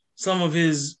some of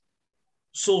his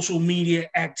social media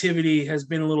activity has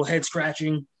been a little head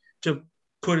scratching, to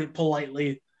put it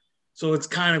politely. So it's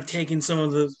kind of taken some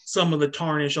of the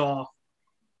tarnish off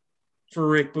for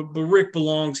Rick, but Rick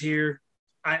belongs here.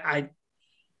 I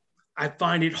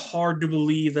find it hard to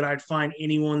believe that I'd find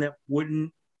anyone that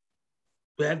wouldn't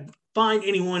find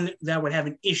anyone that would have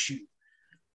an issue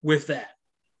with that.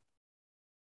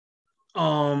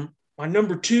 My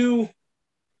number 2,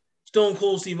 Stone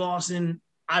Cold Steve Austin.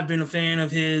 I've been a fan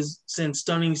of his since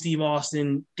Stunning Steve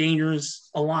Austin, Dangerous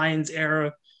Alliance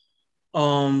era.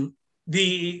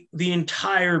 The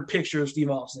entire picture of Steve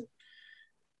Austin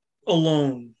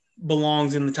alone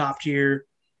belongs in the top tier.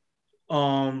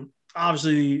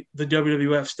 Obviously, the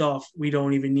WWF stuff we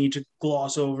don't even need to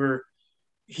gloss over.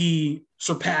 He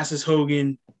surpasses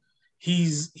Hogan. He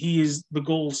is the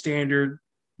gold standard,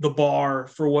 the bar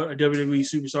for what a WWE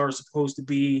superstar is supposed to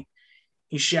be.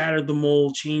 He shattered the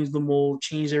mold,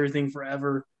 changed everything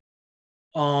forever.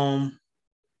 What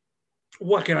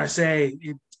can I say?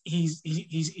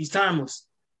 He's timeless.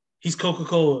 He's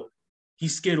Coca-Cola.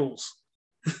 He's Skittles.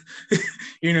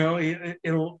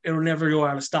 It'll never go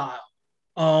out of style.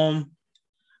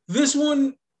 This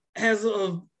one has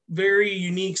a very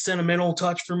unique sentimental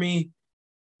touch for me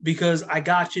because I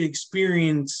got to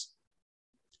experience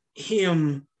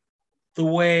him the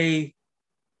way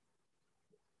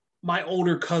my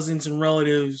older cousins and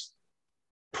relatives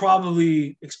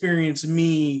probably experienced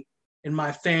me and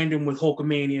my fandom with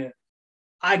Hulkamania.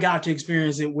 I got to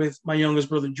experience it with my youngest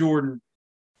brother Jordan,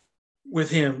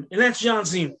 with him, and that's John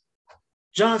Cena.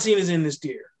 John Cena's in this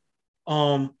tier.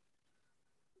 Full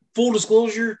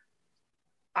disclosure,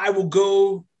 I will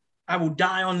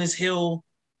die on this hill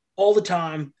all the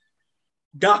time.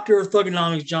 Doctor of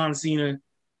Thugonomics John Cena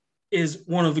is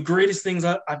one of the greatest things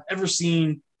I've ever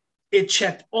seen. It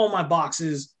checked all my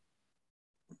boxes.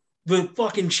 The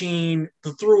fucking chain,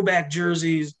 the throwback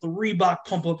jerseys, the Reebok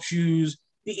pump-up shoes,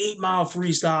 the 8 Mile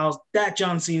freestyles. That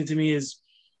John Cena to me is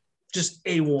just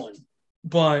A1.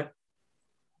 But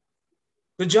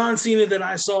the John Cena that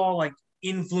I saw like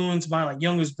influence my like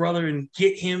youngest brother and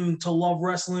get him to love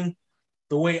wrestling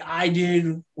the way I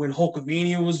did when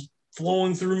Hulkamania was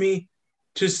flowing through me,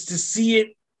 just to see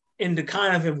it and to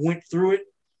kind of have went through it,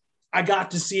 I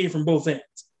got to see it from both ends.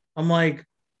 I'm like,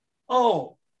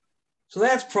 oh, so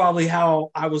that's probably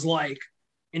how I was like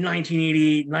in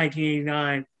 1988,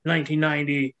 1989,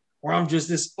 1990, where I'm just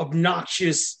this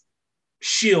obnoxious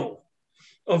shill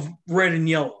of red and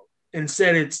yellow.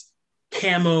 Instead, it's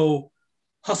camo,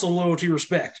 hustle, loyalty,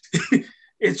 respect.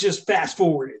 It's just fast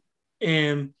forwarded.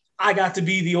 And I got to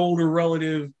be the older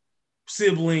relative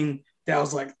sibling that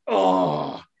was like,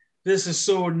 oh, this is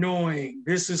so annoying.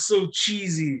 This is so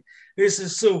cheesy. This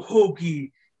is so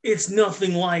hokey. It's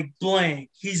nothing like blank.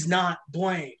 He's not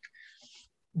blank.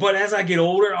 But as I get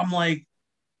older, I'm like,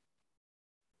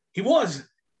 he was.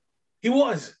 He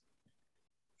was.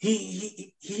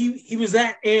 He was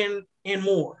that and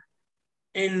more.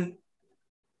 And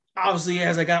obviously,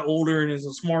 as I got older and as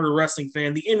a smarter wrestling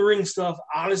fan, the in-ring stuff,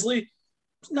 honestly,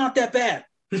 it's not that bad.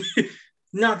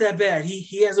 Not that bad.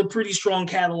 He has a pretty strong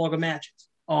catalog of matches.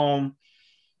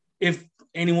 If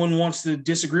anyone wants to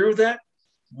disagree with that,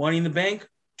 Money in the Bank,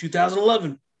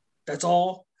 2011. That's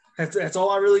all. That's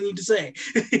all I really need to say.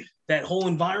 That whole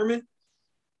environment,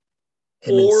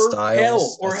 or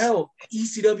hell,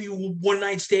 ECW One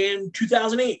Night Stand,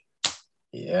 2008.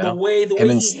 Yeah, the way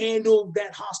he handled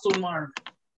that hostile environment,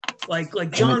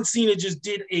 like John Cena just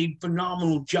did a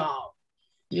phenomenal job.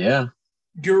 Yeah,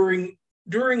 during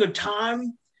a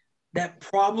time that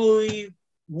probably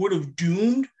would have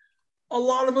doomed a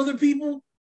lot of other people.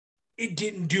 It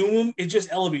didn't doom them, it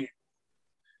just elevated.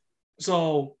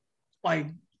 So, like,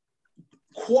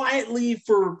 quietly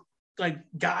for like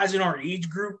guys in our age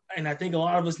group, and I think a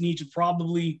lot of us need to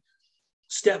probably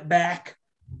step back,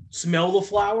 smell the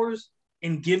flowers,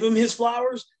 and give him his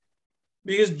flowers,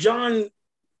 because John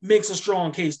makes a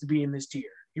strong case to be in this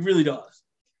tier. He really does.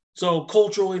 So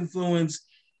cultural influence,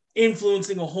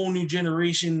 influencing a whole new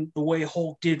generation the way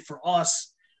Hulk did for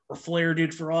us, or Flair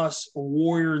did for us, or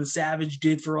Warrior and Savage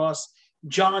did for us.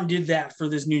 John did that for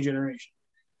this new generation.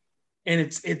 And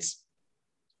it's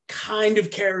kind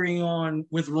of carrying on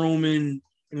with Roman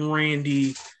and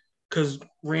Randy, because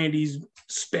Randy's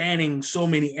spanning so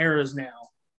many eras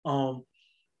now.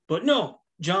 But no,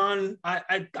 John,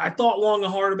 I thought long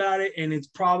and hard about it, and it's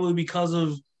probably because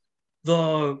of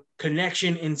the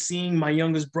connection and seeing my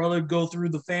youngest brother go through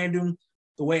the fandom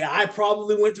the way I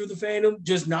probably went through the fandom,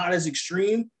 just not as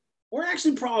extreme, or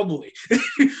actually probably.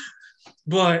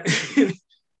 but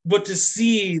to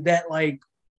see that, like,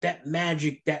 that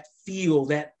magic, that feel,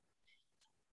 that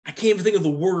I can't even think of the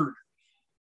word,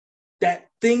 that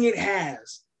thing it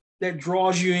has that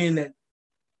draws you in, that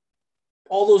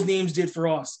all those names did for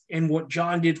us and what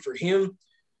John did for him,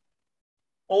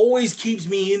 always keeps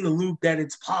me in the loop that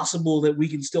it's possible that we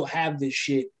can still have this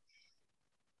shit.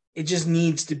 It just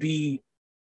needs to be,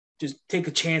 just take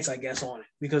a chance, I guess, on it,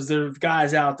 because there are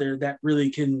guys out there that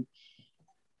really can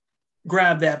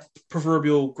grab that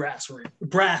proverbial brass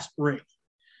ring.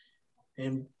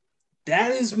 And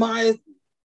that is my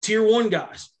tier 1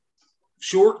 guys.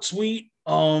 Short, sweet.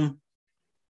 I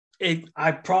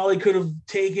probably could have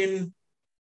taken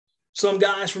some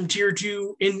guys from tier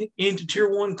 2 into tier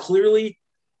 1 clearly,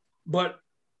 but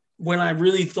when I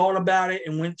really thought about it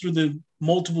and went through the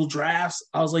multiple drafts,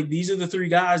 I was like, these are the 3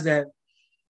 guys that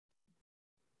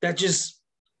just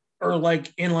are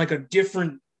like in like a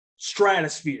different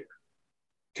stratosphere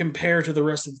compared to the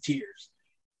rest of the tiers,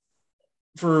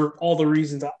 for all the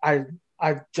reasons I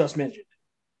just mentioned.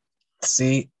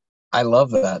 See, I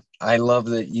love that. I love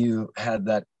that you had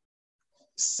that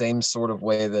same sort of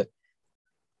way that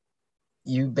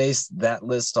you based that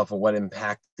list off of what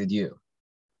impacted you,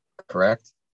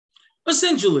 correct?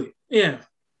 Essentially, yeah.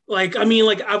 Like, I mean,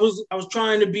 like I was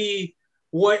trying to be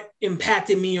what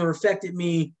impacted me or affected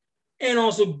me, and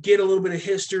also get a little bit of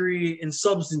history and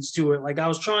substance to it. Like I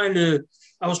was trying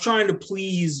to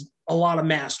please a lot of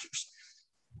masters.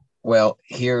 Well,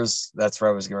 that's what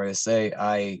I was going to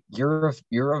say. You're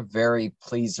a very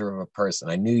pleaser of a person.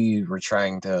 I knew you were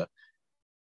trying to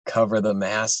cover the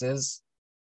masses.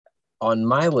 On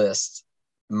my list,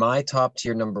 my top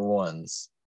tier number 1s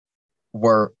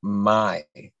were my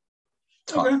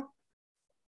top. Okay.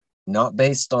 Not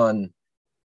based on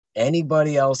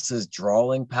anybody else's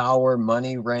drawing power,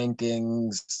 money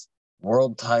rankings,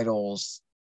 world titles,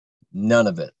 none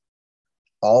of it.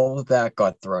 All of that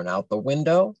got thrown out the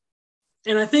window.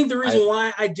 And I think the reason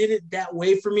why I did it that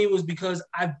way for me was because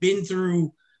I've been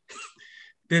through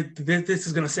this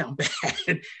is gonna sound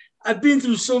bad. I've been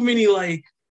through so many like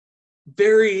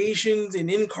variations and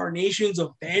incarnations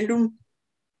of fandom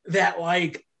that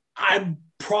like I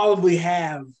probably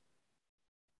have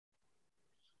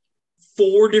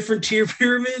 4 different tier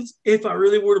pyramids if I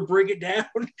really were to break it down.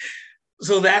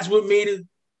 So that's what made it.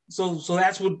 So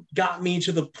that's what got me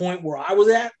to the point where I was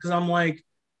at, because I'm like,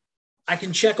 I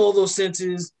can check all those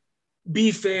senses,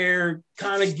 be fair,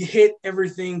 kind of hit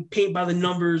everything, paint by the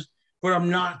numbers, but I'm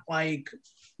not like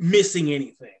missing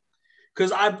anything.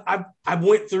 Because I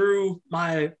went through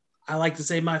my, I like to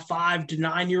say, my 5 to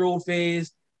 9 year old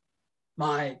phase,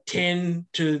 my 10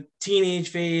 to teenage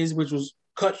phase, which was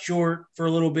cut short for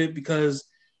a little bit because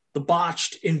the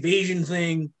botched invasion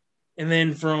thing, and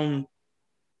then from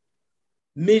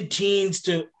mid-teens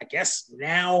to I guess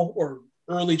now, or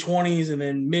early 20s, and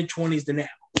then mid-20s to now.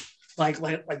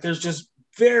 Like there's just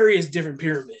various different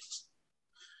pyramids.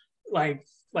 Like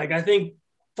I think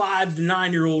 5 to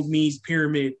 9 year old me's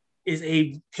pyramid is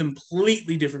a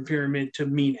completely different pyramid to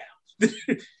me now.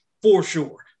 For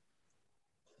sure.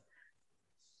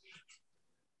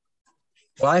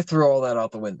 Well, I threw all that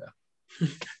out the window.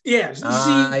 Yeah.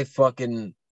 My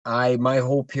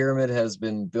whole pyramid has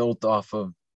been built off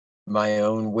of my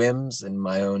own whims and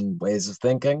my own ways of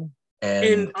thinking.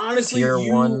 And honestly,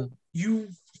 you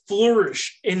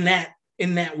flourish in that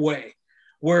way,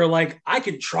 where like I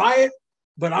can try it,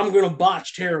 but I'm gonna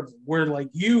botch terrible. Where like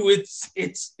you, it's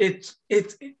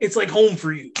like home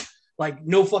for you. Like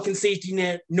no fucking safety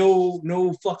net, no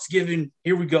fucks given.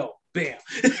 Here we go, bam.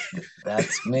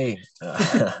 That's me.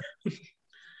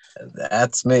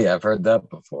 That's me. I've heard that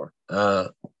before.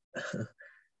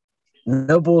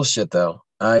 No bullshit though.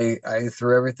 I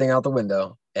threw everything out the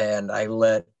window and I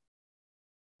let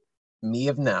me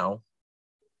of now,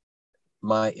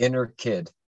 my inner kid,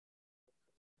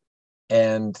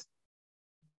 and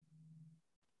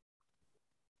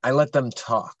I let them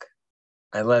talk.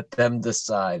 I let them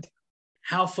decide.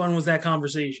 How fun was that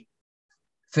conversation?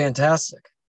 Fantastic.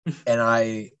 And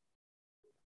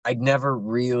I'd never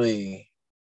really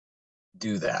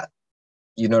do that.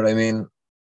 You know what I mean?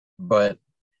 But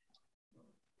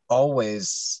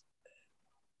always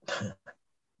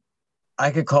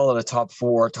I could call it a top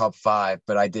 4, top 5,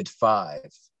 but I did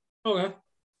 5. Okay.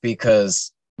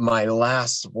 Because my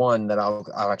last one that I'll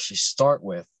actually start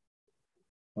with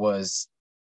was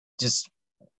just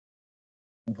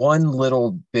one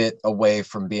little bit away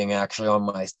from being actually on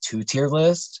my 2-tier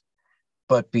list,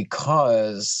 but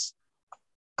because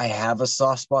I have a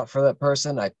soft spot for that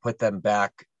person, I put them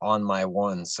back on my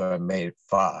 1, so I made it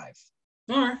 5.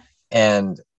 All right.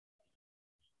 And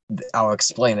I'll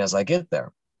explain as I get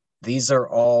there. These are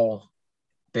all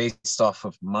based off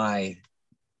of my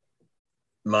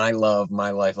love,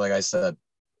 my life, like I said.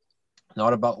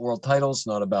 Not about world titles,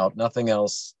 not about nothing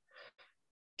else.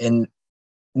 And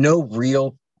no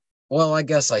real, well, I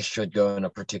guess I should go in a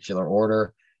particular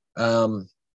order.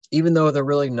 Even though they're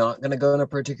really not going to go in a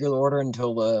particular order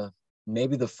until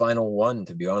maybe the final one,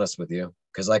 to be honest with you,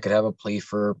 because I could have a plea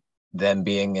for them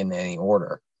being in any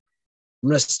order. I'm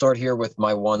going to start here with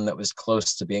my one that was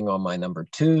close to being on my number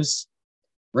 2s,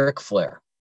 Ric Flair.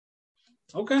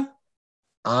 Okay.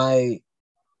 I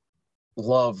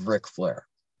love Ric Flair.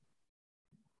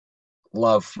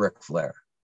 Love Ric Flair.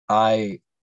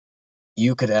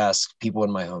 You could ask people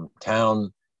in my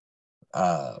hometown,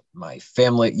 my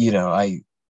family,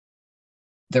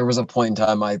 there was a point in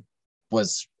time I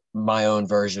was my own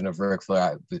version of Ric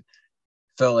Flair. I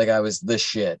felt like I was the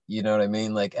shit. You know what I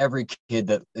mean? Like every kid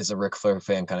that is a Ric Flair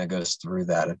fan kind of goes through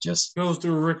that. It just goes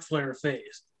through a Ric Flair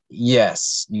phase.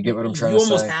 Yes, you get what I'm trying to say.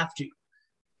 You almost have to.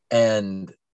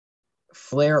 And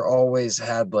Flair always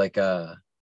had like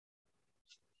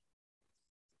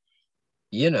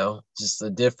just a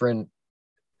different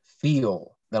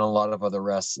feel than a lot of other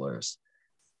wrestlers.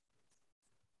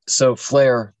 So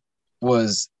Flair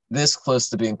was this close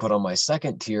to being put on my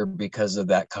 2nd tier because of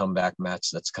that comeback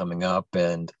match that's coming up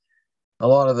and a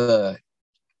lot of the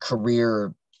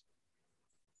career,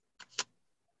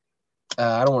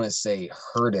 I don't want to say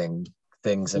hurting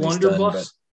things that he's done, but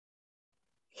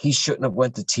he shouldn't have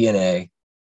went to TNA,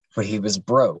 but he was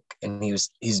broke and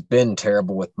he's been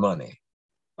terrible with money.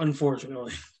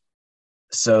 Unfortunately.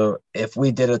 So if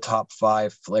we did a top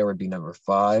 5, Flair would be number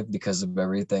 5 because of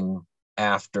everything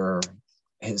after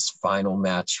his final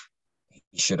match.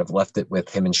 He should have left it with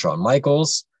him and Shawn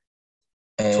Michaels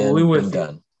and totally been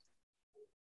done.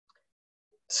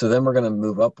 So then we're going to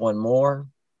move up one more.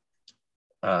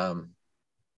 Um,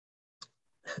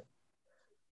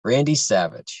 Randy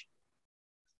Savage.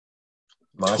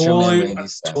 Macho Man Randy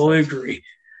Totally Savage. agree.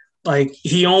 Like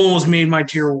he almost made my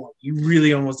tier one. He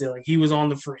really almost did. Like he was on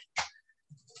the fringe.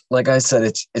 Like I said,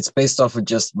 it's based off of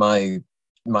just my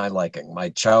liking, my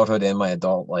childhood and my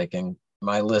adult liking.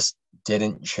 My list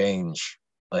didn't change,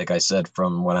 like I said,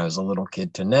 from when I was a little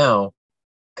kid to now,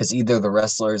 because either the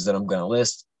wrestlers that I'm going to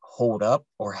list hold up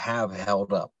or have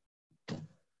held up.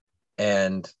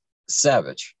 And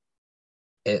Savage,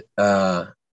 I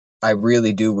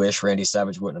really do wish Randy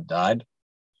Savage wouldn't have died.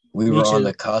 We Me were on too.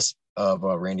 the cusp of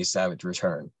a Randy Savage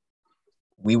return.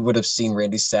 We would have seen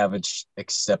Randy Savage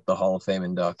accept the Hall of Fame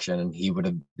induction, and he would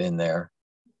have been there.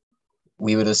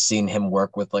 We would have seen him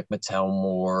work with like Mattel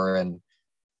more, and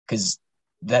because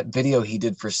that video he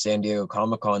did for San Diego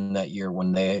Comic-Con that year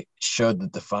when they showed the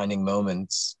defining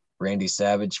moments Randy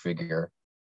Savage figure,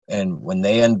 and when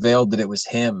they unveiled that it was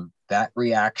him, that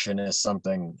reaction is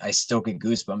something I still get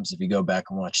goosebumps if you go back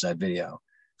and watch that video.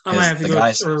 I might Because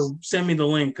have to go or send me the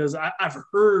link because I've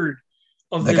heard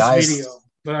of the this guys, video,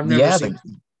 but I've never yeah, seen it.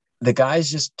 the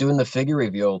guy's just doing the figure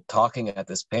reveal, talking at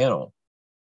this panel,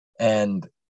 and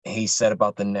he said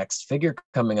about the next figure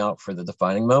coming out for the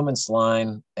Defining Moments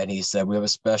line, and he said we have a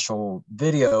special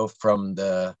video from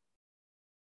the,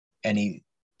 and he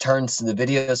turns to the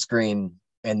video screen,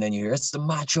 and then you hear it's the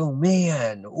Macho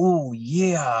Man, oh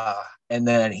yeah, and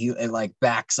then it like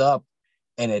backs up,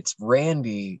 and it's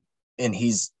Randy, and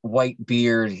he's white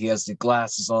beard, he has the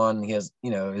glasses on, he has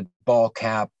a ball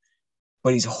cap,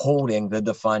 but he's holding the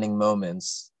Defining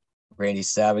Moments Randy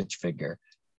Savage figure.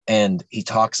 And he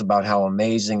talks about how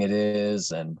amazing it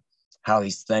is and how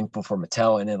he's thankful for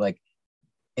Mattel. And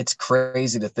it's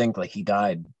crazy to think like he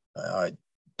died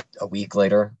a week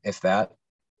later, if that,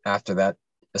 after that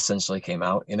essentially came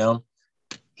out,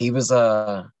 he was,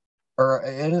 or it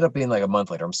ended up being like a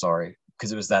month later. I'm sorry,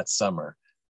 because it was that summer,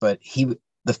 but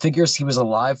the figures he was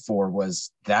alive for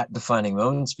was that Defining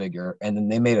Moments figure. And then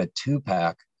they made a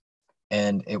 2-pack,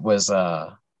 and it was,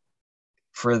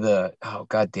 for the, oh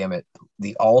god damn it,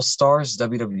 the All Stars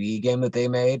WWE game that they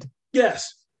made.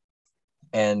 Yes.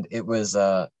 And it was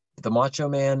the Macho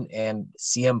Man and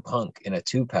CM Punk in a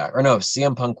 2-pack. Or no,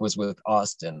 CM Punk was with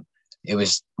Austin. It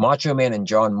was Macho Man and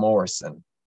John Morrison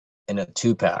in a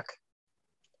 2-pack.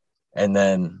 And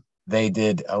then they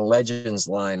did a Legends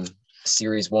line.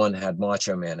 Series 1 had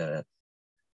Macho Man in it.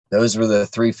 Those were the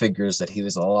 3 figures that he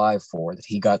was alive for, that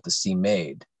he got to see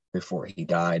made before he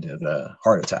died of a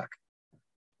heart attack.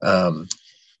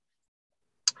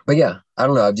 But yeah, I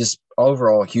don't know. I'm just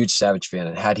overall a huge Savage fan.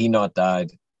 And had he not died,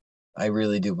 I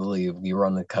really do believe we were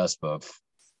on the cusp of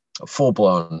a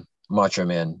full-blown Macho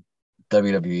Man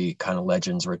WWE kind of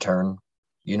Legends return.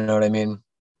 You know what I mean?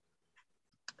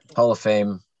 Hall of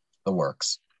Fame, the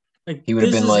works. Like He would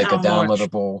have this been is like a how much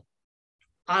downloadable.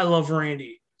 I love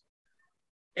Randy.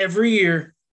 Every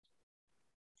year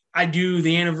I do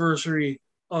the anniversary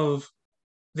of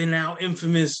the now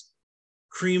infamous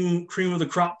cream of the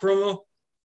crop promo,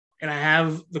 and I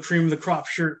have the cream of the crop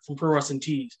shirt from Pro Wrestling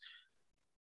Tees.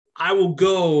 I will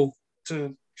go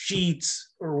to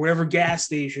Sheets or whatever gas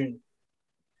station,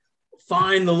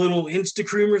 find the little Insta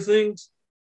creamer things,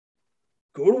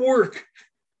 go to work,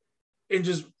 and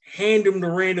just hand them to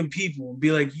random people and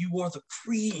be like, "You are the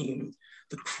cream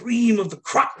of the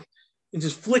crop," and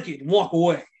just flick it and walk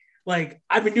away. Like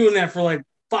I've been doing that for like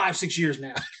 5-6 years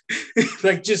now.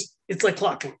 Like just it's like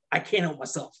clockwork. I can't help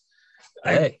myself.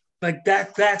 I Hey, like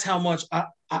that. That's how much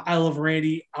I love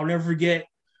Randy. I'll never forget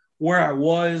where I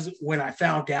was when I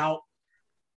found out.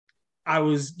 I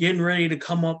was getting ready to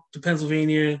come up to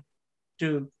Pennsylvania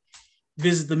to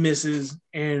visit the missus,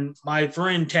 and my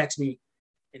friend texted me,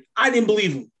 and I didn't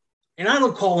believe him. And I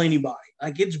don't call anybody.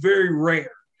 Like it's very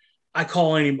rare I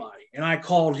call anybody. And I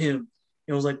called him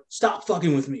and was like, "Stop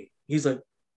fucking with me." He's like,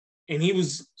 and he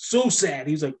was so sad.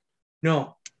 He was like,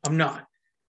 "No, I'm not."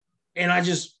 And I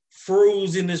just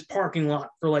froze in this parking lot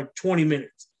for like 20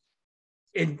 minutes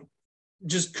and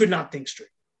just could not think straight.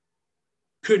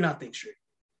 Could not think straight.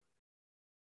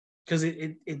 Because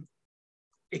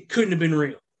it couldn't have been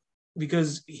real.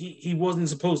 Because he wasn't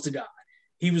supposed to die.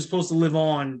 He was supposed to live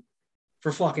on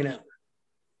for fucking ever.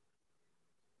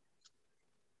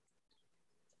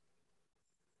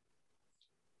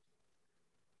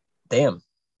 damn.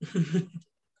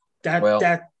 that Well,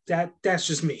 that that's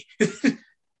just me.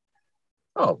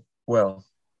 oh, well,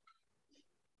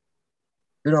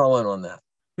 you're not alone on that.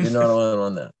 You're not alone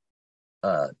on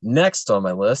that. Next on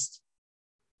my list,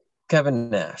 Kevin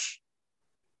Nash.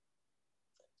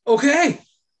 Okay.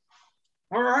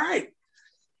 All right.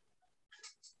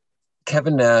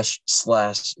 Kevin Nash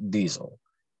 / Diesel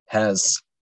has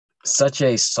such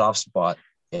a soft spot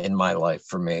in my life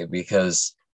for me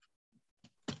because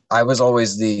I was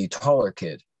always the taller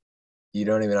kid. You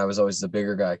know what I mean? I was always the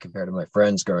bigger guy compared to my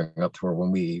friends growing up to where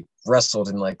when we wrestled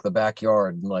in like the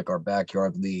backyard and like our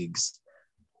backyard leagues,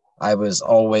 I was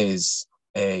always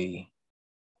a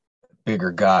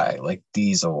bigger guy like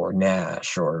Diesel or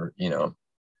Nash or,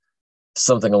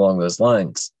 something along those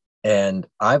lines. And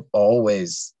I've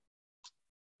always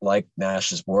liked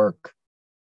Nash's work.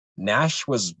 Nash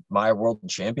was my world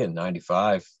champion in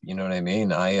 95. You know what I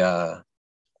mean? I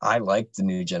like the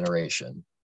new generation.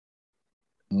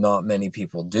 Not many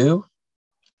people do.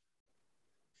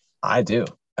 I do.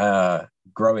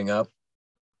 Growing up,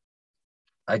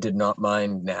 I did not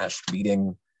mind Nash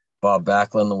beating Bob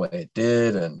Backlund the way it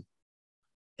did and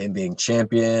him being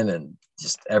champion and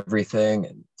just everything.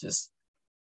 And just,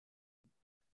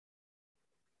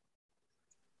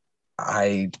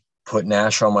 I put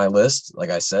Nash on my list. Like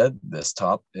I said, this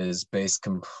top is based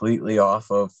completely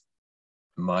off of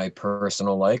my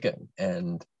personal liking.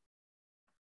 And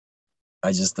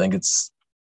I just think it's,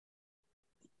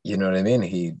 you know what I mean?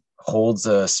 He holds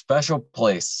a special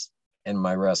place in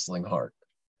my wrestling heart.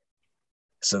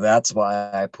 So that's why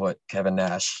I put Kevin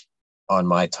Nash on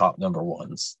my top number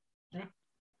ones.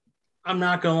 I'm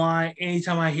not gonna lie.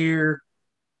 Anytime I hear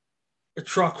a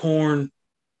truck horn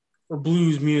or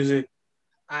blues music,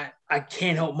 I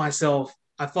can't help myself.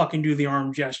 I fucking do the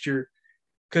arm gesture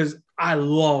because I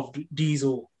loved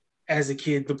Diesel as a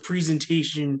kid. The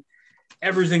presentation,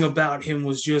 everything about him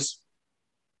was just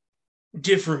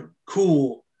different,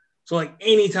 cool. So like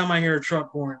anytime I hear a truck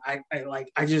horn,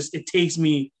 I just it takes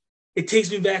me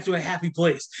back to a happy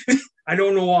place. I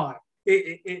don't know why.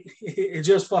 It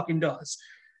just fucking does.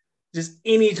 Just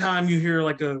anytime you hear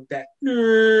like a that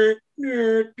nerd,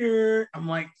 nerd, nerd, I'm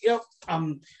like, yep,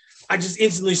 I just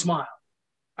instantly smile.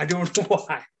 I don't know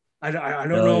why. I don't Hell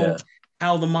know yeah.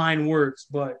 how the mind works,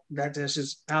 but that's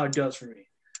just how it does for me.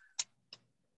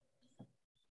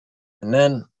 And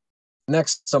then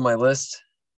next on my list,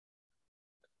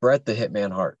 Bret the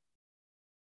Hitman Hart.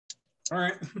 All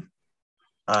right.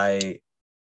 I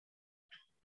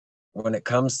When it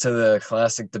comes to the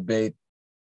classic debate,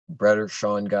 Bret or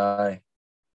Shawn guy,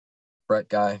 Bret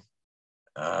guy,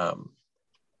 um,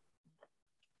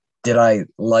 did I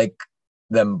like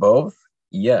them both?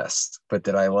 Yes. But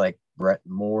did I like Bret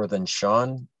more than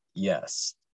Shawn?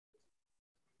 Yes.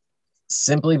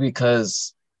 Simply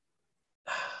because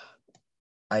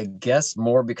I guess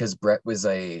more because Bret was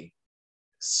he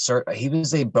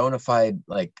was a bona fide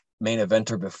like main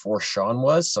eventer before Shawn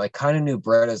was. So I kind of knew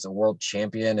Bret as a world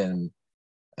champion and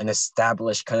an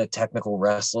established kind of technical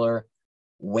wrestler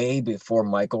way before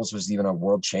Michaels was even a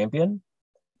world champion.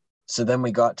 So then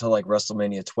we got to like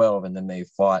WrestleMania 12 and then they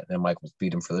fought and Michaels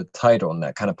beat him for the title. And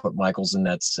that kind of put Michaels in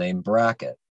that same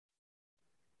bracket.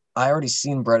 I already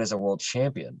seen Bret as a world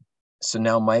champion. So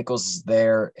now Michaels is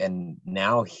there and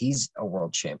now he's a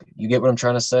world champion. You get what I'm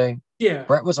trying to say? Yeah.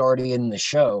 Bret was already in the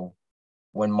show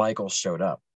when Michaels showed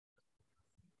up.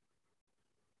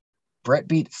 Bret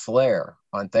beat Flair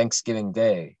on Thanksgiving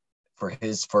Day for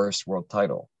his first world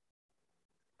title.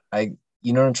 You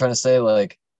know what I'm trying to say?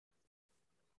 Like,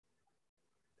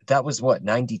 that was what,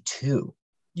 92 or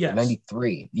Yes.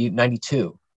 93,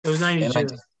 92. It was And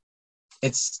 92.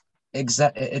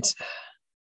 it's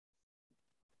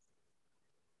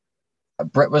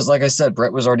Bret was, like I said,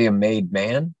 Bret was already a made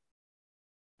man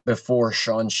before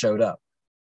Shawn showed up.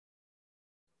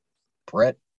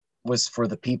 Bret was for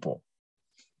the people.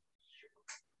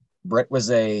 Bret was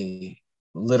a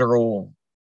literal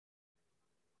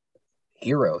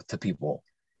hero to people.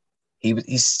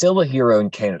 He's still a hero in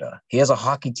Canada. He has a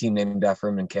hockey team named after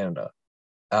him in Canada.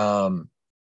 Um,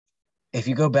 if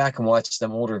you go back and watch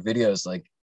them older videos, like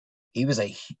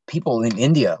people in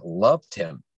India loved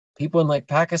him. People in like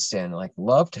Pakistan like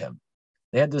loved him.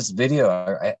 They had this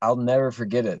video. I'll never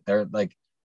forget it. They're like,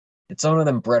 it's one of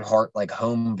them Bret Hart like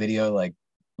home video, like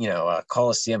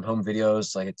Coliseum home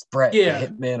videos. Like it's Bret the Yeah.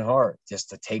 Hitman Hart,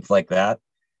 just a tape like that.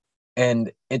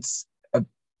 And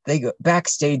they go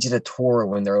backstage at a tour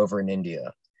when they're over in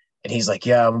India, and he's like,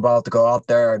 "Yeah, I'm about to go out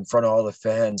there in front of all the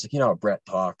fans." Like, you know how Bret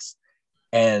talks,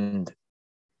 and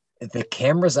the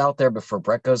camera's out there before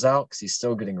Bret goes out because he's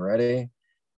still getting ready,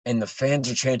 and the fans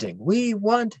are chanting, "We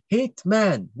want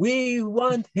Hitman! We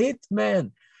want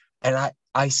Hitman!" And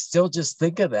I still just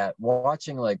think of that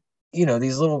watching like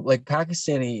these little like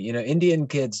Pakistani Indian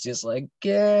kids just like,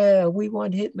 "Yeah, we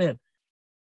want Hitman."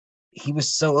 He was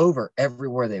so over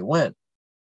everywhere they went.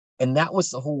 And that was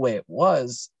the whole way it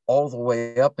was all the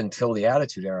way up until the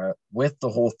Attitude Era with the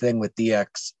whole thing with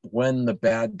DX when the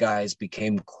bad guys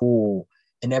became cool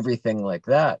and everything like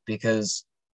that. Because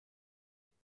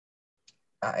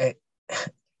I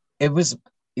it was,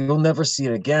 you'll never see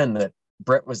it again, that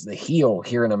Bret was the heel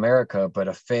here in America, but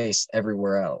a face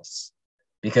everywhere else,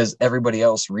 because everybody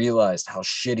else realized how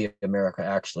shitty America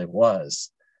actually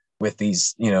was with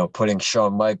these, putting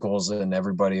Shawn Michaels and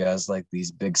everybody as like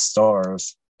these big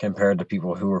stars compared to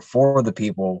people who are for the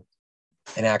people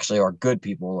and actually are good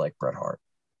people like Bret Hart.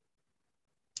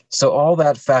 So all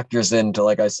that factors into,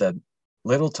 like I said,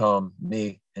 little Tom,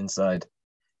 me inside.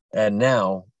 And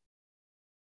now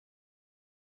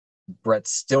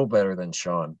Bret's still better than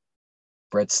Shawn.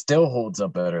 Bret still holds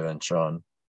up better than Shawn.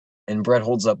 And Bret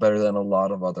holds up better than a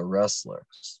lot of other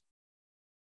wrestlers.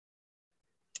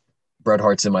 Bret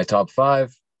Hart's in my top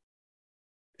 5.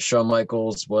 Shawn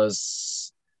Michaels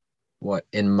was what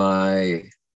in my? I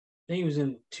think he was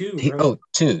in 2, right?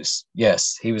 Twos.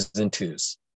 Yes, he was in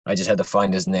 2s. I just had to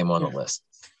find his name on the list.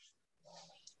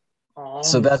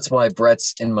 So that's why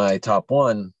Bret's in my top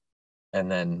 1,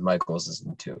 and then Michaels is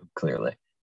in 2, clearly.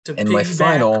 And my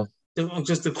final,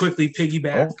 just to quickly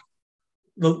piggyback,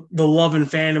 the love and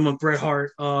fandom of Bret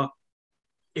Hart.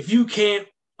 If you can't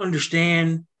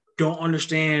understand, don't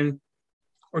understand,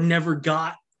 or never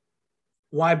got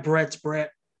why Bret's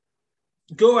Bret,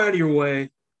 go out of your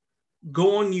way,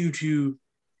 go on YouTube,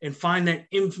 and find that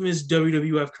infamous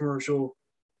WWF commercial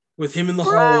with him in the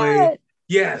hallway.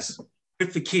 Yes,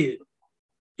 with the kid.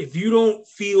 If you don't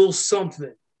feel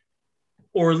something,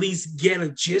 or at least get a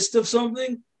gist of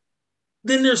something,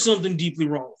 then there's something deeply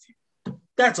wrong with you.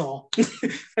 That's all.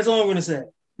 That's all I'm going to say.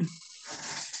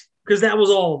 Because that was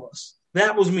all of us.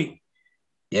 That was me.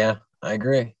 Yeah, I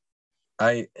agree.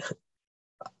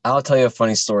 I'll tell you a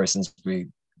funny story since we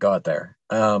got there.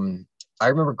 I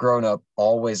remember growing up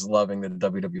always loving the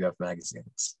WWF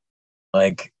magazines.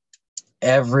 Like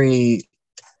every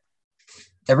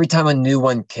time a new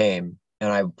one came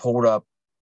and I pulled up,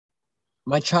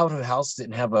 my childhood house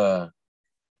didn't have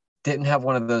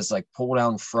one of those like pull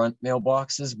down front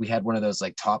mailboxes. We had one of those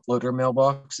like top loader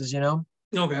mailboxes,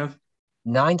 Okay.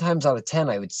 9 times out of 10,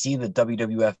 I would see the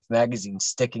WWF magazine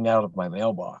sticking out of my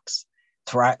mailbox.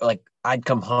 Like I'd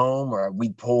come home or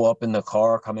we'd pull up in the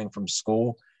car coming from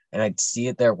school and I'd see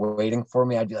it there waiting for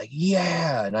me. I'd be like,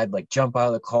 yeah. And I'd like jump out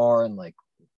of the car and like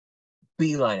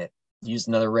beeline it, use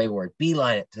another Ray word,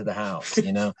 beeline it to the house,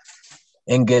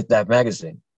 and get that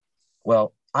magazine.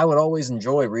 Well, I would always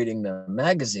enjoy reading the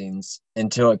magazines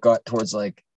until it got towards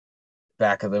like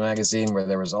back of the magazine where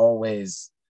there was always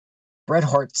Bret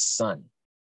Hart's son.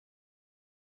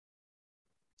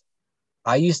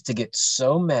 I used to get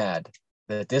so mad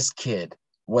that this kid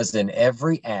was in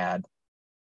every ad.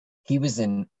 He was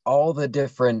in all the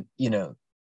different,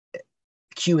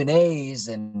 Q&As,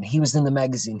 and he was in the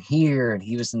magazine here, and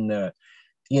he was in the,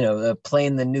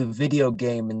 playing the new video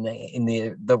game in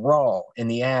the Raw in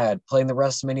the ad, playing the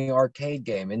WrestleMania arcade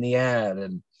game in the ad,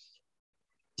 and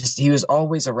just he was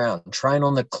always around, trying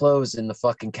on the clothes in the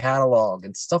fucking catalog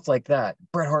and stuff like that.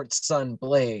 Bret Hart's son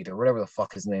Blade, or whatever the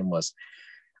fuck his name was.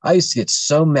 I used to get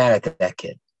so mad at that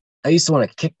kid. I used to want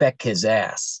to kick that kid's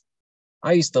ass.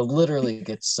 I used to literally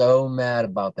get so mad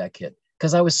about that kid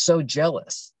because I was so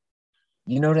jealous.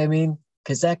 You know what I mean?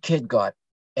 Because that kid got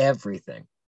everything.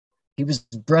 He was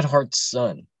Bret Hart's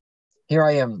son. Here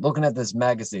I am looking at this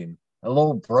magazine, a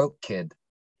little broke kid.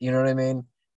 You know what I mean?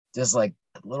 Just like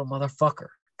a little motherfucker.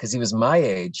 Because he was my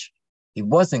age. He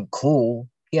wasn't cool.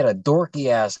 He had a dorky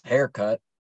ass haircut.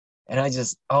 And I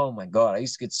just, oh my God, I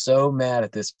used to get so mad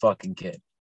at this fucking kid.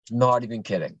 Not even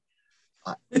kidding.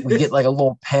 We get like a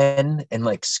little pen and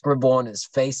like scribble on his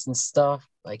face and stuff.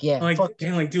 Like, yeah,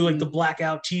 do like the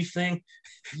blackout teeth thing.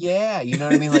 Yeah, you know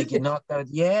what I mean? Like you knock out,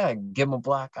 yeah, give him a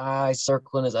black eye,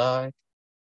 circle in his eye.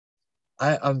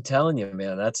 I'm telling you,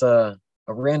 man, that's a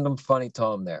random funny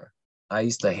Tom there. I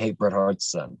used to hate Bret Hart's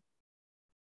son.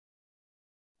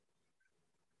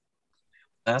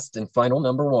 Last and final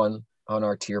number 1 on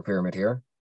our tier pyramid here,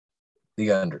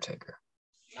 The Undertaker.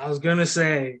 I was gonna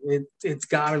say it's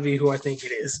got to be who I think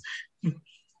it is.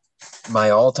 My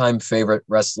all-time favorite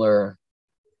wrestler,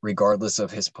 regardless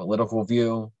of his political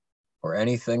view or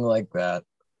anything like that.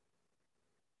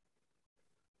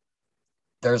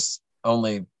 There's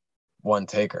only one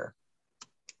Taker.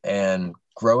 And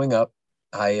growing up,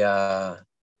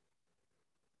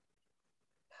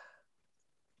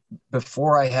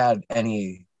 before I had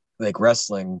any like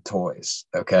wrestling toys,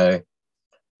 okay?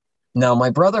 Now my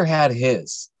brother had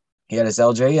his. He had his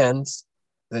LJNs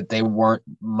that they weren't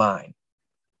mine.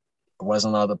 I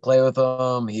wasn't allowed to play with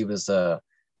them. He was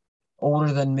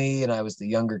older than me and I was the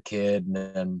younger kid.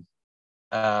 And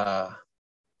yeah,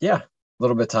 a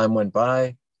little bit of time went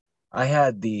by. I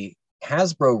had the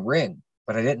Hasbro ring,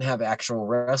 but I didn't have actual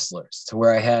wrestlers to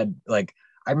where I had like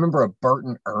I remember a Bert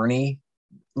and Ernie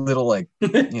little like,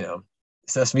 you know,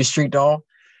 Sesame Street doll.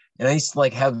 And I used to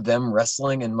like have them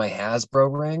wrestling in my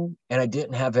Hasbro ring, and I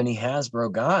didn't have any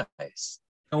Hasbro guys.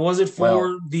 And was it Well,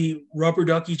 for the Rubber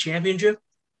Ducky Championship?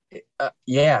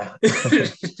 yeah.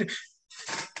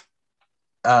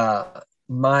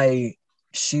 My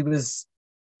she was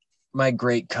my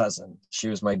great cousin. She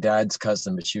was my dad's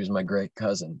cousin, but she was my great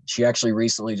cousin. She actually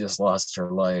recently just lost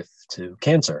her life to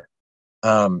cancer.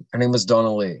 Her name was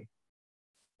Donna Lee,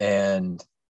 and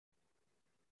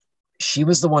she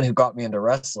was the one who got me into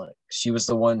wrestling. She was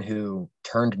the one who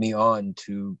turned me on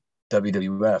to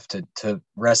WWF, to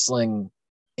wrestling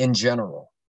in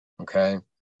general. Okay.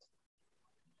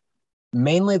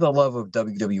 Mainly the love of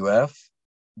WWF,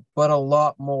 but a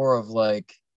lot more of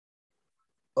like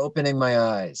opening my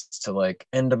eyes to like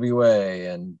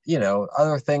NWA and, you know,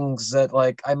 other things that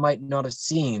like I might not have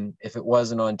seen if it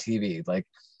wasn't on TV. Like,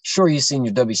 sure, you've seen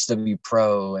your WCW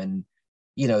Pro and,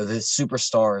 you know, the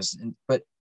superstars, but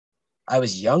I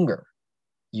was younger.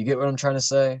 You get what I'm trying to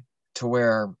say? To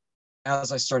where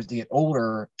as I started to get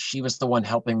older, she was the one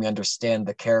helping me understand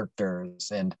the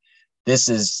characters. And this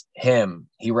is him.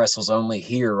 He wrestles only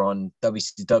here on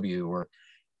WCW, or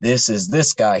this is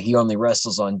this guy. He only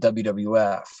wrestles on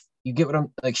WWF. You get what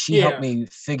I'm like? She helped Yeah. me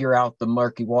figure out the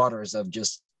murky waters of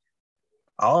just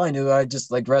all I knew. I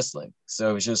just liked wrestling. So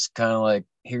it was just kind of like,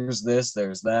 here's this,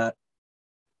 there's that.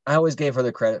 I always gave her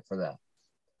the credit for that.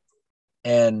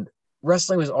 And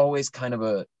wrestling was always kind of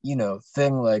a, you know,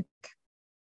 thing like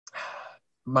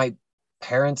my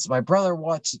my brother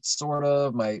watched it sort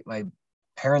of, my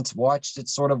parents watched it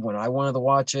sort of when I wanted to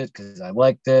watch it because I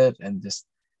liked it. And just,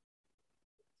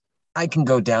 I can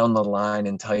go down the line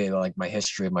and tell you like my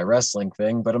history of my wrestling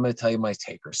thing, but I'm going to tell you my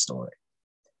Taker story.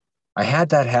 I had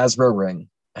that Hasbro ring.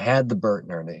 I had the Bert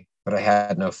and Ernie, but I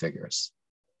had no figures.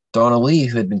 Donna Lee,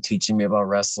 who had been teaching me about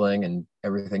wrestling and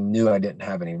everything, knew I didn't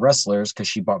have any wrestlers because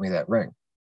she bought me that ring.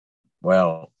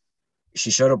 Well,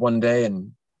 she showed up one day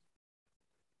and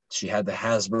she had the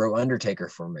Hasbro Undertaker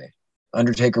for me.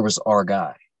 Undertaker was our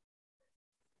guy.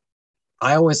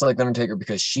 I always liked Undertaker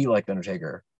because she liked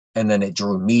Undertaker, and then it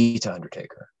drew me to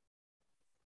Undertaker.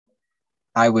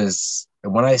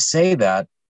 When I say that,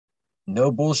 no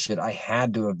bullshit, I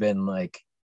had to have been like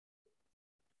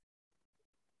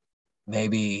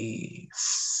maybe,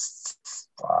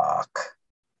 fuck.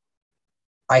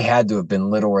 I had to have been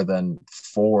littler than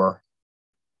 4.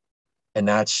 And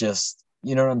that's just,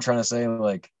 you know what I'm trying to say?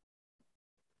 Like,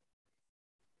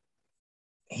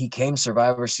 he came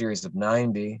Survivor Series of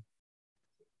 90.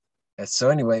 And so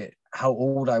anyway, how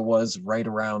old I was right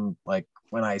around like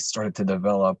when I started to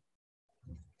develop,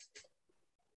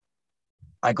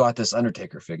 I got this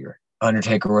Undertaker figure.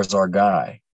 Undertaker was our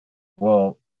guy.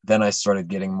 Well, then I started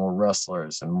getting more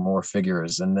wrestlers and more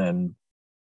figures. And then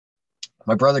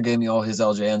my brother gave me all his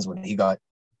LJNs when he got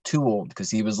too old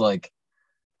because he was like,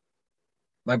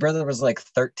 my brother was like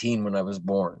 13 when I was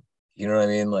born. You know what I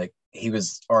mean? Like, he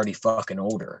was already fucking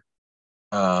older.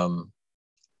 Um,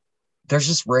 there's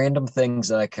just random things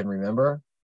that I can remember.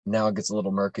 Now it gets a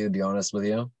little murky, to be honest with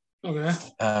you. Okay.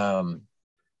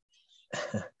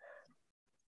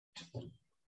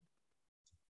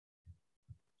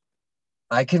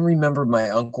 I can remember my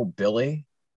Uncle Billy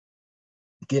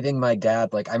giving my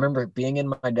dad, like, I remember being in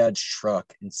my dad's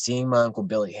truck and seeing my Uncle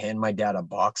Billy hand my dad a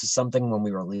box of something when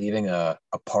we were leaving a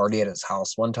party at his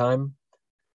house one time.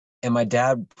 And my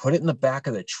dad put it in the back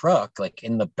of the truck, like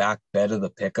in the back bed of the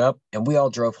pickup. And we all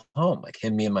drove home, like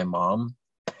him, me, and my mom.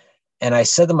 And I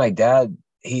said to my dad,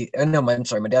 I'm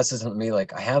sorry, my dad said something to me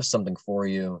like, I have something for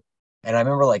you. And I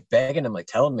remember like begging him, like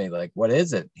telling me, like, what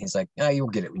is it? He's like, ah, you'll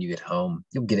get it when you get home.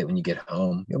 You'll get it when you get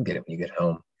home. You'll get it when you get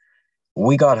home.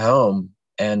 We got home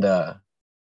and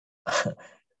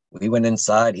we went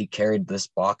inside. He carried this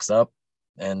box up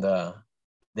and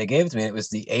they gave it to me. It was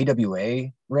the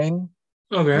AWA ring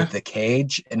Okay. with the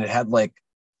cage, and it had like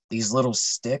these little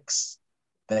sticks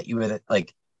that you would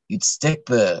like, you'd stick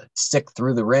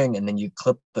through the ring and then you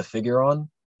clip the figure on,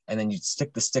 and then you'd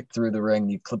stick the stick through the ring,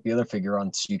 you clip the other figure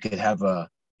on, so you could have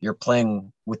you're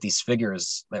playing with these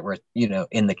figures that were, you know,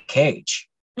 in the cage.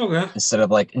 Okay. Instead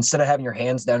of having your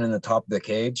hands down in the top of the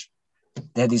cage,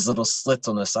 they had these little slits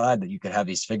on the side that you could have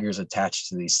these figures attached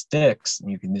to these sticks and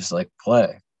you can just like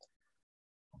play.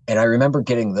 And I remember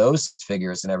getting those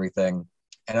figures and everything,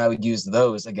 and I would use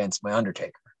those against my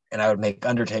Undertaker. And I would make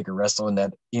Undertaker wrestle in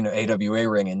that, you know, AWA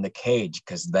ring in the cage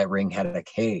because that ring had a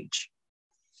cage.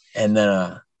 And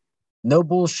then, no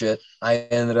bullshit, I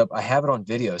have it on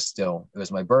video still. It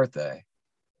was my birthday.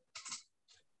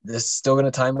 This is still going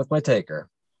to time with my Taker.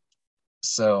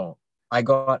 So I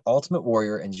got Ultimate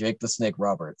Warrior and Jake the Snake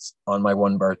Roberts on my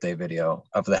one birthday video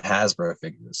of the Hasbro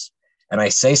figures. And I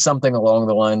say something along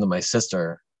the line to my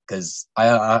sister because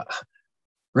I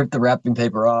ripped the wrapping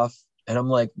paper off and I'm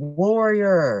like,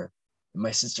 Warrior. And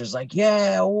my sister's like,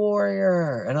 yeah,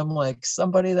 Warrior. And I'm like,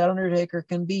 somebody that Undertaker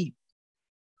can beat.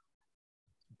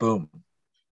 Boom.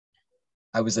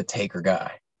 I was a Taker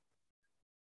guy.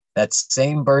 That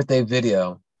same birthday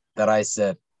video that I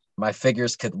said my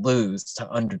figures could lose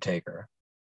to Undertaker.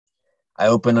 I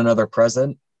open another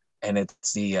present and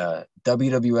it's the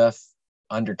WWF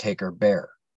Undertaker bear.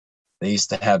 They used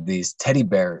to have these teddy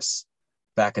bears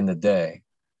back in the day.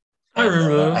 I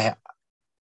remember those.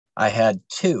 I had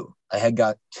two. I had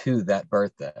got two that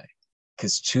birthday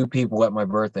because two people at my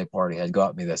birthday party had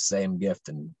got me the same gift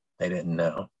and they didn't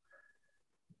know.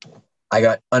 I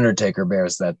got Undertaker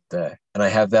bears that day and I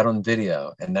have that on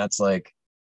video. And that's like,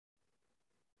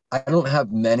 I don't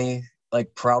have many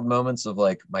like proud moments of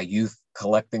like my youth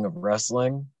collecting of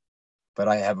wrestling, but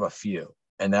I have a few.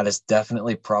 And that is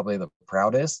definitely probably the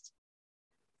proudest,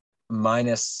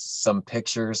 minus some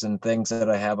pictures and things that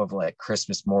I have of like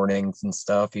Christmas mornings and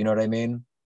stuff. You know what I mean?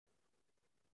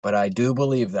 But I do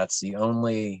believe that's the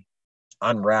only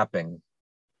unwrapping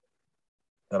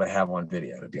that I have on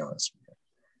video, to be honest with you.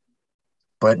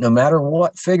 But no matter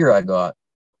what figure I got,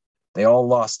 they all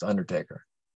lost Undertaker.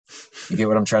 You get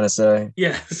what I'm trying to say?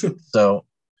 Yes. So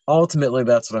ultimately,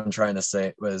 that's what I'm trying to say.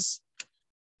 It was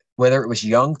whether it was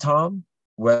young Tom,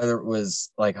 whether it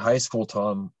was like high school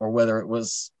Tom, or whether it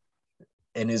was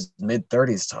in his mid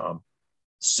 30s Tom,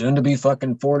 soon to be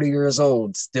fucking 40 years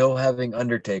old, still having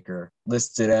Undertaker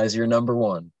listed as your number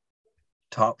one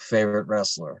top favorite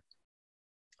wrestler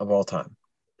of all time.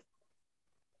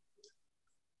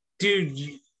 Dude,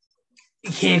 you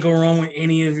can't go wrong with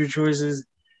any of your choices.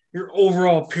 Your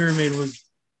overall pyramid was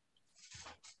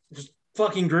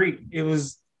fucking great. It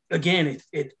was, again,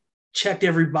 it checked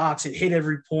every box, it hit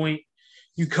every point.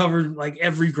 You covered like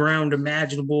every ground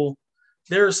imaginable.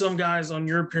 There are some guys on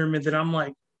your pyramid that I'm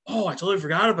like, oh, I totally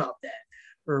forgot about that.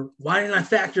 Or why didn't I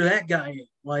factor that guy in?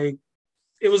 Like,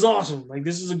 it was awesome. Like,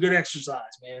 this is a good exercise,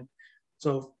 man.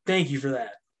 So thank you for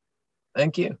that.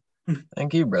 Thank you.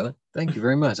 Thank you, brother. Thank you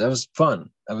very much. That was fun.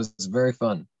 That was very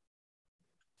fun.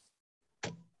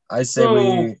 I say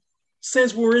so,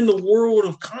 since we're in the world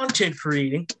of content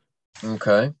creating,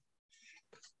 okay.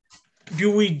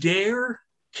 Do we dare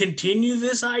continue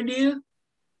this idea,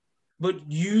 but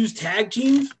use tag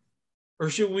teams? Or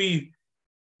should we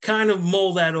kind of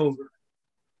mull that over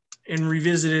and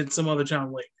revisit it some other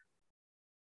time later?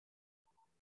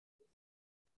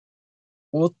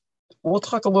 We'll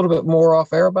talk a little bit more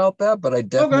off air about that, but I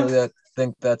definitely Okay.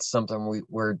 think that's something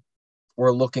we're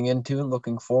looking into and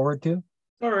looking forward to.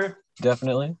 All right.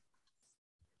 Definitely.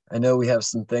 I know we have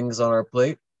some things on our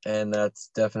plate, and that's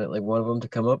definitely one of them to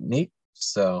come up neat.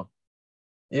 So,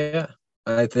 yeah,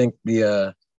 I think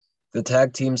the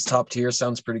tag team's top tier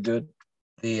sounds pretty good.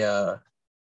 I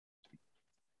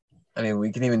mean,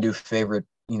 we can even do favorite,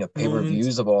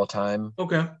 pay-per-views of all time.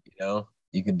 Okay.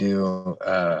 You could do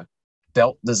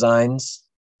belt designs,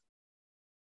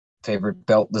 favorite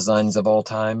belt designs of all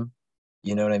time.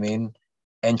 You know what I mean?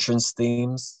 Entrance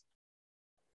themes.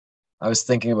 I was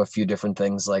thinking of a few different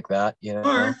things like that, All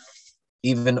right.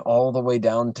 even all the way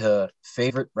down to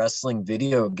favorite wrestling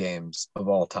video games of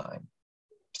all time.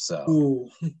 So, Ooh.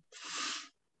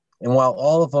 and while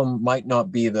all of them might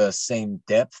not be the same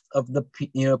depth of the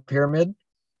pyramid,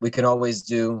 we can always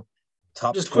do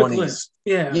top Just quick 20s. list.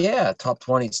 Yeah. Yeah, top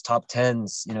 20s, top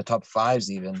 10s, top 5s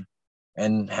even,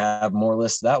 and have more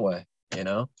lists that way,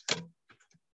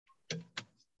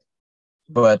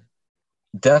 But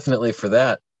definitely for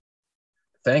that,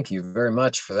 thank you very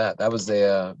much for that. That was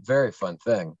a very fun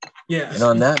thing. Yeah. And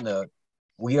on that note,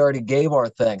 we already gave our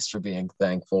thanks for being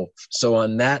thankful. So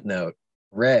on that note,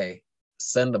 Ray,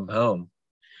 send them home.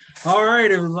 All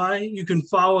right, everybody. You can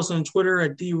follow us on Twitter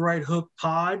at The Right Hook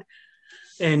Pod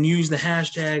and use the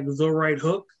hashtag The Right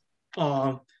Hook.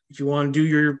 If you want to do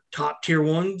your top tier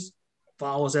ones,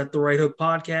 follow us at The Right Hook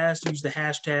Podcast. Use the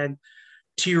hashtag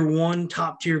Tier 1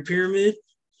 Top Tier Pyramid.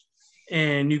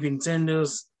 And you can send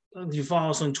us, if you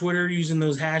follow us on Twitter using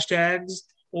those hashtags,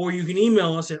 or you can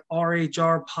email us at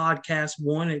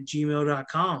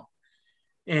rhrpodcast1@gmail.com.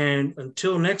 And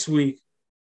until next week,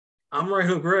 I'm Right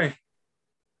Hook Ray.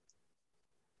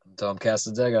 I'm Tom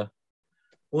Casadega.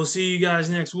 We'll see you guys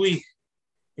next week.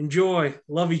 Enjoy.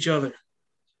 Love each other.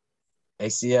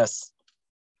 ACS.